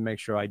intertubes and make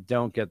sure I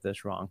don't get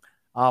this wrong.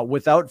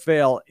 Without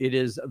fail, it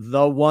is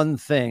The One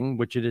Thing,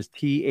 which it is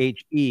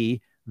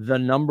THE, the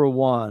number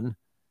one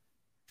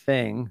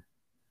thing.com.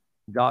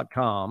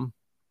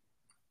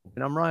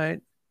 And I'm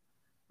right.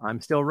 I'm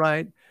still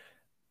right.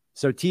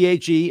 So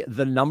THE,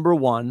 the number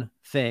one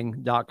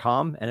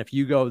thing.com. And if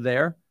you go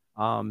there,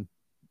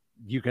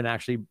 you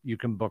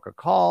can book a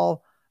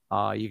call.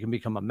 You can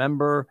become a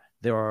member.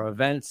 There are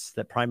events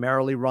that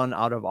primarily run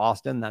out of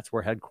Austin. That's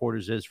where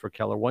headquarters is for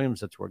Keller Williams.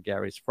 That's where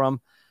Gary's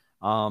from.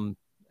 And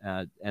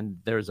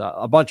there's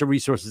a bunch of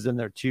resources in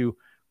there too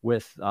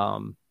with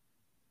the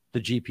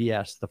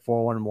GPS, the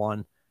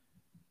 411,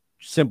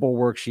 simple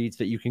worksheets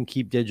that you can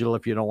keep digital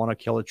if you don't want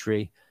to kill a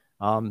tree.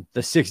 The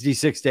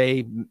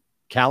 66-day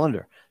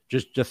calendar,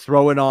 just to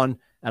throw it on.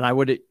 And I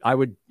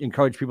would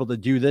encourage people to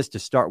do this, to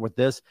start with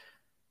this.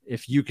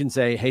 If you can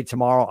say, hey,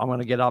 tomorrow I'm going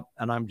to get up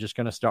and I'm just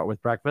going to start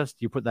with breakfast.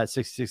 You put that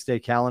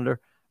 66-day calendar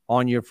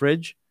on your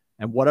fridge,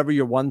 and whatever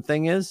your one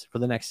thing is for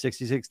the next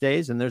 66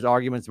 days, and there's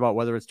arguments about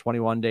whether it's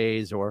 21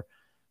 days or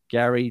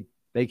Gary,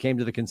 they came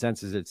to the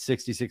consensus it's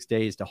 66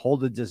 days to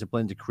hold the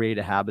discipline to create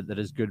a habit that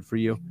is good for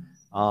you.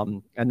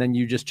 And then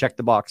you just check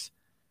the box.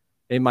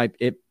 It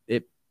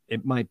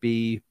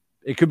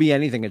could be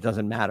anything. It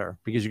doesn't matter,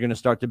 because you're going to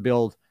start to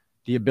build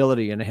the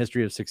ability and a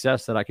history of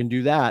success that I can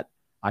do that.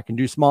 I can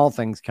do small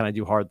things. Can I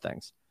do hard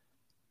things?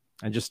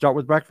 And just start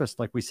with breakfast.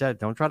 Like we said,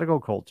 don't try to go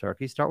cold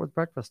turkey. Start with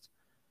breakfast.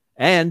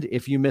 And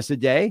if you miss a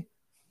day,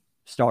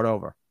 start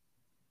over,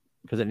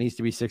 because it needs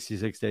to be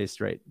 66 days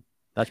straight.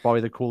 That's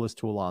probably the coolest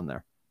tool on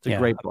there. It's a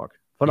great book,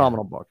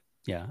 phenomenal book.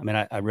 Yeah. I mean,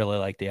 I really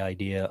like the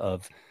idea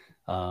of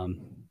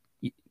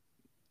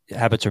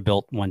habits are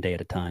built one day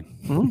at a time.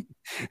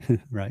 Mm-hmm.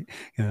 Right.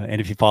 And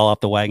if you fall off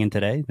the wagon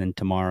today, then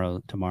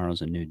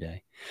tomorrow's a new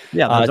day.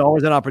 Yeah. There's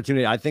always an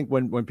opportunity. I think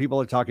when people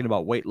are talking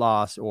about weight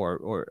loss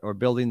or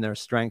building their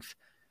strength,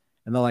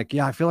 and they're like,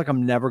 yeah, I feel like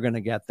I'm never going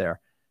to get there,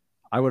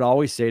 I would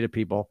always say to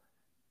people,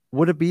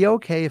 would it be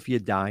okay if you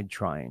died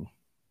trying?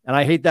 And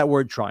I hate that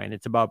word trying.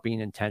 It's about being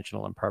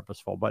intentional and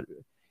purposeful. But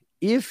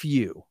if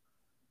you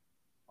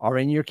are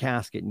in your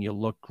casket and you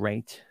look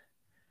great,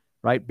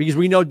 right? Because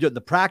we know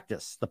the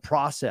practice, the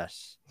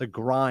process, the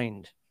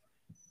grind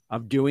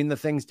of doing the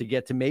things to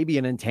get to maybe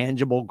an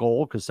intangible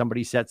goal, because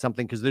somebody set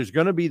something, because there's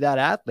going to be that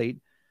athlete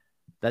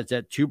that's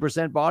at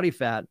 2% body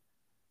fat,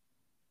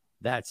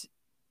 that's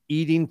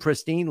eating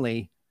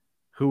pristinely,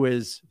 who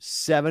is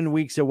 7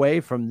 weeks away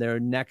from their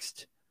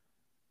next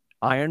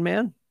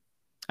Ironman,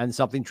 and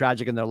something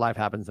tragic in their life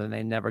happens and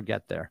they never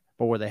get there.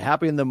 but were they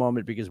happy in the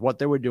moment because what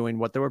they were doing,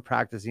 what they were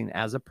practicing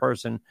as a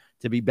person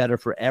to be better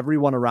for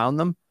everyone around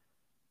them,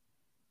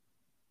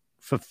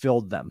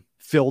 fulfilled them,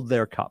 filled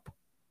their cup,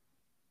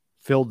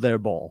 filled their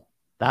bowl.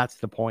 That's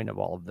the point of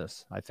all of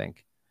this, I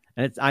think.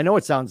 And I know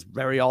it sounds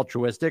very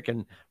altruistic,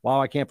 and wow,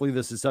 I can't believe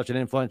this is such an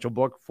influential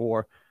book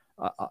for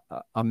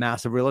a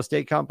massive real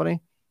estate company.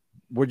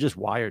 We're just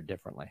wired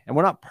differently, and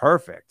we're not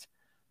perfect,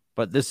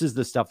 but this is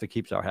the stuff that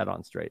keeps our head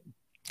on straight.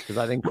 Because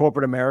I think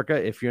corporate America,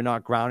 if you're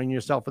not grounding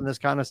yourself in this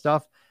kind of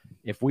stuff,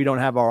 if we don't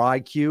have our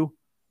IQ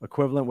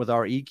equivalent with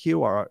our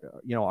EQ,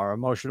 our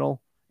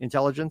emotional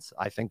intelligence,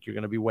 I think you're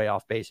going to be way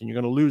off base, and you're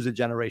going to lose a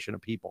generation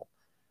of people.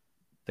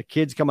 The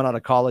kids coming out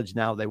of college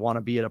now, they want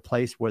to be at a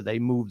place where they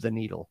move the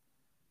needle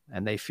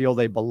and they feel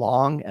they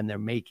belong and they're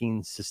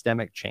making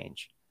systemic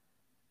change.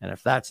 And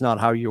if that's not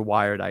how you're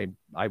wired,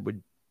 I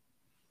would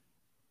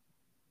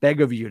beg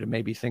of you to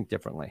maybe think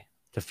differently,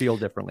 to feel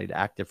differently, to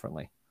act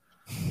differently.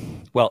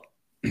 Well,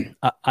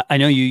 I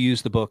know you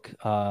use the book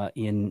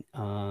in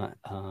your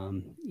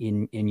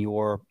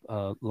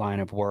line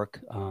of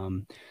work,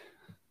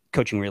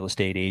 coaching real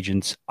estate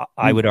agents.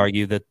 I would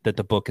argue that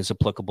the book is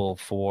applicable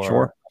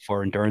for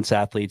endurance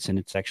athletes, and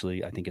it's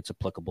actually, I think it's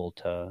applicable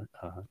to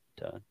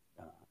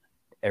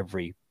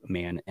every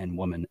man and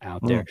woman out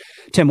there.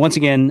 Tim, once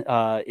again,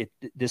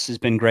 this has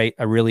been great.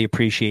 I really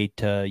appreciate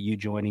you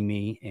joining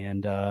me,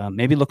 and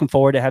maybe looking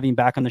forward to having you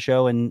back on the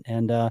show, and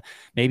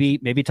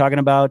maybe talking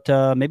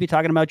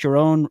about your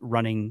own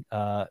running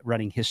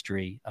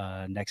history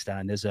next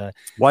time.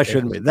 Why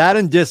shouldn't we? That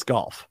and disc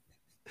golf.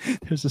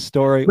 There's a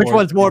story. Which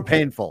one's more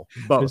painful?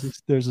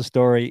 Both. There's a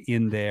story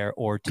in there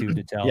or two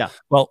to tell. Yeah.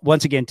 Well,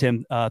 once again,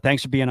 Tim,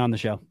 thanks for being on the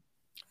show.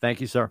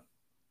 Thank you, sir.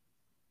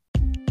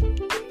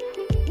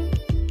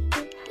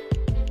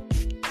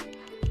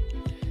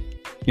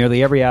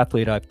 Nearly every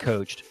athlete I've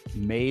coached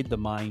made the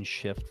mind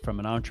shift from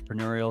an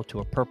entrepreneurial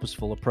to a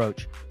purposeful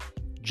approach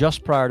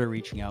just prior to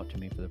reaching out to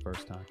me for the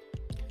first time.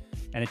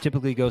 And it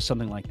typically goes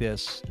something like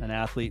this. An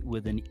athlete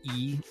with an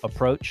E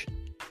approach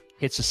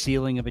hits a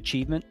ceiling of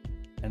achievement,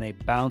 and they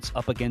bounce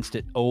up against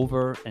it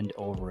over and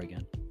over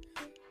again.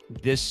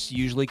 This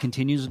usually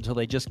continues until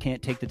they just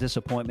can't take the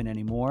disappointment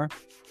anymore.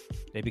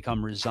 They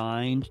become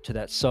resigned to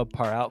that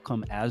subpar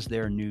outcome as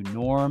their new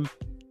norm.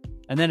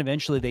 And then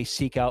eventually they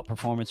seek out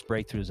performance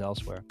breakthroughs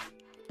elsewhere.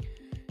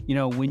 You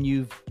know, when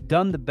you've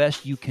done the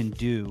best you can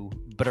do,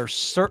 but are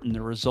certain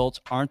the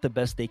results aren't the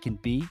best they can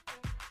be,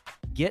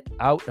 get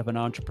out of an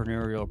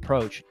entrepreneurial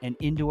approach and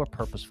into a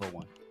purposeful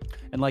one.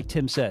 And like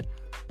Tim said,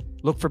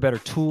 look for better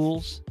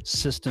tools,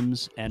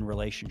 systems, and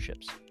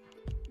relationships.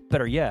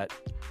 Better yet,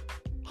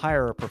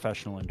 hire a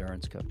professional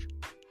endurance coach.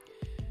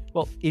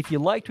 Well, if you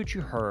liked what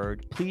you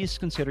heard, please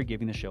consider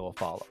giving the show a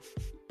follow.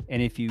 And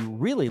if you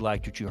really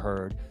liked what you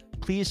heard,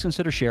 please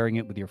consider sharing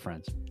it with your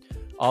friends.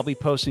 I'll be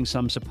posting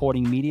some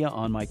supporting media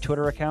on my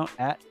Twitter account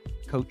at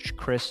Coach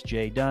Chris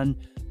J. Dunn,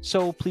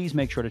 so please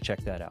make sure to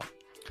check that out.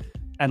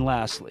 And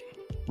lastly,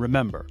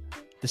 remember,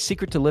 the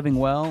secret to living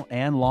well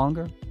and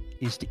longer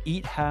is to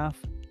eat half,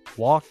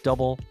 walk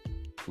double,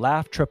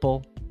 laugh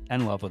triple,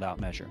 and love without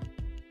measure.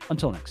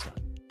 Until next time.